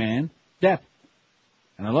Johnny, man. Depp.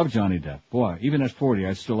 And I love Johnny Depp. Boy, even at 40,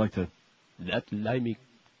 I'd still like to... That limey.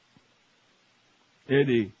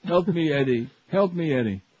 Eddie. Help me, Eddie. Help me,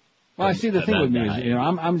 Eddie. Well, I see the thing with me is,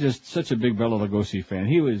 I'm just such a big Bela Lugosi fan.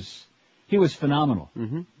 He was phenomenal.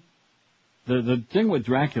 Mm-hmm. The thing with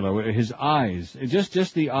Dracula, his eyes,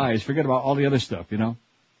 just the eyes. Forget about all the other stuff,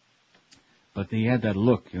 But he had that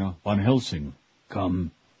look, Van Helsing,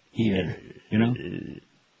 come here,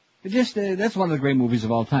 that's one of the great movies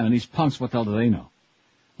of all time. And these punks, what the hell do they know?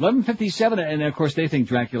 11:57, and of course they think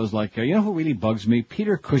Dracula's like, who really bugs me?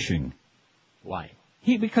 Peter Cushing. Why?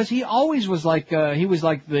 Because he always was like,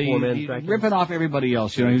 ripping off everybody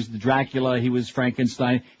else. He was the Dracula, he was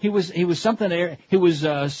Frankenstein, he was something there, he was,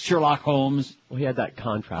 Sherlock Holmes. Well, he had that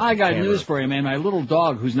contrast. I got news for you, man. My little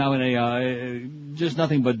dog, who's now in just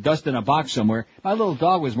nothing but dust in a box somewhere, my little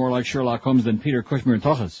dog was more like Sherlock Holmes than Peter Cushing and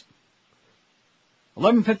Toches.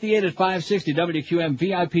 11:58 at 560 WQM.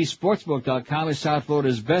 VIPSportsbook.com is South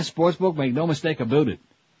Florida's best sportsbook. Make no mistake about it.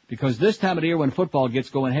 Because this time of the year when football gets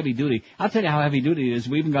going heavy duty, I'll tell you how heavy duty it is.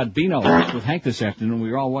 We even got Bino with Hank this afternoon.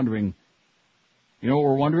 We were all wondering, what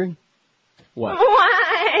we're wondering? What?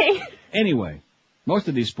 Why? Anyway, most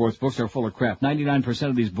of these sports books are full of crap. 99%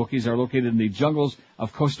 of these bookies are located in the jungles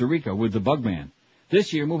of Costa Rica with the Bugman.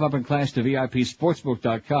 This year, move up in class to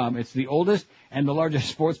VIPSportsbook.com. It's the oldest and the largest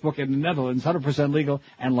sports book in the Netherlands, 100% legal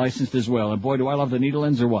and licensed as well. And boy, do I love the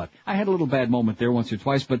Netherlands or what. I had a little bad moment there once or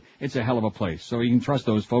twice, but it's a hell of a place. So you can trust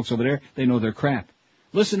those folks over there. They know their crap.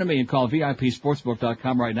 Listen to me and call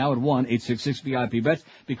VIPSportsbook.com right now at 1-866-VIP-BETS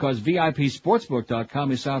because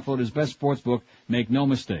VIPSportsbook.com is South Florida's best sports book. Make no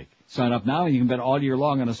mistake. Sign up now and you can bet all year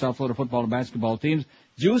long on the South Florida football and basketball teams.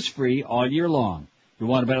 Juice-free all year long. You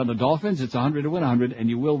want to bet on the Dolphins? It's 100 to win 100, and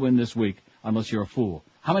you will win this week, unless you're a fool.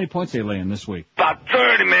 How many points they laying this week? About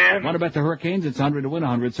 30, man. Want to bet the Hurricanes? It's 100 to win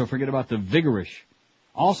 100, so forget about the Vigorish.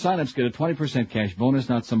 All sign-ups get a 20% cash bonus,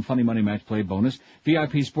 not some funny money match play bonus.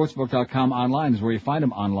 VIPSportsbook.com online is where you find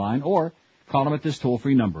them online, or call them at this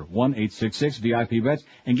toll-free number, 1-866-VIP-BETS,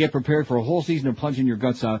 and get prepared for a whole season of plunging your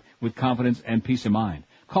guts out with confidence and peace of mind.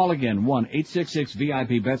 Call again,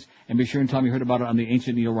 1-866-VIP-BETS, and be sure and tell me you heard about it on the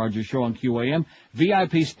Ancient Neil Rogers Show on QAM.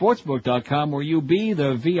 VIPSportsbook.com, where you be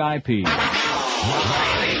the VIP.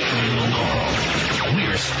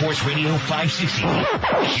 We're Sports Radio 560,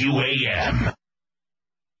 QAM.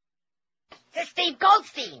 It's Steve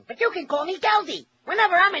Goldstein, but you can call me Geldy.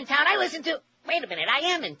 Whenever I'm in town, I listen to... Wait a minute,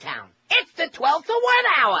 I am in town. It's the 12 to 1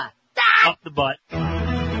 hour. Up the butt.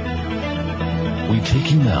 We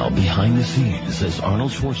take you now behind the scenes as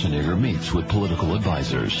Arnold Schwarzenegger meets with political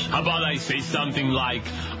advisors. How about I say something like,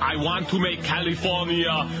 I want to make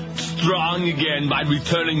California strong again by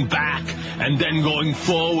returning back and then going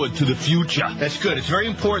forward to the future. That's good. It's very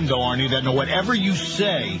important, though, Arnie, that whatever you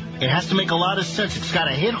say, it has to make a lot of sense. It's got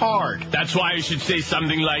to hit hard. That's why I should say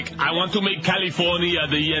something like, I want to make California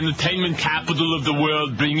the entertainment capital of the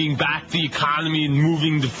world, bringing back the economy and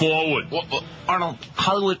moving forward. Well, Arnold,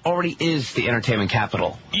 Hollywood already is the entertainment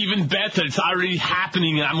capital. Even better, it's already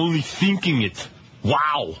happening and I'm only thinking it.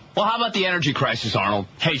 Wow. Well, how about the energy crisis, Arnold?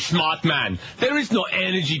 Hey, smart man, there is no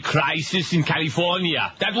energy crisis in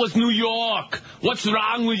California. That was New York. What's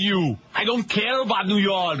wrong with you? I don't care about New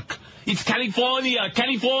York. It's California,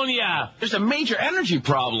 California. There's a major energy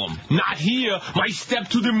problem. Not here. My step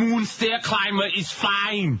to the moon stair climber is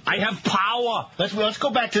fine. I have power. Let's go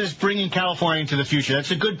back to this bringing California into the future. That's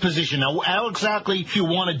a good position. Now, how exactly do you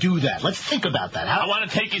want to do that? Let's think about that. I want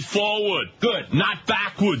to take it forward. Good. Not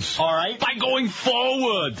backwards. All right. By going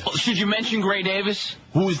forward. Should you mention Gray Davis?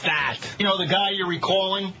 Who is that? You know, the guy you're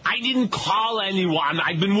recalling? I didn't call anyone.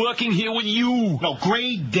 I've been working here with you. No,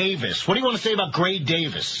 Gray Davis. What do you want to say about Gray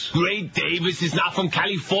Davis? Gray Davis is not from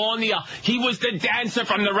California. He was the dancer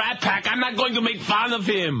from the Rat Pack. I'm not going to make fun of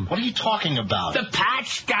him. What are you talking about? The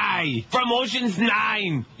Patch guy from Ocean's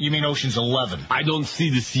 9. You mean Ocean's 11? I don't see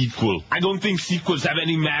the sequel. I don't think sequels have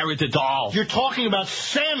any merit at all. You're talking about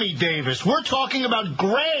Sammy Davis. We're talking about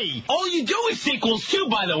Gray. All you do is sequels too,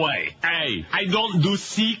 by the way. Hey, I don't do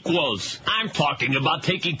sequels. I'm talking about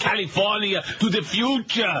taking California to the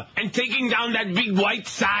future and taking down that big white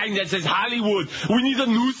sign that says Hollywood. We need a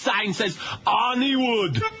new sign that says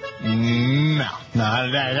Arniewood.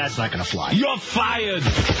 No, that's not going to fly. You're fired.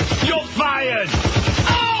 You're fired.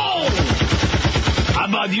 Oh! How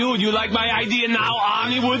about you? Do you like my idea now,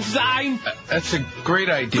 Arniewood sign? That's a great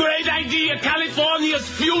idea. Great idea. California's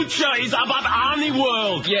future is about Arnie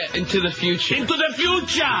World. Yeah, into the future. Into the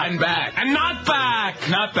future. And back. And not back.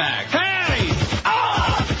 Not back. Hey!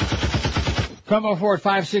 Ah! 12:04 at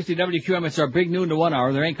 560 WQM. It's our big noon to 1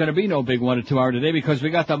 hour. There ain't going to be no big 1 to 2 hour today because we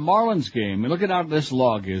got the Marlins game. Look at how this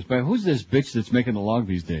log is. But who's this bitch that's making the log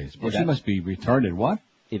these days? Well, she must be retarded. What?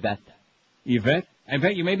 Yvette. Yvette? I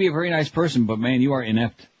bet you may be a very nice person, but man, you are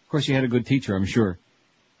inept. Of course, you had a good teacher, I'm sure.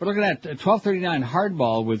 We're looking at 1239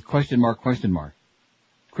 hardball with question mark.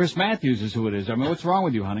 Chris Matthews is who it is. I mean, what's wrong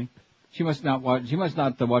with you, honey? She must not watch too much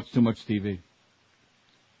TV.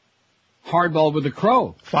 Hardball with the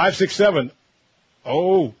Crow. 567.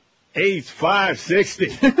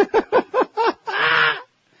 08560.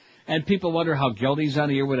 And people wonder how Geldy's on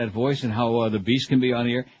the air with that voice and how the Beast can be on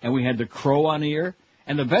the air. And we had the Crow on the air.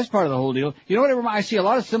 And the best part of the whole deal, you know what? I see a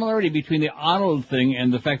lot of similarity between the Arnold thing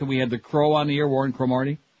and the fact that we had the Crow on the air, Warren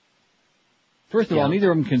Cromartie. First of all, neither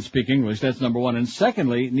of them can speak English. That's number one. And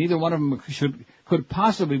secondly, neither one of them could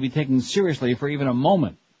possibly be taken seriously for even a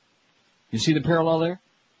moment. You see the parallel there?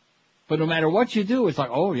 But no matter what you do, it's like,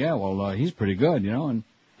 oh yeah, well, he's pretty good, you know. And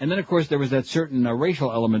then of course there was that certain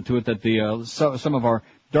racial element to it that the some of our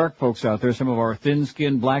dark folks out there, some of our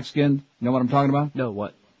thin-skinned, black-skinned, you know what I'm talking about? No,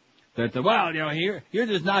 what? That, well, you know, you're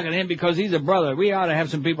just knocking him because he's a brother. We ought to have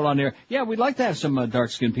some people on there. Yeah, we'd like to have some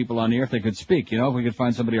dark-skinned people on there if they could speak, you know, if we could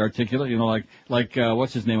find somebody articulate, you know, like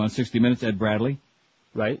what's his name on 60 Minutes, Ed Bradley.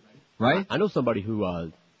 Right? Right? I know somebody who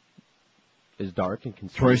is dark and can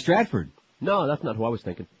speak. Troy Stratford. No, that's not who I was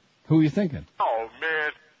thinking. Who are you thinking? Oh,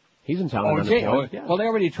 man. He's in town. Yeah. Well, they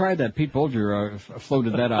already tried that. Pete Bolger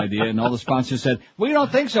floated that idea, and all the sponsors said, we don't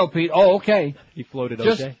think so, Pete. Oh, okay. He floated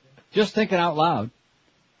okay. Just thinking out loud.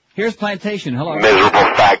 Here's Plantation. Hello. Miserable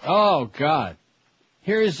fact. Oh, God.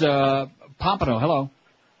 Here's Pompano. Hello.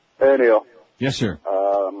 Hey, Neil. Yes, sir.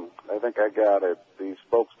 I think I got it. The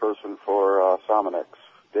spokesperson for Sominex,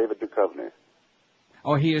 David Duchovny.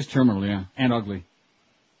 Oh, he is terminal, yeah, and ugly.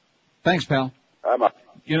 Thanks, pal. I'm up.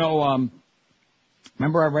 You know,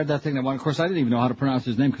 remember I read that thing that one? Of course, I didn't even know how to pronounce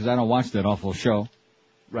his name because I don't watch that awful show.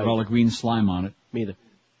 Right. With all the green slime on it. Me either.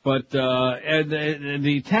 But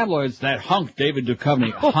the tabloids, that hunk, David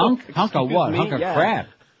Duchovny, hunk of what? Hunk of crap.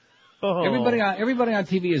 Oh. Everybody on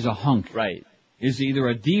TV is a hunk. Right. Is either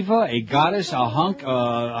a diva, a goddess, a hunk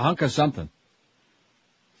of something.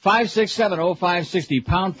 5670560,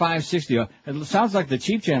 pound 560. It sounds like the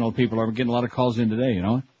Cheap Channel people are getting a lot of calls in today, you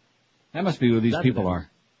know? That must be who these people are.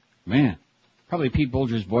 Man. Probably Pete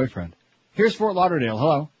Bolger's boyfriend. Here's Fort Lauderdale.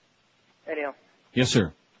 Hello. Hey, Neil. Yes,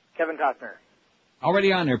 sir. Kevin Costner.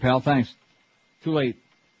 Already on there, pal. Thanks. Too late.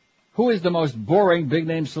 Who is the most boring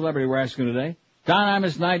big-name celebrity we're asking today? Don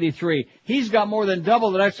Imus, 93. He's got more than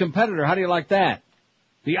double the next competitor. How do you like that?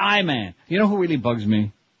 The I-Man. You know who really bugs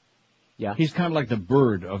me? Yeah. He's kind of like the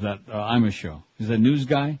Bird of that Imus show. He's a news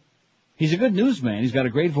guy. He's a good newsman. He's got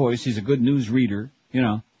a great voice. He's a good news reader, you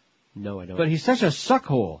know. No, I don't. But he's such a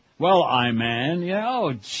suckhole. Well, I-Man, you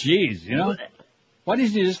know, oh, jeez, you know. Why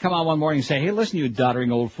didn't you just come on one morning and say, hey, listen, you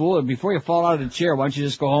doddering old fool, and before you fall out of the chair, why don't you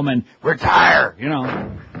just go home and retire, you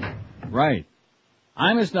know. Right.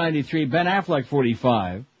 Imus 93, Ben Affleck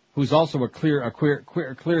 45, who's also a clear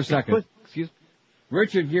second. Excuse me.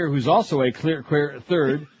 Richard Gere, who's also a clear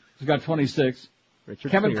third, who's got 26.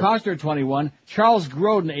 Kevin Costner 21, Charles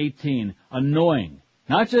Grodin 18. Annoying.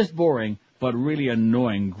 Not just boring, but really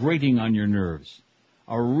annoying, grating on your nerves.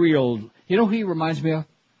 A real, you know who he reminds me of?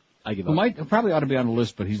 I give up. Who probably ought to be on the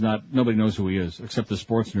list, but he's not, nobody knows who he is, except the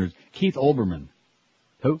sports nerds. Keith Olbermann.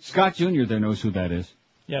 Who? Scott Jr. there knows who that is.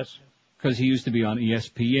 Yes. Because he used to be on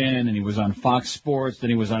ESPN, and he was on Fox Sports,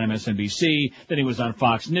 then he was on MSNBC, then he was on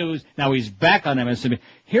Fox News, now he's back on MSNBC.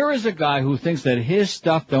 Here is a guy who thinks that his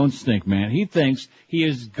stuff don't stink, man. He thinks he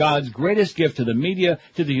is God's greatest gift to the media,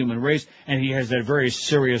 to the human race, and he has that very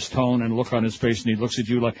serious tone and look on his face, and he looks at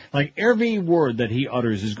you like every word that he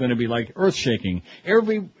utters is going to be like earth-shaking.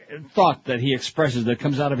 Every thought that he expresses that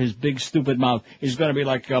comes out of his big, stupid mouth is going to be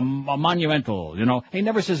like a monumental, you know. He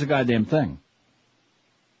never says a goddamn thing.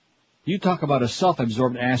 You talk about a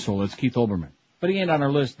self-absorbed asshole, that's Keith Olbermann. But he ain't on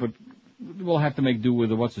our list, but we'll have to make do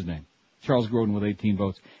with what's his name? Charles Grodin with 18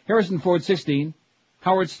 votes. Harrison Ford 16.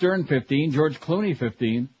 Howard Stern 15. George Clooney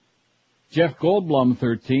 15. Jeff Goldblum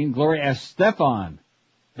 13. Gloria Estefan.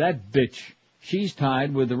 That bitch. She's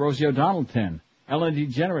tied with the Rosie O'Donnell 10. Ellen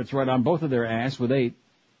DeGeneres right on both of their ass with 8.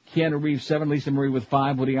 Keanu Reeves 7. Lisa Marie with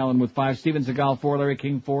 5. Woody Allen with 5. Steven Seagal 4. Larry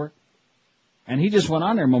King 4. And he just went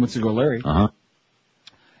on there moments ago, Larry. Uh-huh.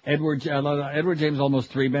 Edward James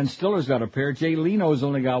almost 3. Ben Stiller's got a pair. Jay Leno's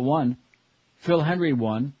only got 1. Phil Henry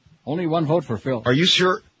 1. Only 1 vote for Phil. Are you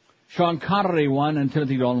sure? Sean Connery 1 and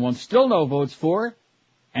Timothy Dalton 1. Still no votes for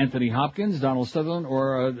Anthony Hopkins, Donald Sutherland,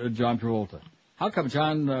 or John Travolta. How come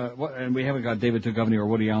John, and we haven't got David Duchovny or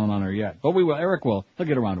Woody Allen on there yet. But we will. Eric will. He'll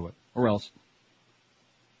get around to it. Or else.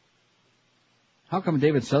 How come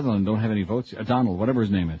David Sutherland don't have any votes? Donald, whatever his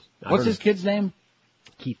name is. What's his kid's name?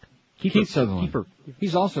 Keith Sutherland. Kiefer.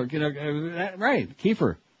 He's also, right,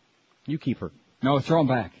 Kiefer. You Kiefer. No, throw him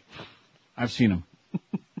back. I've seen him.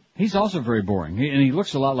 He's also very boring. And he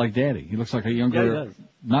looks a lot like Daddy. He looks like a younger,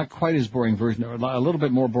 not quite as boring version, or a little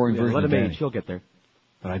bit more boring version let of him Daddy. age. She'll get there.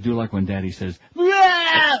 But I do like when Daddy says,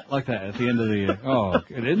 "Yeah!" like that at the end of the,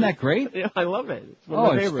 isn't that great? Yeah, I love it. It's one of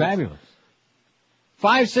my It's favorites. fabulous.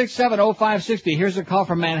 5670560. Here's a call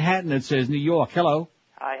from Manhattan that says New York. Hello.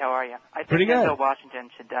 Hi, how are you? I think Pretty good. Denzel Washington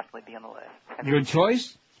should definitely be on the list. Good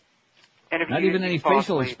choice. Interview Not even any fall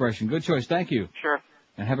facial asleep. expression. Good choice. Thank you. Sure.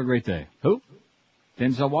 And have a great day. Who?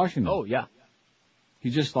 Denzel Washington. Oh, yeah.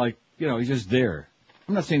 He's just like, he's just there.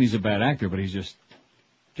 I'm not saying he's a bad actor, but he's just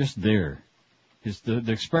there.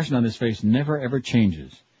 The expression on his face never ever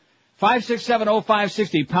changes.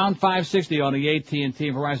 5670560, pound 560 on the AT&T and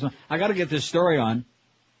Verizon. I gotta get this story on.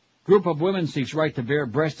 Group of women seeks right to bear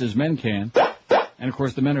breasts as men can. And of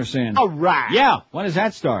course the men are saying, all right. Yeah, when does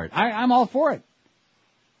that start? I'm all for it.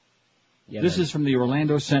 Yeah, This is from the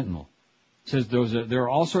Orlando Sentinel. It says there are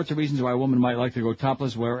all sorts of reasons why a woman might like to go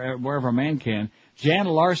topless wherever a man can. Jan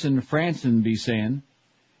Larson Franson be saying,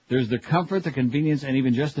 there's the comfort, the convenience, and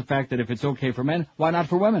even just the fact that if it's okay for men, why not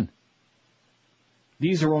for women?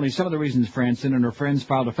 These are only some of the reasons Franson and her friends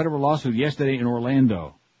filed a federal lawsuit yesterday in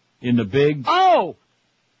Orlando. In the big... Oh!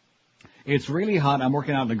 It's really hot. I'm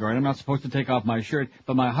working out in the garden. I'm not supposed to take off my shirt,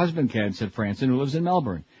 but my husband can, said Franson, who lives in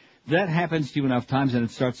Melbourne. That happens to you enough times and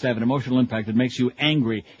it starts to have an emotional impact. It makes you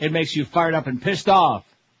angry. It makes you fired up and pissed off.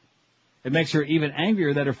 It makes her even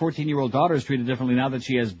angrier that her 14-year-old daughter is treated differently now that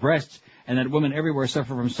she has breasts and that women everywhere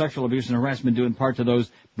suffer from sexual abuse and harassment due in part to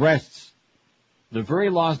those breasts. The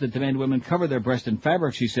very laws that demand women cover their breasts in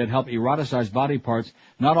fabric, she said, help eroticize body parts.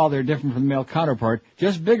 Not all they're different from the male counterpart,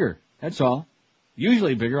 just bigger. That's all.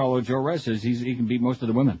 Usually bigger, although Joe Rez says he can beat most of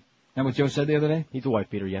the women. Isn't that what Joe said the other day? He's a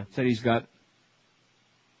wife beater, yeah. Said he's got...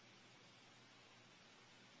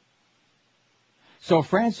 So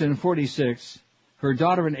Franson, 46, her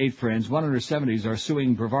daughter and 8 friends, one in her 70s, are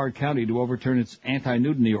suing Brevard County to overturn its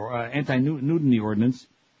anti-nudity ordinance,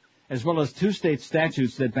 as well as 2 state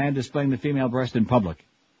statutes that ban displaying the female breast in public.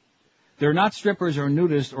 They're not strippers or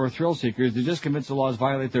nudists or thrill seekers. They're just convinced the laws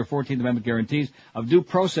violate their 14th Amendment guarantees of due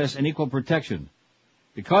process and equal protection.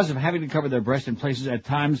 Because of having to cover their breast in places at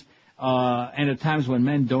times, and at times when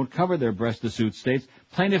men don't cover their breast, the suit states,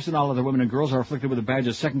 plaintiffs and all other women and girls are afflicted with a badge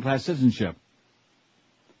of second-class citizenship.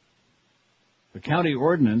 The county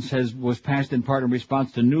ordinance was passed in part in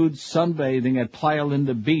response to nude sunbathing at Playa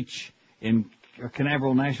Linda Beach in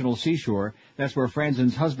Canaveral National Seashore. That's where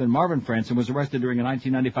Franson's husband, Marvin Franson, was arrested during a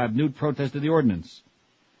 1995 nude protest of the ordinance.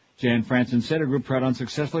 Jan Franson said her group tried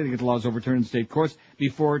unsuccessfully to get the laws overturned in state courts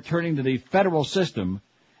before turning to the federal system.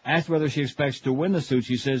 Asked whether she expects to win the suit,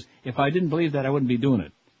 she says, if I didn't believe that, I wouldn't be doing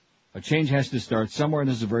it. A change has to start somewhere, and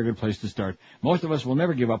this is a very good place to start. Most of us will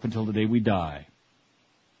never give up until the day we die.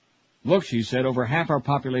 Look, she said, over half our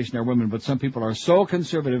population are women, but some people are so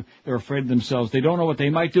conservative they're afraid of themselves. They don't know what they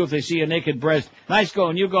might do if they see a naked breast. Nice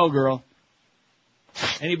going, you go, girl.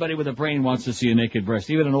 Anybody with a brain wants to see a naked breast.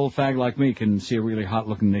 Even an old fag like me can see a really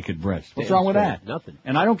hot-looking naked breast. What's wrong with that? Nothing.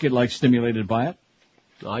 And I don't get, stimulated by it.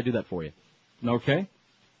 No, I do that for you. Okay.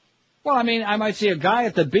 Well, I mean, I might see a guy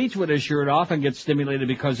at the beach with his shirt off and get stimulated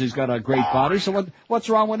because he's got a great body. So what's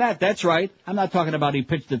wrong with that? That's right. I'm not talking about he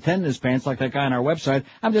pitched a tent in his pants like that guy on our website.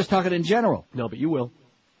 I'm just talking in general. No, but you will.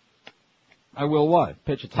 I will what?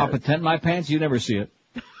 Pitch a tent. Pop a tent in my pants? You never see it.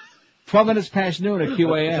 12 minutes past noon at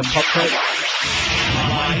QAM.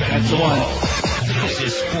 That's the one. This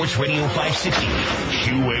is Sports Radio 560,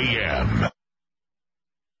 QAM.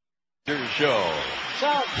 Show.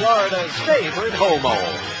 South Florida's favorite homo.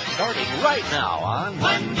 Starting right now on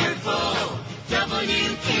Wonderful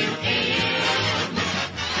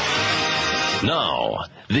WQAM. Now,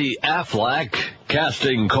 the Aflac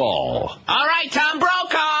casting call. All right, Tom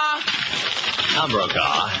Brokaw. Tom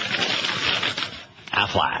Brokaw.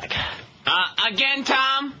 Aflac. Again,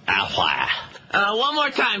 Tom? Aflac. One more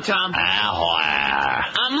time, Tom.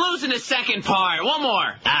 Aflac. I'm losing the second part. One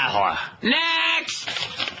more. Aflac. Next.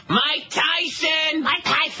 Mike Tyson. Mike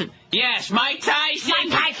Tyson. Yes, Mike Tyson.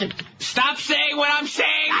 Mike Tyson. Stop saying what I'm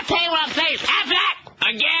saying. I'll tell you what I'm saying.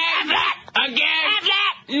 Aflac. Again. Aflac. Again.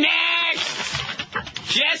 Aflac. Next.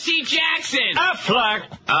 Jesse Jackson. Aflac.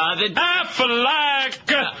 Aflac.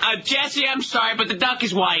 Jesse, I'm sorry, but the duck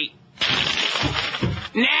is white.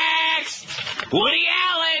 Next. Woody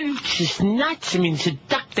Allen. This is nuts. I mean, it's a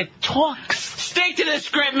duck that talks. Stick to the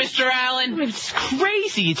script, Mr. Allen. It's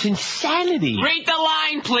crazy. It's insanity. Read the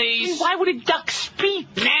line, please. Why would a duck speak?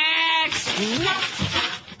 Next.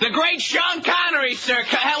 The great Sean Connery, sir.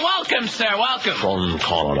 Welcome, sir. Welcome. Sean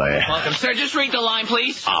Connery. Welcome, sir. Just read the line,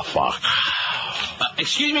 please. Aflac.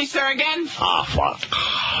 Excuse me, sir, again? Aflac.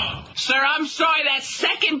 Sir, I'm sorry. That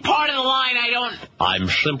second part of the line, I don't... I'm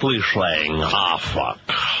simply saying Aflac.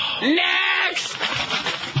 Next!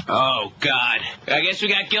 Oh, God. I guess we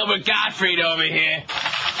got Gilbert Gottfried over here.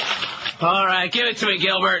 All right, give it to me,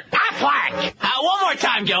 Gilbert. Aflac! One more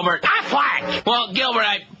time, Gilbert. Aflac! Well, Gilbert,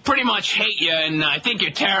 I pretty much hate you, and I think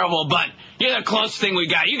you're terrible, but you're the closest thing we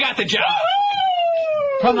got. You got the job.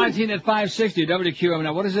 1219 at 560, WQM.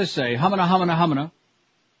 Now, what does this say? Humana, humana, humana.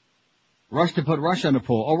 Rush to put Rush on the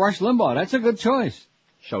poll. Oh, Rush Limbaugh. That's a good choice.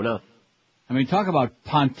 Sure enough. I mean, talk about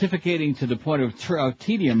pontificating to the point of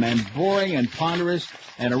tedium, man. Boring and ponderous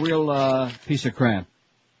and a real piece of crap.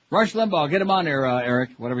 Rush Limbaugh, get him on there, Eric,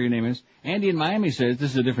 whatever your name is. Andy in Miami says,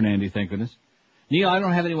 this is a different Andy, thank goodness. Neil, I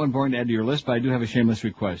don't have anyone boring to add to your list, but I do have a shameless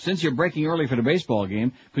request. Since you're breaking early for the baseball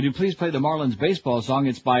game, could you please play the Marlins baseball song?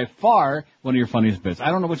 It's by far one of your funniest bits.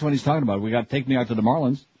 I don't know which one he's talking about. We got Take Me Out to the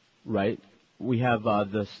Marlins. Right. We have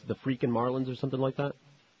the Freakin' Marlins or something like that.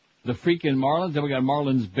 The Freakin' Marlins. Then we got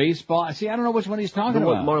Marlins baseball. See, I don't know which one he's talking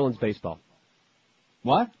about. Marlins baseball.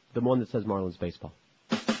 What? The one that says Marlins baseball.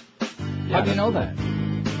 How do you know that?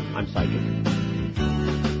 I'm psychic.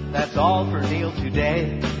 That's all for Neil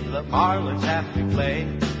today. The Marlins have to play.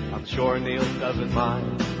 I'm sure Neil doesn't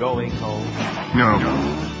mind going home. No.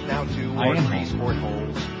 Now 2 or 3 sport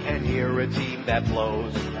holes and hear a team that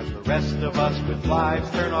blows. As the rest of us with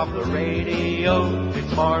lives turn off the radio. It's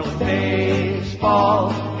Marlins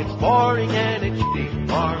baseball. It's boring and it's shitty.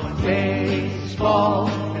 Marlins baseball.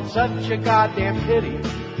 It's such a goddamn pity.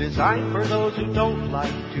 Designed for those who don't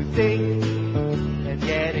like to think and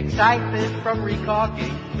get excitement from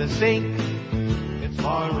recalking the sink. It's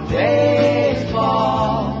Marlins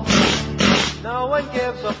baseball. No one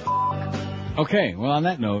gives a fuck. Okay, well, on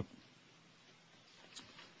that note,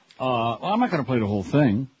 I'm not going to play the whole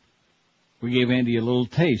thing. We gave Andy a little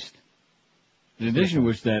taste. In addition to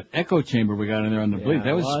which, that echo chamber we got in there on the bleep,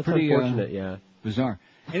 that was pretty unfortunate, bizarre.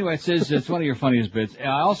 Anyway, it says it's one of your funniest bits.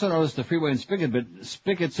 I also noticed the Freeway and Spigot bit.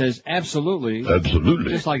 Spigot says absolutely.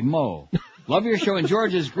 Absolutely. Just like Mo. Love your show, and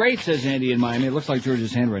George is great, says Andy in Miami. It looks like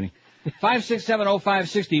George's handwriting.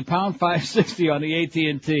 5670560, pound 560 on the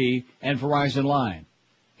AT&T and Verizon line.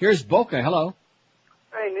 Here's Boca. Hello.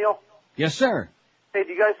 Hey, Neil. Yes, sir. Hey,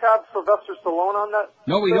 do you guys have Sylvester Stallone on that?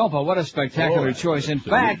 No, we don't, but what a spectacular choice. In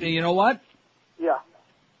fact, you know what? Yeah.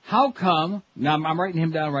 How come, now I'm writing him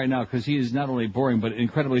down right now because he is not only boring but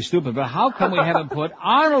incredibly stupid, but how come we haven't put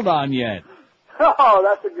Arnold on yet? Oh,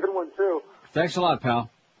 that's a good one, too. Thanks a lot, pal.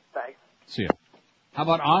 Thanks. See ya. How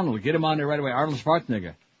about Arnold? Get him on there right away. Arnold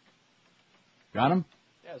Schwarzenegger. Got him?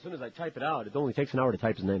 Yeah, as soon as I type it out, it only takes an hour to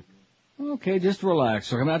type his name. Okay, just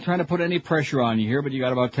relax. I'm not trying to put any pressure on you here, but you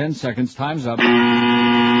got about 10 seconds. Time's up.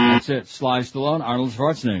 That's it. Sly Stallone, Arnold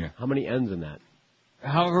Schwarzenegger. How many N's in that?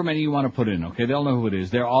 However many you want to put in, okay? They'll know who it is.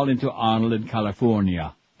 They're all into Arnold in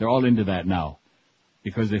California. They're all into that now.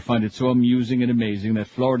 Because they find it so amusing and amazing that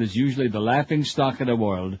Florida's usually the laughing stock of the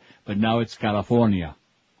world, but now it's California.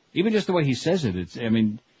 Even just the way he says it,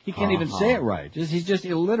 he can't even say it right. He's just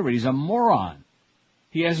illiterate. He's a moron.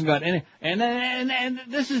 He hasn't got any, and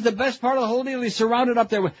this is the best part of the whole deal. He's surrounded up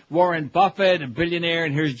there with Warren Buffett, a billionaire,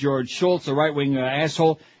 and here's George Schultz, a right-wing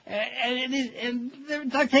asshole, and they're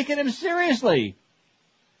not taking him seriously.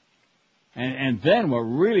 And then what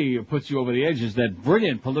really puts you over the edge is that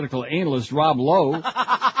brilliant political analyst Rob Lowe,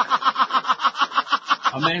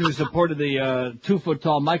 a man who supported the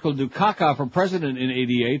 2-foot-tall Michael Dukakis for president in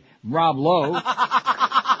 '88. Rob Lowe,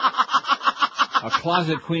 a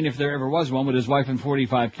closet queen if there ever was one, with his wife and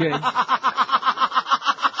 45 kids.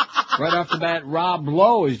 Right off the bat, Rob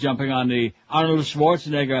Lowe is jumping on the Arnold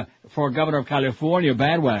Schwarzenegger for governor of California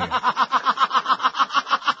bandwagon.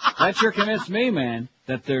 That sure convinced me, man,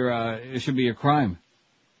 that it should be a crime.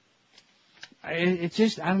 It's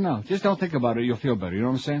just, I don't know. Just don't think about it. You'll feel better. You know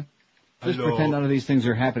what I'm saying? Just pretend none of these things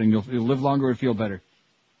are happening. You'll live longer and feel better.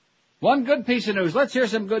 One good piece of news. Let's hear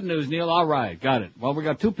some good news, Neil. All right. Got it. Well, we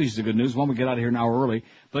got 2 pieces of good news. One, we get out of here an hour early.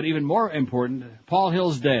 But even more important, Paul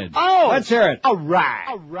Hill's dead. Oh! Let's hear it. All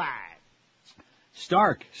right.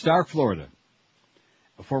 Stark, Florida.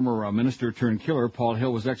 A former minister turned killer, Paul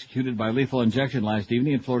Hill, was executed by lethal injection last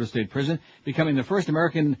evening in Florida State Prison, becoming the first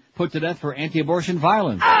American put to death for anti-abortion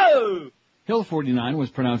violence. Oh! Hill, 49,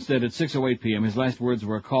 was pronounced dead at 6:08 p.m. His last words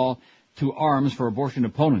were a call to arms for abortion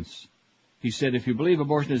opponents. He said, if you believe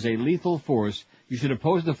abortion is a lethal force, you should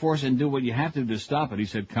oppose the force and do what you have to do to stop it, he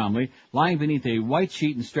said calmly, lying beneath a white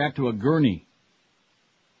sheet and strapped to a gurney.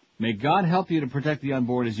 May God help you to protect the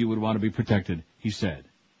unborn as you would want to be protected, he said,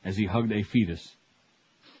 as he hugged a fetus.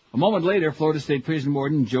 A moment later, Florida State Prison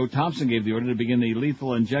Warden Joe Thompson gave the order to begin the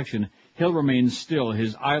lethal injection. Hill remained still,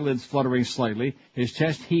 his eyelids fluttering slightly, his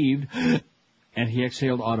chest heaved, and he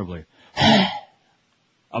exhaled audibly.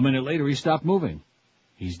 A minute later, he stopped moving.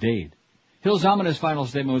 He's dead. Hill's ominous final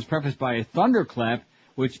statement was prefaced by a thunderclap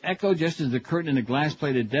which echoed just as the curtain in the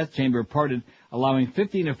glass-plated death chamber parted, allowing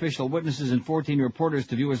 15 official witnesses and 14 reporters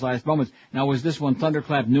to view his last moments. Now, was this one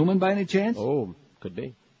Thunderclap Newman by any chance? Oh, could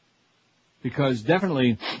be. Because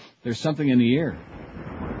definitely there's something in the air.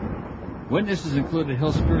 Witnesses included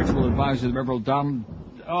Hill's spiritual advisor, the Reverend Donald.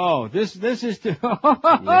 Oh, this is too. Yeah,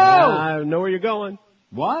 I know where you're going.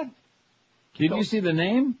 What? Did you see the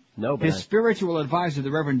name? No, but his spiritual advisor,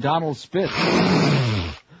 the Reverend Donald Spitz.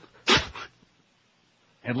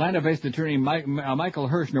 Atlanta-based attorney Michael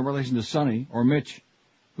Hirsch, no relation to Sonny or Mitch,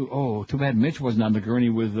 who, too bad Mitch wasn't on the gurney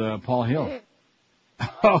with Paul Hill.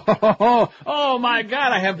 Oh my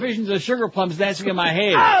God, I have visions of sugar plums dancing in my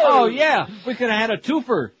head. Oh yeah, we could have had a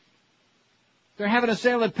twofer. They're having a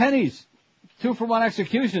sale at Penny's. 2-for-1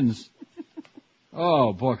 executions.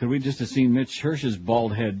 Oh boy, could we just have seen Mitch Hirsch's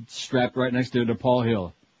bald head strapped right next to Paul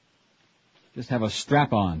Hill. Just have a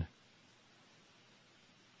strap on.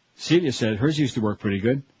 Celia said hers used to work pretty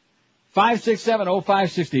good.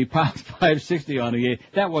 567-0560, pound 560 on the 8.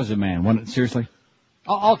 That was a man, wasn't it? Seriously?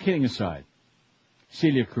 All kidding aside.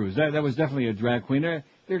 Celia Cruz, that was definitely a drag queen.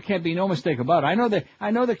 There can't be no mistake about it.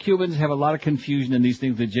 I know that Cubans have a lot of confusion in these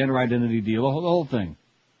things, the gender identity deal, the whole thing.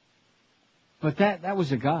 But that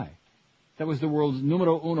was a guy. That was the world's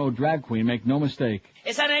numero uno drag queen, make no mistake.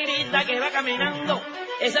 Esa negrita que va caminando,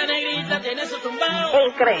 esa negrita tiene su tumbao.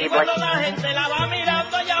 Increíble. Y cuando la gente la va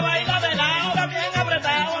mirando, ella baila de lado, bien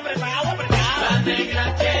apretado, apretado, apretado. La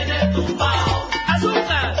negra tiene tumbao.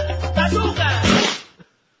 Azúcar, azúcar.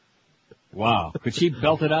 Wow. Could she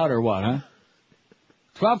belt it out or what, huh?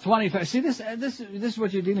 12:25. See, this is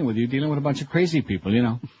what you're dealing with. You're dealing with a bunch of crazy people, you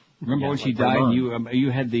know. Remember when she died and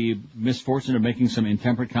you had the misfortune of making some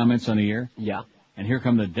intemperate comments on the air? Yeah. And here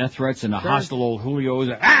come the death threats and the hostile old Julios.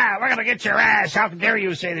 We're going to get your ass. How dare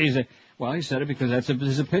you say these? Well, he said it because that's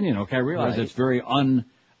his opinion. Okay, I realize it's very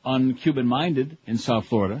un-Cuban-minded in South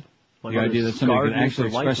Florida. The idea that somebody could actually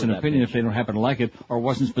express an opinion if they don't happen to like it or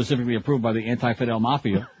wasn't specifically approved by the anti-Fidel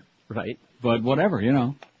Mafia. Right. But whatever, you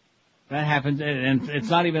know. That happens, and it's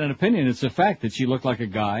not even an opinion. It's a fact that she looked like a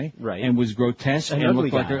guy and was grotesque and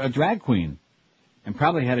looked like a drag queen. And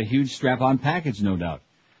probably had a huge strap-on package, no doubt.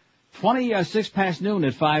 26 past noon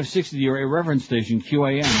at 560, your irreverent station,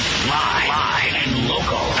 QAM. Live and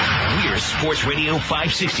local. We're Sports Radio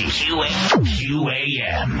 560,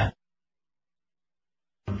 QAM.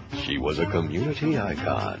 She was a community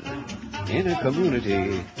icon in a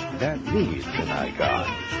community that needs an icon.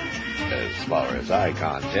 As far as I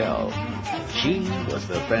can tell, she was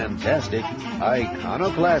the fantastic,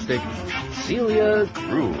 iconoclastic Celia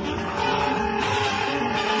Cruz.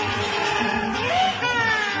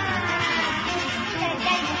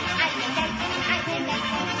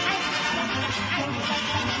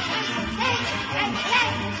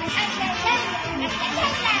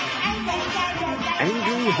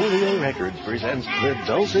 Angry Julio Records presents the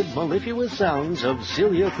dulcet, mellifluous sounds of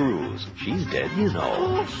Celia Cruz. She's dead, you know.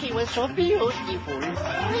 Oh, she was so beautiful. Alien,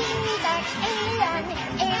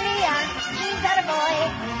 she's not a boy.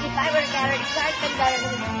 If I were Garrett Carpenter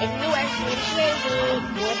and you were Swedish Lady,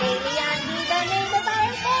 would Alien be the name of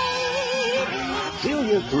our baby?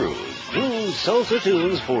 Celia Cruz, new salsa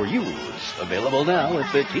tunes for use. Available now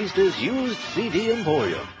at Batista's used CD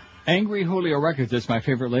Emporium. Angry Julio Records, that's my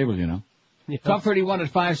favorite label, you know. Yeah. Top 31 at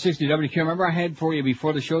 560 WQ. Remember I had for you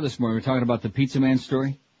before the show this morning, we were talking about the Pizza Man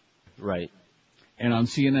story? Right. And on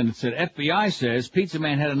CNN it said, FBI says Pizza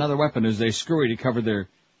Man had another weapon as they scurry to cover their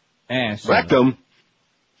ass. Rectum.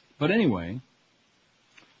 But anyway,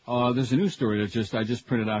 there's a new story that I just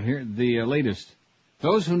printed out here. The latest.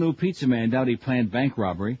 Those who knew Pizza Man doubt he planned bank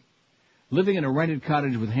robbery. Living in a rented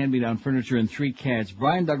cottage with hand-me-down furniture and 3 cats,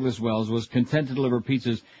 Brian Douglas Wells was content to deliver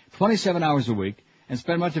pizzas 27 hours a week and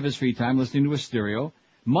spend much of his free time listening to a stereo.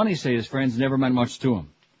 Money, say his friends, never meant much to him.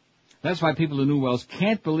 That's why people who knew Wells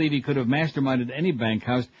can't believe he could have masterminded any bank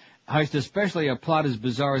heist, especially a plot as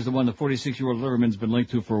bizarre as the one the 46-year-old liverman's been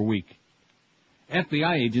linked to for a week.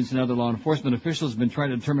 FBI agents and other law enforcement officials have been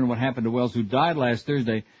trying to determine what happened to Wells, who died last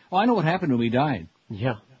Thursday. Oh, I know what happened to him. He died.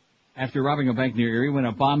 Yeah. After robbing a bank near Erie when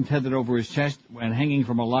a bomb tethered over his chest and hanging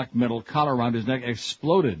from a locked metal collar around his neck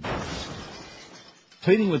exploded.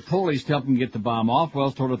 Pleading with police to help him get the bomb off,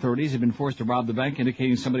 Wells told authorities he'd been forced to rob the bank,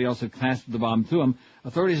 indicating somebody else had clasped the bomb to him.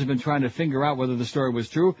 Authorities have been trying to figure out whether the story was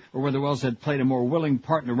true or whether Wells had played a more willing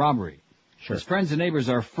part in the robbery. Sure. His friends and neighbors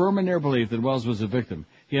are firm in their belief that Wells was a victim.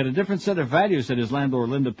 He had a different set of values, said his landlord,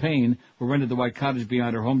 Linda Payne, who rented the white cottage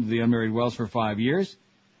behind her home to the unmarried Wells for 5 years.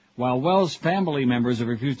 While Wells' family members have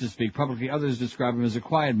refused to speak publicly, others describe him as a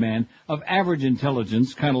quiet man of average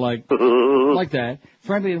intelligence, kind of like that,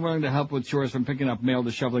 friendly and willing to help with chores from picking up mail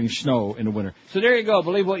to shoveling snow in the winter. So there you go.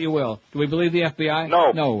 Believe what you will. Do we believe the FBI?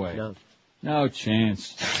 No. No way. No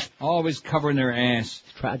chance. Always covering their ass.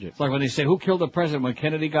 It's tragic. It's like when they say, who killed the president when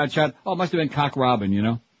Kennedy got shot? Oh, it must have been Cock Robin, you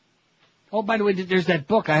know? Oh, by the way, there's that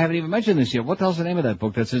book. I haven't even mentioned this yet. What the hell's the name of that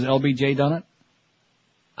book that says LBJ done it?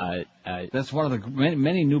 That's one of the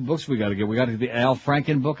many new books we got to get. We got to get the Al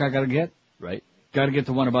Franken book I got to get. Right. Got to get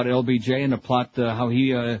the one about LBJ and the plot, how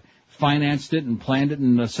he financed it and planned it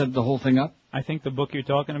and set the whole thing up. I think the book you're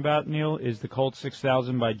talking about, Neil, is The Colt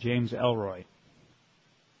 6000 by James Elroy.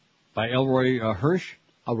 By Elroy Hirsch?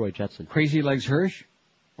 Elroy Jetson. Crazy Legs Hirsch?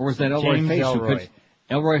 Or was that Elroy James Face Elroy. who pitched?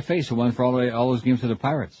 Elroy Face who won for all those games for the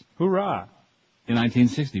Pirates. Hoorah. In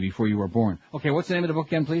 1960, before you were born. Okay, what's the name of the book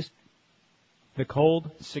again, please? The Cold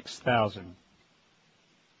 6000.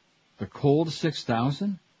 The Cold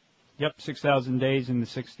 6000? Yep, 6,000 days in the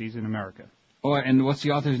 60s in America. Oh, and what's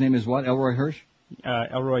the author's name is what? Elroy Hirsch?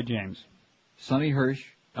 Elroy James. Sonny Hirsch.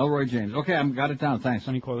 Elroy James. Okay, I've got it down, thanks.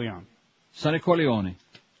 Sonny Corleone. Sonny Corleone.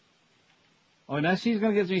 Oh, now she's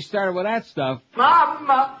going to get me started with that stuff.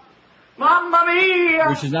 Mamma mia!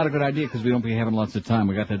 Which is not a good idea because we don't be having lots of time.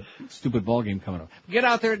 We got that stupid ball game coming up. Get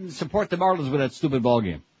out there and support the Marlins with that stupid ball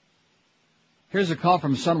game. Here's a call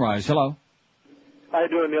from Sunrise. Hello. How you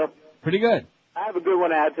doing, Neil? Pretty good. I have a good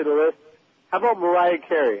one to add to the list. How about Mariah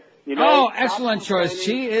Carey? You know, Oh, excellent choice.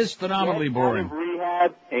 She is phenomenally boring. Get out of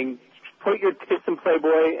rehab and put your tits in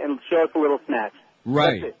Playboy and show us a little snatch.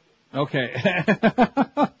 Right. That's it.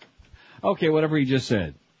 Okay. Okay, whatever he just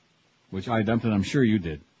said. Which I dumped and I'm sure you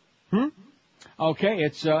did. Okay,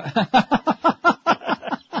 it's, What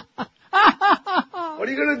are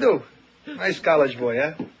you gonna do? Nice college boy,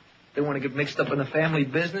 huh? They want to get mixed up in the family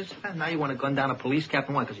business? Huh? Now you want to gun down a police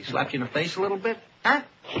captain, why? Because he slapped you in the face a little bit? Huh?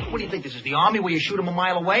 What do you think, this is the army where you shoot him a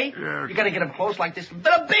mile away? Yeah. You gotta get him close like this.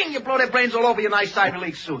 Bada bing, you blow their brains all over your nice Ivy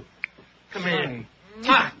League suit. Come here.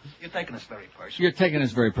 Ah, you're taking this very personal. You're taking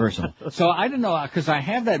this very personal. So I didn't know, because I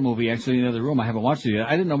have that movie actually in the other room. I haven't watched it yet.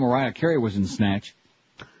 I didn't know Mariah Carey was in Snatch.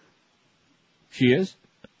 She is?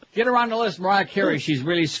 Get her on the list, Mariah Carey. She's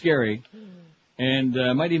really scary. And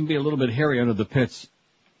might even be a little bit hairy under the pits.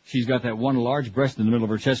 She's got that one large breast in the middle of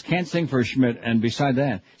her chest. Can't sing for a Schmidt. And beside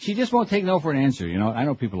that, she just won't take no for an answer. You know, I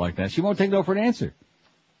know people like that. She won't take no for an answer.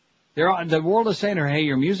 The world is saying to her, hey,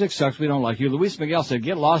 your music sucks. We don't like you. Luis Miguel said,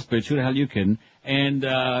 get lost, bitch. Who the hell you kidding? And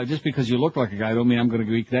just because you look like a guy don't mean I'm going to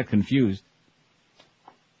be that confused.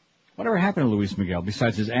 Whatever happened to Luis Miguel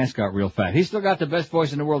besides his ass got real fat? He's still got the best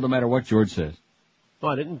voice in the world no matter what George says.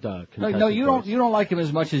 Well, I didn't No, you don't like him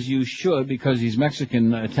as much as you should because he's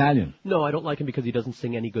Mexican Italian. No, I don't like him because he doesn't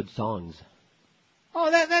sing any good songs. Oh,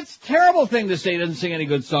 that's a terrible thing to say. He doesn't sing any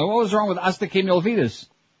good song. What was wrong with Hasta que me olvides?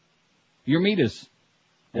 You're meatus.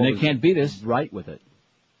 And they can't beat us. Right with it.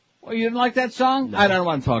 Well, you didn't like that song? No. I don't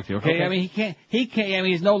want to talk to you, okay? I mean, he can't, I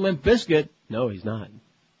mean, he's no Limp Bizkit. No, he's not.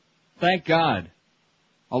 Thank God.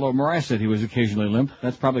 Although Mariah said he was occasionally limp.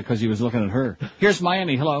 That's probably because he was looking at her. Here's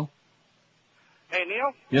Miami. Hello. Hey,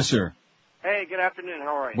 Neil? Yes, sir. Hey, good afternoon.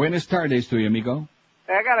 How are you? Buenas tardes to you, amigo.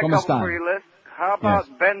 Hey, I got a ¿Cómo couple está? for your list. How about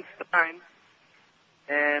Ben Stein?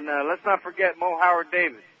 And let's not forget Mo Howard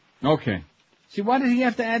David. Okay. See, why did he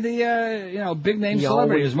have to add the, big name He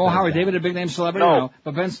celebrity? always Is Mo does Howard that. David a big name celebrity? No.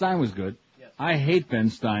 But Ben Stein was good. Yes. I hate Ben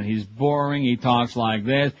Stein. He's boring. He talks like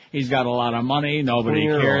this. He's got a lot of money. Nobody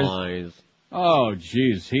Clear cares. eyes. Oh,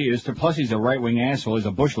 jeez. He is. Plus, he's a right-wing asshole. He's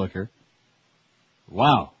a bushlicker.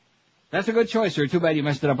 Wow. That's a good choice, sir. Too bad you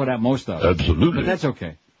messed it up with that Mo stuff. Absolutely. But that's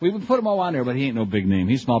okay. We would put Mo on there, but he ain't no big name.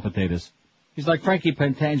 He's small potatoes. He's like Frankie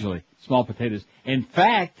Pentangeli. Small potatoes. In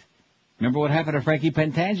fact, remember what happened to Frankie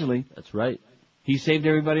Pentangeli? That's right. He saved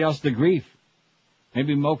everybody else the grief.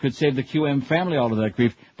 Maybe Mo could save the QM family all of that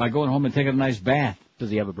grief by going home and taking a nice bath. Does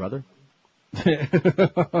he have a brother? I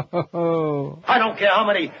don't care how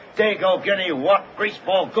many Dago, Guinea, what,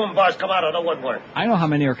 greaseball, goombas come out of the woodwork. I know how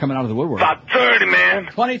many are coming out of the woodwork. About 30, man.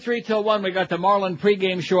 23 till 1, we got the Marlin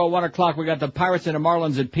pregame show at 1 o'clock. We got the Pirates and the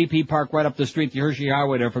Marlins at PP Park right up the street, the Hershey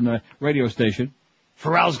Highway there from the radio station.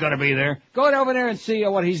 Pharrell's gonna be there. Go over there and see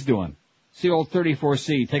what he's doing. See old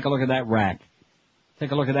 34C. Take a look at that rack.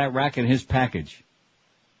 Take a look at that rack and his package.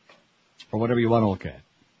 Or whatever you want to look at.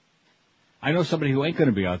 I know somebody who ain't going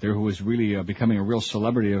to be out there who is really becoming a real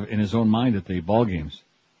celebrity in his own mind at the ball games.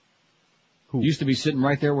 Who? Used to be sitting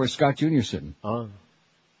right there where Scott Jr.'s sitting.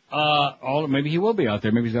 Maybe he will be out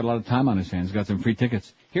there. Maybe he's got a lot of time on his hands. Got some free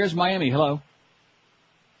tickets. Here's Miami. Hello.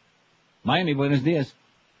 Miami, buenos dias.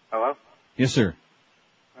 Hello? Yes, sir.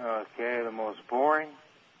 Okay, the most boring,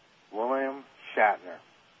 William Shatner.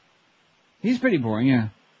 He's pretty boring, yeah.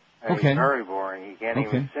 Okay. He's very boring. He can't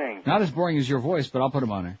even sing. Not as boring as your voice, but I'll put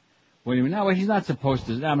him on there. Wait, no, he's not supposed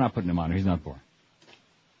to. I'm not putting him on there. He's not boring.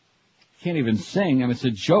 Can't even sing. I mean, it's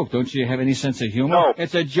a joke. Don't you have any sense of humor? No.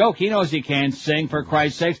 It's a joke. He knows he can't sing, for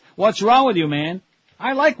Christ's sakes. What's wrong with you, man?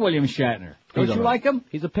 I like William Shatner. Don't you like him?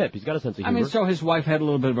 He's a pip. He's got a sense of humor. I mean, so his wife had a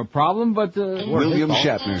little bit of a problem, but... William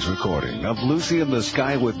Shatner's recording of Lucy in the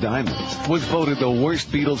Sky with Diamonds was voted the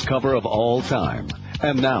worst Beatles cover of all time.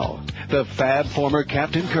 And now, the Fab former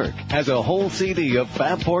Captain Kirk has a whole CD of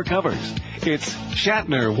Fab 4 covers. It's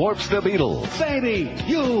Shatner Warps the Beatles. Baby,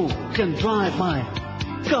 you can drive my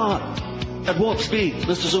car at warp speed,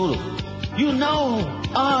 Mr. Zulu. You know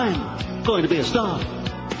I'm going to be a star.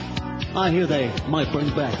 I hear they might bring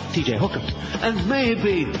back T.J. Hooker. And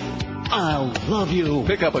maybe I'll love you.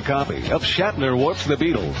 Pick up a copy of Shatner Warps the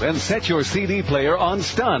Beatles and set your CD player on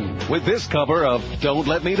stun with this cover of Don't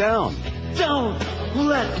Let Me Down. Don't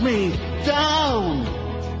let me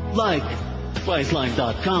down. Like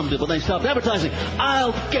Priceline.com did when they stopped advertising.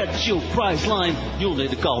 I'll get you, Priceline. You'll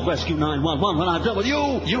need to call Rescue 911 when I'm done with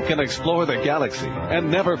you. You can explore the galaxy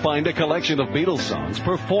and never find a collection of Beatles songs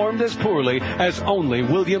performed as poorly as only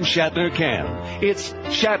William Shatner can. It's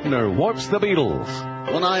Shatner Warps the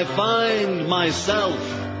Beatles. When I find myself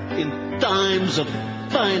in times of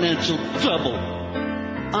financial trouble,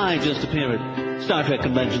 I just appear at Star Trek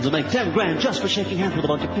conventions and make 10 grand just for shaking hands with a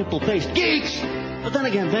bunch of pimple-faced geeks. But then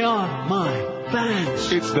again, they are my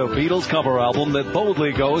fans. It's the Beatles cover album that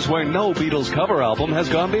boldly goes where no Beatles cover album has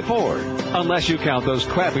gone before. Unless you count those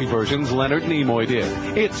crappy versions Leonard Nimoy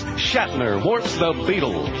did. It's Shatner Warps the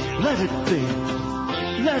Beatles. Let it be.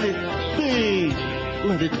 Let it be.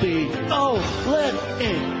 Let it be. Oh, let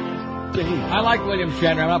it be. I like William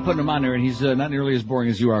Shatner. I'm not putting him on there, and he's not nearly as boring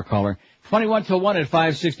as you are, caller. 21 till 1 at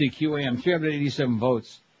 560 QAM. 387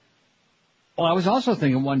 votes. Well, I was also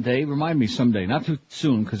thinking one day, remind me someday, not too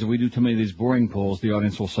soon, because if we do too many of these boring polls, the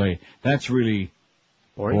audience will say, that's really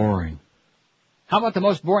boring. How about the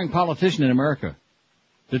most boring politician in America?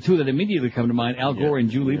 The two that immediately come to mind, Al Gore and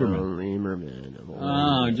Joe Lieberman.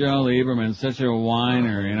 Oh, Joe Lieberman, such a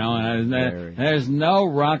whiner, you know. And there's no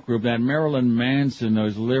rock group. That Marilyn Manson,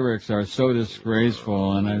 those lyrics are so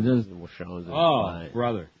disgraceful, and I just... Oh,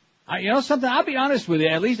 brother. You know something? I'll be honest with you.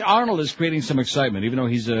 At least Arnold is creating some excitement, even though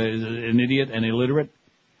he's an idiot and illiterate.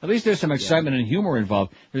 At least there's some excitement and humor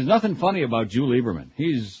involved. There's nothing funny about Joe Lieberman.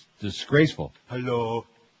 He's disgraceful. Hello.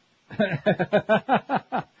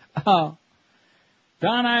 Oh.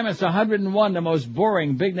 Don Imus, 101, the most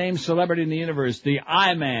boring big-name celebrity in the universe, the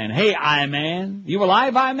I-Man. Hey, I-Man. You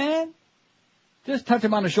alive, I-Man? Just touch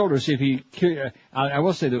him on the shoulder, see if he... I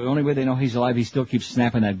will say the only way they know he's alive, he still keeps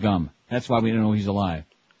snapping that gum. That's why we don't know he's alive.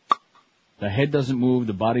 The head doesn't move,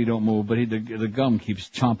 the body don't move, but the gum keeps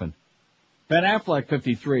chomping. Ben Affleck,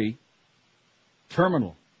 53.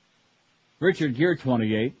 Terminal. Richard Gere,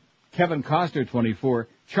 28. Kevin Costner, 24.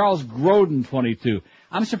 Charles Grodin, 22.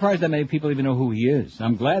 I'm surprised that many people even know who he is.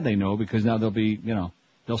 I'm glad they know, because now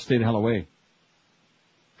they'll stay the hell away.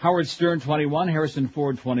 Howard Stern, 21. Harrison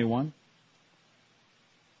Ford, 21.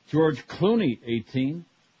 George Clooney, 18.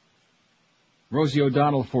 Rosie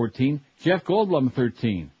O'Donnell, 14. Jeff Goldblum,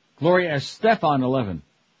 13. Gloria Estefan, 11.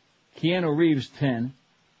 Keanu Reeves, 10.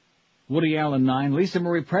 Woody Allen, 9. Lisa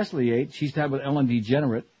Marie Presley, 8. She's tied with Ellen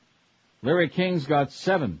DeGenerate. Larry King's got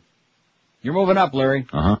 7. You're moving up, Larry.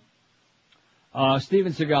 Uh-huh.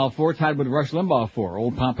 Steven Seagal, 4. Tied with Rush Limbaugh, 4.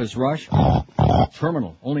 Old Pompous Rush.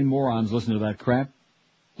 Terminal. Only morons listen to that crap.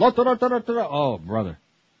 Oh, brother.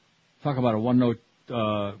 Talk about a one-note,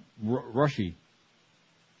 rushy.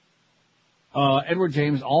 Edward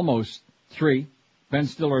James, almost 3. Ben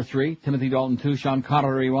Stiller, 3. Timothy Dalton, 2. Sean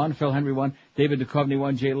Connery, 1. Phil Henry, 1. David Duchovny,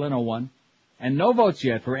 1. Jay Leno, 1. And no votes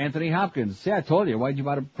yet for Anthony Hopkins. See, I told you. Why'd you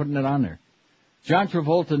bother putting it on there? John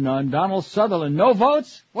Travolta, none. Donald Sutherland, no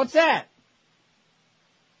votes? What's that?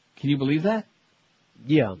 Can you believe that?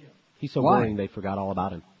 Yeah. He's so Why? boring they forgot all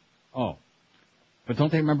about him. Oh. But don't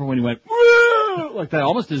they remember when he went, like that,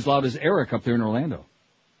 almost as loud as Eric up there in Orlando?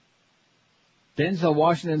 Denzel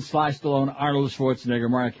Washington, Sly Stallone, Arnold Schwarzenegger,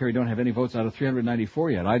 Mariah Carey don't have any votes out of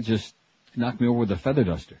 394 yet. I just knocked me over with a feather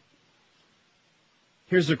duster.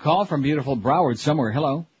 Here's a call from beautiful Broward somewhere.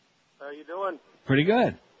 Hello. How you doing? Pretty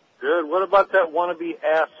good. Good. What about that wannabe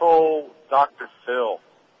asshole Dr. Phil?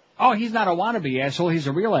 Oh, he's not a wannabe asshole. He's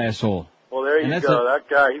a real asshole. Well, there you go. That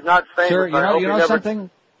guy. He's not famous. Sir, you know something?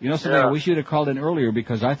 You know something? Yeah. I wish you'd have called in earlier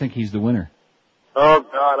because I think he's the winner. Oh,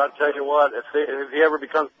 God, I tell you what. If he ever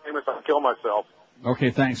becomes famous, I'll kill myself.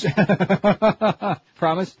 Okay, thanks.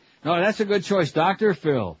 Promise? No, that's a good choice. Dr.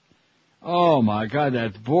 Phil. Oh, my God,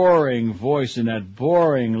 that boring voice and that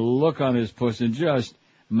boring look on his puss and just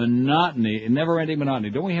Monotony, never-ending monotony.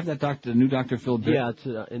 Don't we have that new Dr. Phil bit? Yeah, it's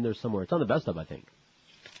in there somewhere. It's on the best of, I think.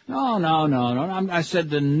 No. I said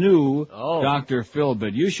the new Dr. Phil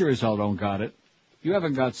bit. You sure as hell don't got it. You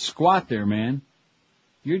haven't got squat there, man.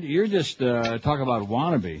 You're just talking about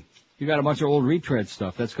wannabe. You got a bunch of old retread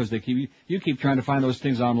stuff. That's because you keep trying to find those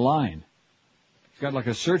things online. You've got like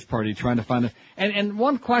a search party trying to find it. And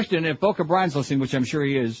one question, if Boca Brian's listening, which I'm sure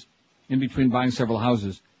he is, in between buying several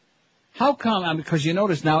houses, how come, because you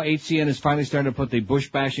notice now HCN is finally starting to put the Bush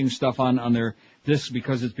bashing stuff on their discs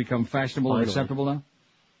because it's become fashionable and acceptable now?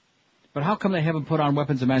 But how come they haven't put on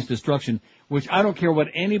Weapons of Mass Destruction, which I don't care what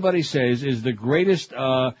anybody says is the greatest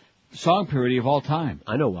song parody of all time?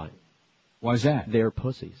 I know why. Why's that? They're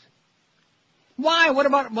pussies. Why? What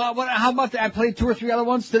about, how about I played 2 or 3 other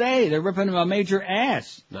ones today? They're ripping him a major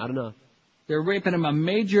ass. Not enough. They're ripping him a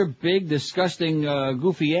major, big, disgusting,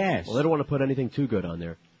 goofy ass. Well, they don't want to put anything too good on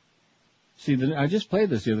there. See, I just played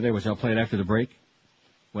this the other day, which I'll play it after the break.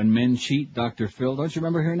 When Men Cheat, Dr. Phil. Don't you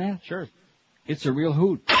remember hearing that? Sure. It's a real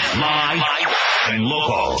hoot. Live and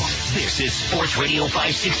local. This is Sports Radio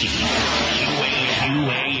 560.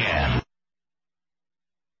 QAM.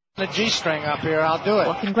 The G-string up here, I'll do it.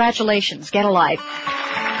 Well, congratulations. Get a life.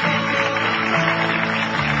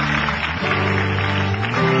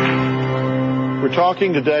 We're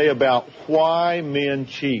talking today about why men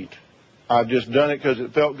cheat. I've just done it because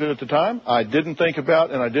it felt good at the time. I didn't think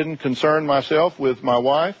about and I didn't concern myself with my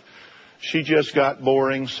wife. She just got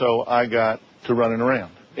boring, so I got to running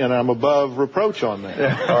around. And I'm above reproach on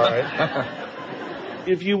that. All right.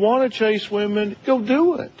 If you want to chase women, go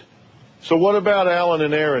do it. So what about Alan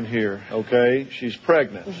and Erin here? Okay, she's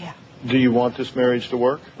pregnant. Yeah. Do you want this marriage to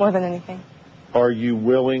work? More than anything. Are you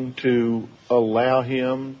willing to allow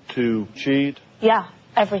him to cheat? Yeah,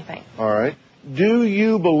 everything. All right. Do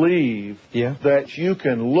you believe that you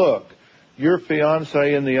can look your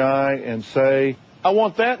fiancé in the eye and say, I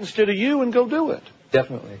want that instead of you, and go do it?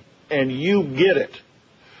 Definitely. And you get it.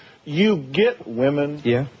 You get women.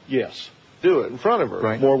 Yeah. Yes. Do it in front of her.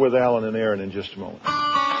 Right. More with Alan and Erin in just a moment.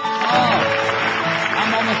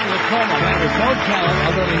 I'm almost in a coma. Man, there's no talent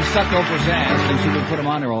other than he sucked Oprah's ass, and she would put him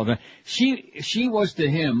on there all the time. She was to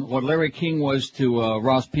him what Larry King was to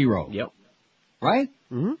Ross Perot. Yep. Right?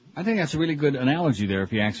 Mm-hmm. I think that's a really good analogy there,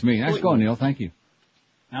 if you ask me. Nice going, Neil. Thank you.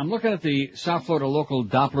 Now, I'm looking at the South Florida local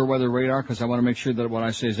Doppler weather radar because I want to make sure that what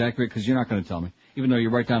I say is accurate, because you're not going to tell me, even though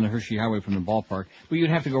you're right down the Hershey Highway from the ballpark. But you'd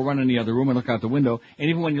have to go run in the other room and look out the window. And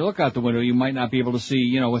even when you look out the window, you might not be able to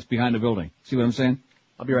see, what's behind the building. See what I'm saying?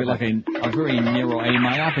 I'll be right back. Like a very narrow, a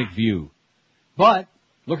myopic view. But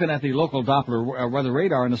looking at the local Doppler weather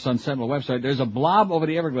radar on the Sun Sentinel website, there's a blob over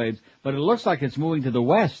the Everglades, but it looks like it's moving to the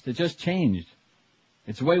west. It just changed.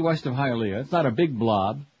 It's way west of Hialeah. It's not a big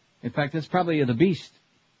blob. In fact, it's probably the Beast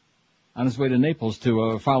on his way to Naples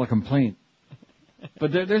to file a complaint.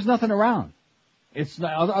 But there's nothing around. It's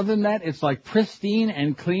not, other than that, it's like pristine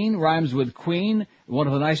and clean, rhymes with queen, one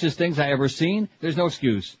of the nicest things I ever seen. There's no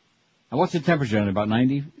excuse. And what's the temperature on it? About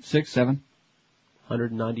 96, 7?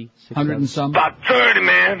 196. 100 and some? About 30,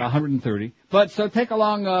 man. 130. But so take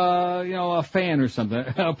along, a fan or something.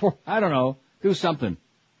 I don't know. Do something.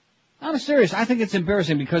 I'm serious. I think it's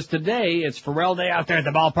embarrassing because today it's Pharrell Day out there at the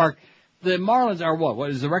ballpark. The Marlins are what? What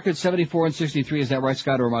is the record? 74-63. Is that right,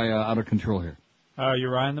 Scott, or am I out of control here?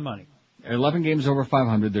 You're right on the money. 11 games over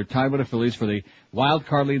 500. They're tied with the Phillies for the wild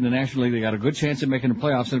card lead in the National League. They got a good chance at making the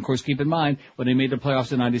playoffs. And of course, keep in mind when they made the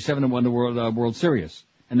playoffs in '97 and won the World Series,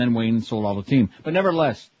 and then Wayne sold all the team. But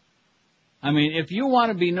nevertheless, I mean, if you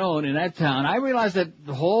want to be known in that town, I realize that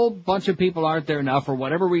the whole bunch of people aren't there now for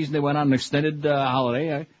whatever reason. They went on an extended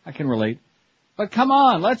holiday. I can relate. But come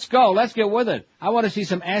on, let's go. Let's get with it. I want to see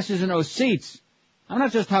some asses in those seats. I'm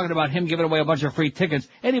not just talking about him giving away a bunch of free tickets.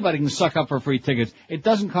 Anybody can suck up for free tickets. It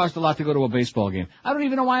doesn't cost a lot to go to a baseball game. I don't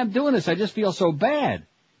even know why I'm doing this. I just feel so bad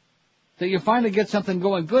that you finally get something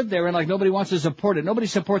going good there and like nobody wants to support it. Nobody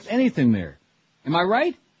supports anything there. Am I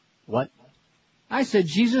right? What? I said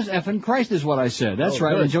Jesus effing Christ is what I said. That's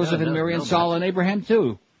right. Good. And Joseph and Mary and Saul and Abraham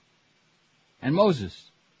too. And Moses.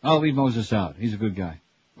 I'll leave Moses out. He's a good guy.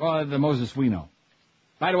 Well, the Moses we know.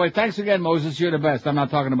 By the way, thanks again, Moses. You're the best. I'm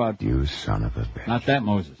not talking about you, son of a bitch. Not that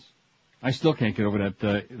Moses. I still can't get over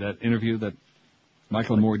that interview that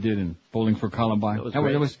Michael Moore did in Bowling for Columbine.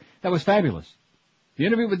 That was fabulous. The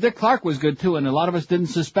interview with Dick Clark was good too, and a lot of us didn't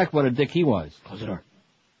suspect what a dick he was. Close the door.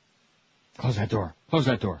 Close that door. Close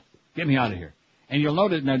that door. Get me out of here. And you'll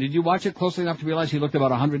notice, now, did you watch it closely enough to realize he looked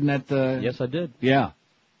about 100 in that, Yes, I did. Yeah.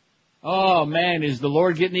 Oh, man, is the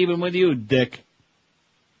Lord getting even with you, Dick?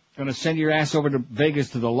 Gonna send your ass over to Vegas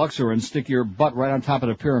to the Luxor and stick your butt right on top of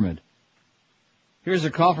the pyramid. Here's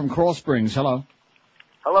a call from Coral Springs. Hello.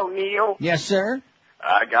 Neil? Yes, sir?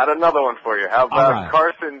 I got another one for you. How about All right.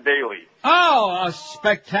 Carson Daly? Oh, a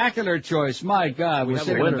spectacular choice. My God, we're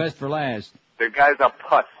saving the best for last. The guy's a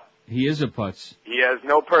putz. He is a putz. He has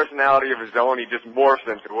no personality of his own. He just morphs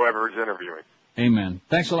into whoever is interviewing. Amen.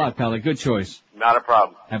 Thanks a lot, Pally. Good choice. Not a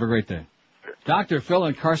problem. Have a great day. Dr. Phil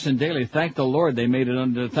and Carson Daly, thank the Lord they made it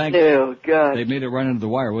under, Oh, God. They made it right under the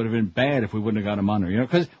wire. It would have been bad if we wouldn't have got them under, you know,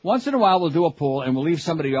 because once in a while we'll do a poll and we'll leave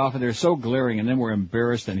somebody off and they're so glaring and then we're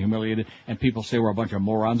embarrassed and humiliated and people say we're a bunch of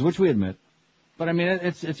morons, which we admit. But I mean,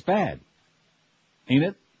 it's bad. Ain't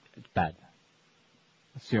it? It's bad.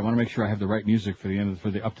 Let's see, I want to make sure I have the right music for the end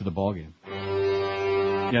for the up to the ball game.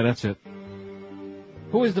 Yeah, that's it.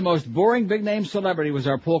 Who is the most boring big-name celebrity was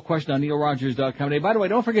our poll question on NeilRogers.com today. By the way,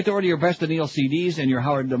 don't forget to order your Best of Neil CDs and your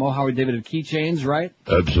Mo Howard David keychains, right?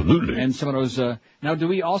 Absolutely. And some of those, now do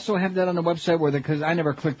we also have that on the website because I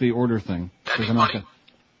never clicked the order thing. I'm not gonna,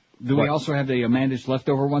 do we also have the Mandich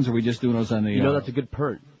leftover ones, or are we just doing those on the, that's a good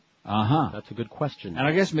perk. Uh-huh. That's a good question. And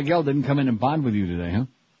I guess Miguel didn't come in and bond with you today, huh?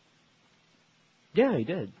 Yeah, he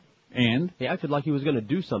did. And? He acted like he was going to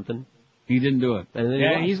do something. He didn't do it. And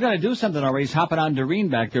then he's going to do something already. He's hopping on Doreen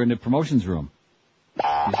back there in the promotions room. He's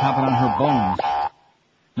hopping on her bones.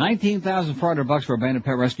 $19,400 for abandoned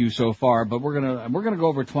pet rescue so far, but we're gonna go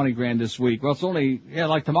over 20 grand this week. Well, it's only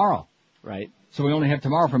like tomorrow, right? So we only have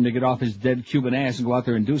tomorrow for him to get off his dead Cuban ass and go out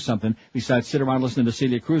there and do something besides sit around listening to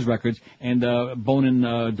Celia Cruz records and boning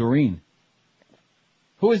Doreen.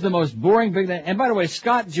 Who is the most boring big name? And by the way,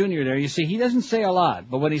 Scott Jr. there, you see, he doesn't say a lot,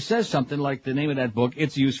 but when he says something like the name of that book,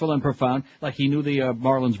 it's useful and profound, like he knew the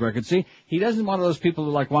Marlins record. See, he doesn't one of those people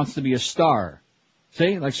who wants to be a star.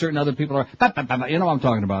 See, like certain other people are, you know what I'm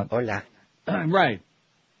talking about. Hola. Right.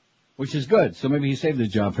 Which is good. So maybe he saved his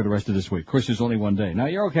job for the rest of this week. Of course, there's only one day. Now,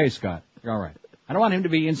 you're okay, Scott. You're all right. I don't want him to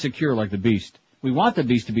be insecure like the Beast. We want the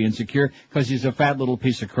Beast to be insecure because he's a fat little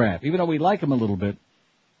piece of crap, even though we like him a little bit.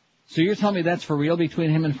 So you're telling me that's for real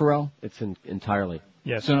between him and Pharrell? It's entirely.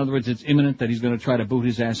 Yes. So in other words, it's imminent that he's going to try to boot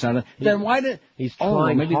his ass out of it. Then why did... He's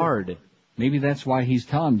trying hard. Maybe that's why he's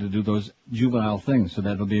telling him to do those juvenile things, so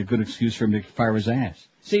that'll be a good excuse for him to fire his ass.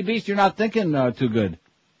 See, Beast, you're not thinking too good.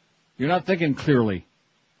 You're not thinking clearly.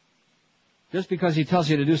 Just because he tells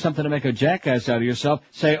you to do something to make a jackass out of yourself,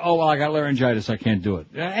 say, oh, well, I got laryngitis, I can't do it.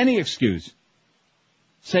 Any excuse.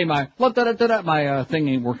 Say my thing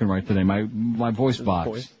ain't working right today, my voice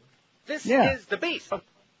box. This is the Beast.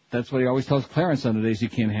 That's what he always tells Clarence on the days he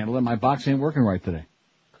can't handle it. My box ain't working right today.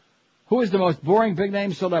 Who is the most boring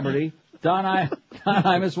big-name celebrity? Don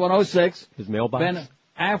Imus, 106. His mailbox. Ben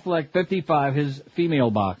Affleck, 55, his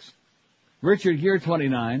female box. Richard Gere,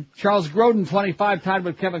 29. Charles Grodin, 25, tied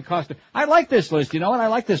with Kevin Costner. I like this list, you know, and I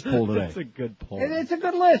like this poll today. It's a good poll. It's a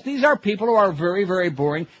good list. These are people who are very, very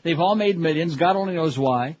boring. They've all made millions. God only knows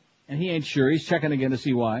why. And he ain't sure. He's checking again to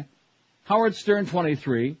see why. Howard Stern,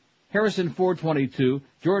 23. Harrison Ford, 22.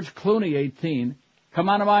 George Clooney, 18. Come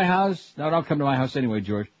on to my house. No, don't come to my house anyway,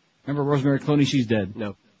 George. Remember Rosemary Clooney? She's dead.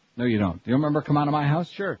 No. No, you don't. Do you remember Come On to My House?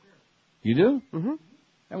 Sure. You do? Mm-hmm.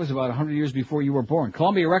 That was about 100 years before you were born.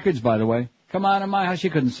 Columbia Records, by the way. Come On to My House. She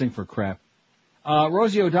couldn't sing for crap.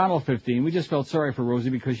 Rosie O'Donnell, 15. We just felt sorry for Rosie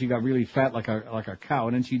because she got really fat like a cow,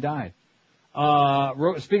 and then she died.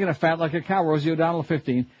 Speaking of fat like a cow, Rosie O'Donnell,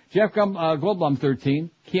 15. Jeff Goldblum, 13.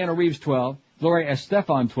 Keanu Reeves, 12. Gloria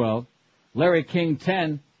Estefan, 12. Larry King,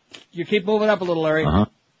 10. You keep moving up a little, Larry. Uh-huh.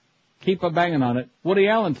 Keep banging on it. Woody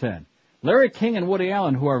Allen, 10. Larry King and Woody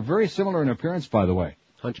Allen, who are very similar in appearance, by the way.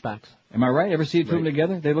 Hunchbacks. Am I right? Ever see two of them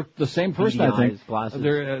together? They look the same person, I think.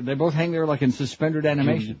 Glasses. They both hang there like in suspended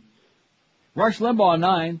animation. Rush Limbaugh,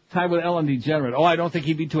 9, tied with Ellen DeGeneres. Oh, I don't think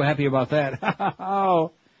he'd be too happy about that.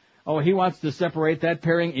 Oh, he wants to separate that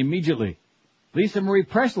pairing immediately. Lisa Marie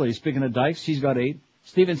Presley, speaking of dykes, she's got 8.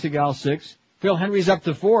 Steven Seagal, 6. Phil Henry's up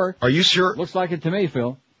to 4. Are you sure? Looks like it to me,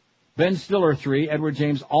 Phil. Ben Stiller, 3. Edward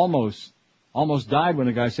James almost died when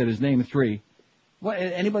the guy said his name, 3. What,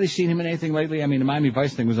 anybody seen him in anything lately? I mean, the Miami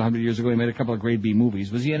Vice thing was 100 years ago. He made a couple of grade B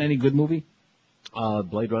movies. Was he in any good movie?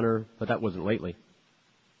 Blade Runner, but that wasn't lately.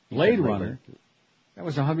 Blade Runner? That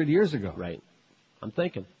was 100 years ago. Right. I'm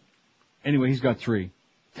thinking. Anyway, he's got 3.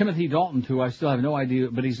 Timothy Dalton, too. I still have no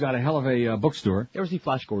idea, but he's got a hell of a bookstore. Ever see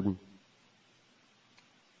Flash Gordon?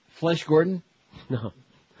 Flesh Gordon? No.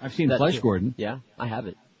 I've seen Flesh Gordon. Yeah, I have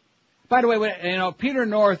it. By the way, Peter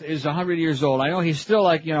North is 100 years old. I know he's still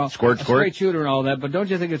a straight shooter and all that, but don't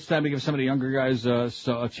you think it's time to give some of the younger guys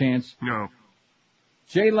a chance? No.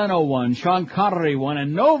 Jay Leno won, Sean Connery won,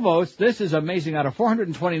 and no votes. This is amazing. Out of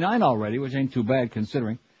 429 already, which ain't too bad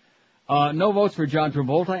considering. No votes for John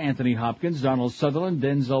Travolta, Anthony Hopkins, Donald Sutherland,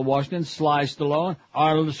 Denzel Washington, Sly Stallone,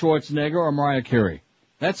 Arnold Schwarzenegger, or Mariah Carey.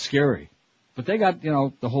 That's scary. But they got,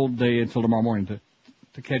 the whole day until tomorrow morning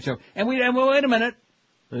to catch up. And wait a minute.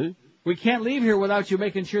 We can't leave here without you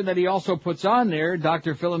making sure that he also puts on there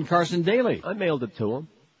Dr. Phil and Carson Daly. I mailed it to him.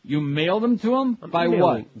 You mailed them to him? By mailing,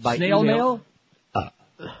 what? by Snail email. mail?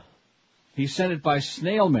 He sent it by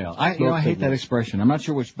snail mail. I hate that expression. I'm not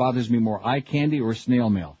sure which bothers me more, eye candy or snail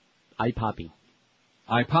mail. Eye poppy.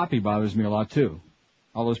 Eye poppy bothers me a lot, too.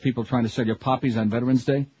 All those people trying to sell you poppies on Veterans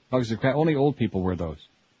Day. Bugs of crap. Only old people wear those.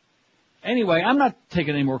 Anyway, I'm not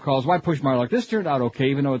taking any more calls. Why push my luck? This turned out okay,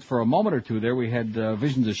 even though it's for a moment or two there. We had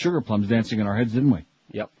visions of sugar plums dancing in our heads, didn't we?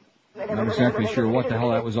 Yep. Not exactly sure what the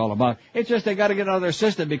hell that was all about. It's just they got to get out of their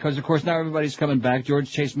system because, of course, now everybody's coming back. George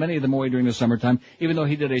chased many of them away during the summertime, even though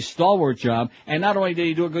he did a stalwart job. And not only did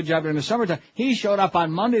he do a good job during the summertime, he showed up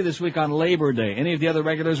on Monday this week on Labor Day. Any of the other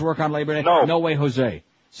regulars work on Labor Day? No way, Jose.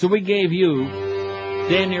 So we gave you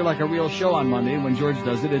damn near like a real show on Monday. When George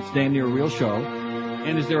does it, it's damn near a real show.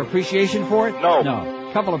 And is there appreciation for it? No. No.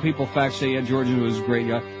 A couple of people fact say, yeah, George was a great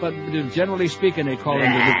guy. But generally speaking, they call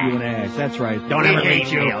him to whip you in the ass. That's right. Don't ever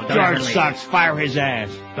leave, you. Neil. Don't George ever leave. sucks. Fire his ass.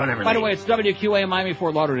 Don't ever By the leave. way, it's WQAM Miami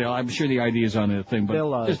Fort Lauderdale. I'm sure the ID is on the thing,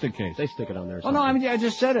 but just in case. They stick it on there. Oh, no, I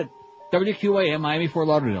just said it. WQAM Miami Fort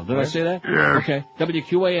Lauderdale. Did I say that? Yeah. Okay.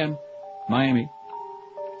 WQAM Miami.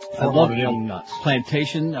 Fort Lauderdale nuts.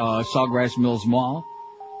 Plantation, Sawgrass Mills Mall,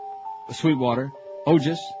 Sweetwater,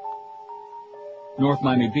 Ogis, North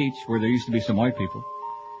Miami Beach, where there used to be some white people.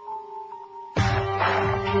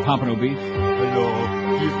 Pompano Beach.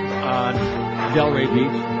 Delray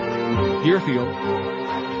Beach. Deerfield.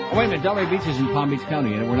 Oh, wait a minute. Delray Beach is in Palm Beach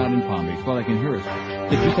County, and we're not in Palm Beach. Well, they can hear us.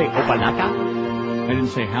 Did you say Opalaka? I didn't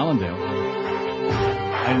say Hallandale.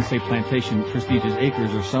 I didn't say Plantation, Prestigious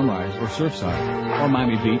Acres, or Sunrise, or Surfside, or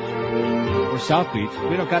Miami Beach, or South Beach.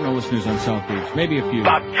 We don't got no listeners on South Beach. Maybe a few.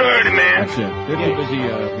 About 30, man. That's it. They're too busy,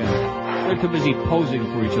 they're too busy posing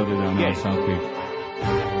for each other down there on South Beach.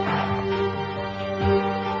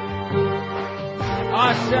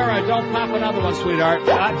 Ah, Sarah, don't pop another one, sweetheart.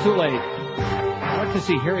 Not too late. I went to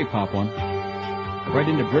see Harry pop one. Right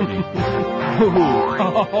into Brittany.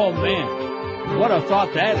 Oh, man. What a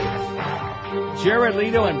thought that is. Jared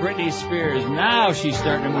Leto and Britney Spears. Now she's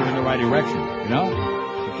starting to move in the right direction. You know?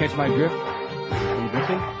 You catch my drift? Are you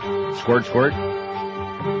drifting? Squirt, squirt.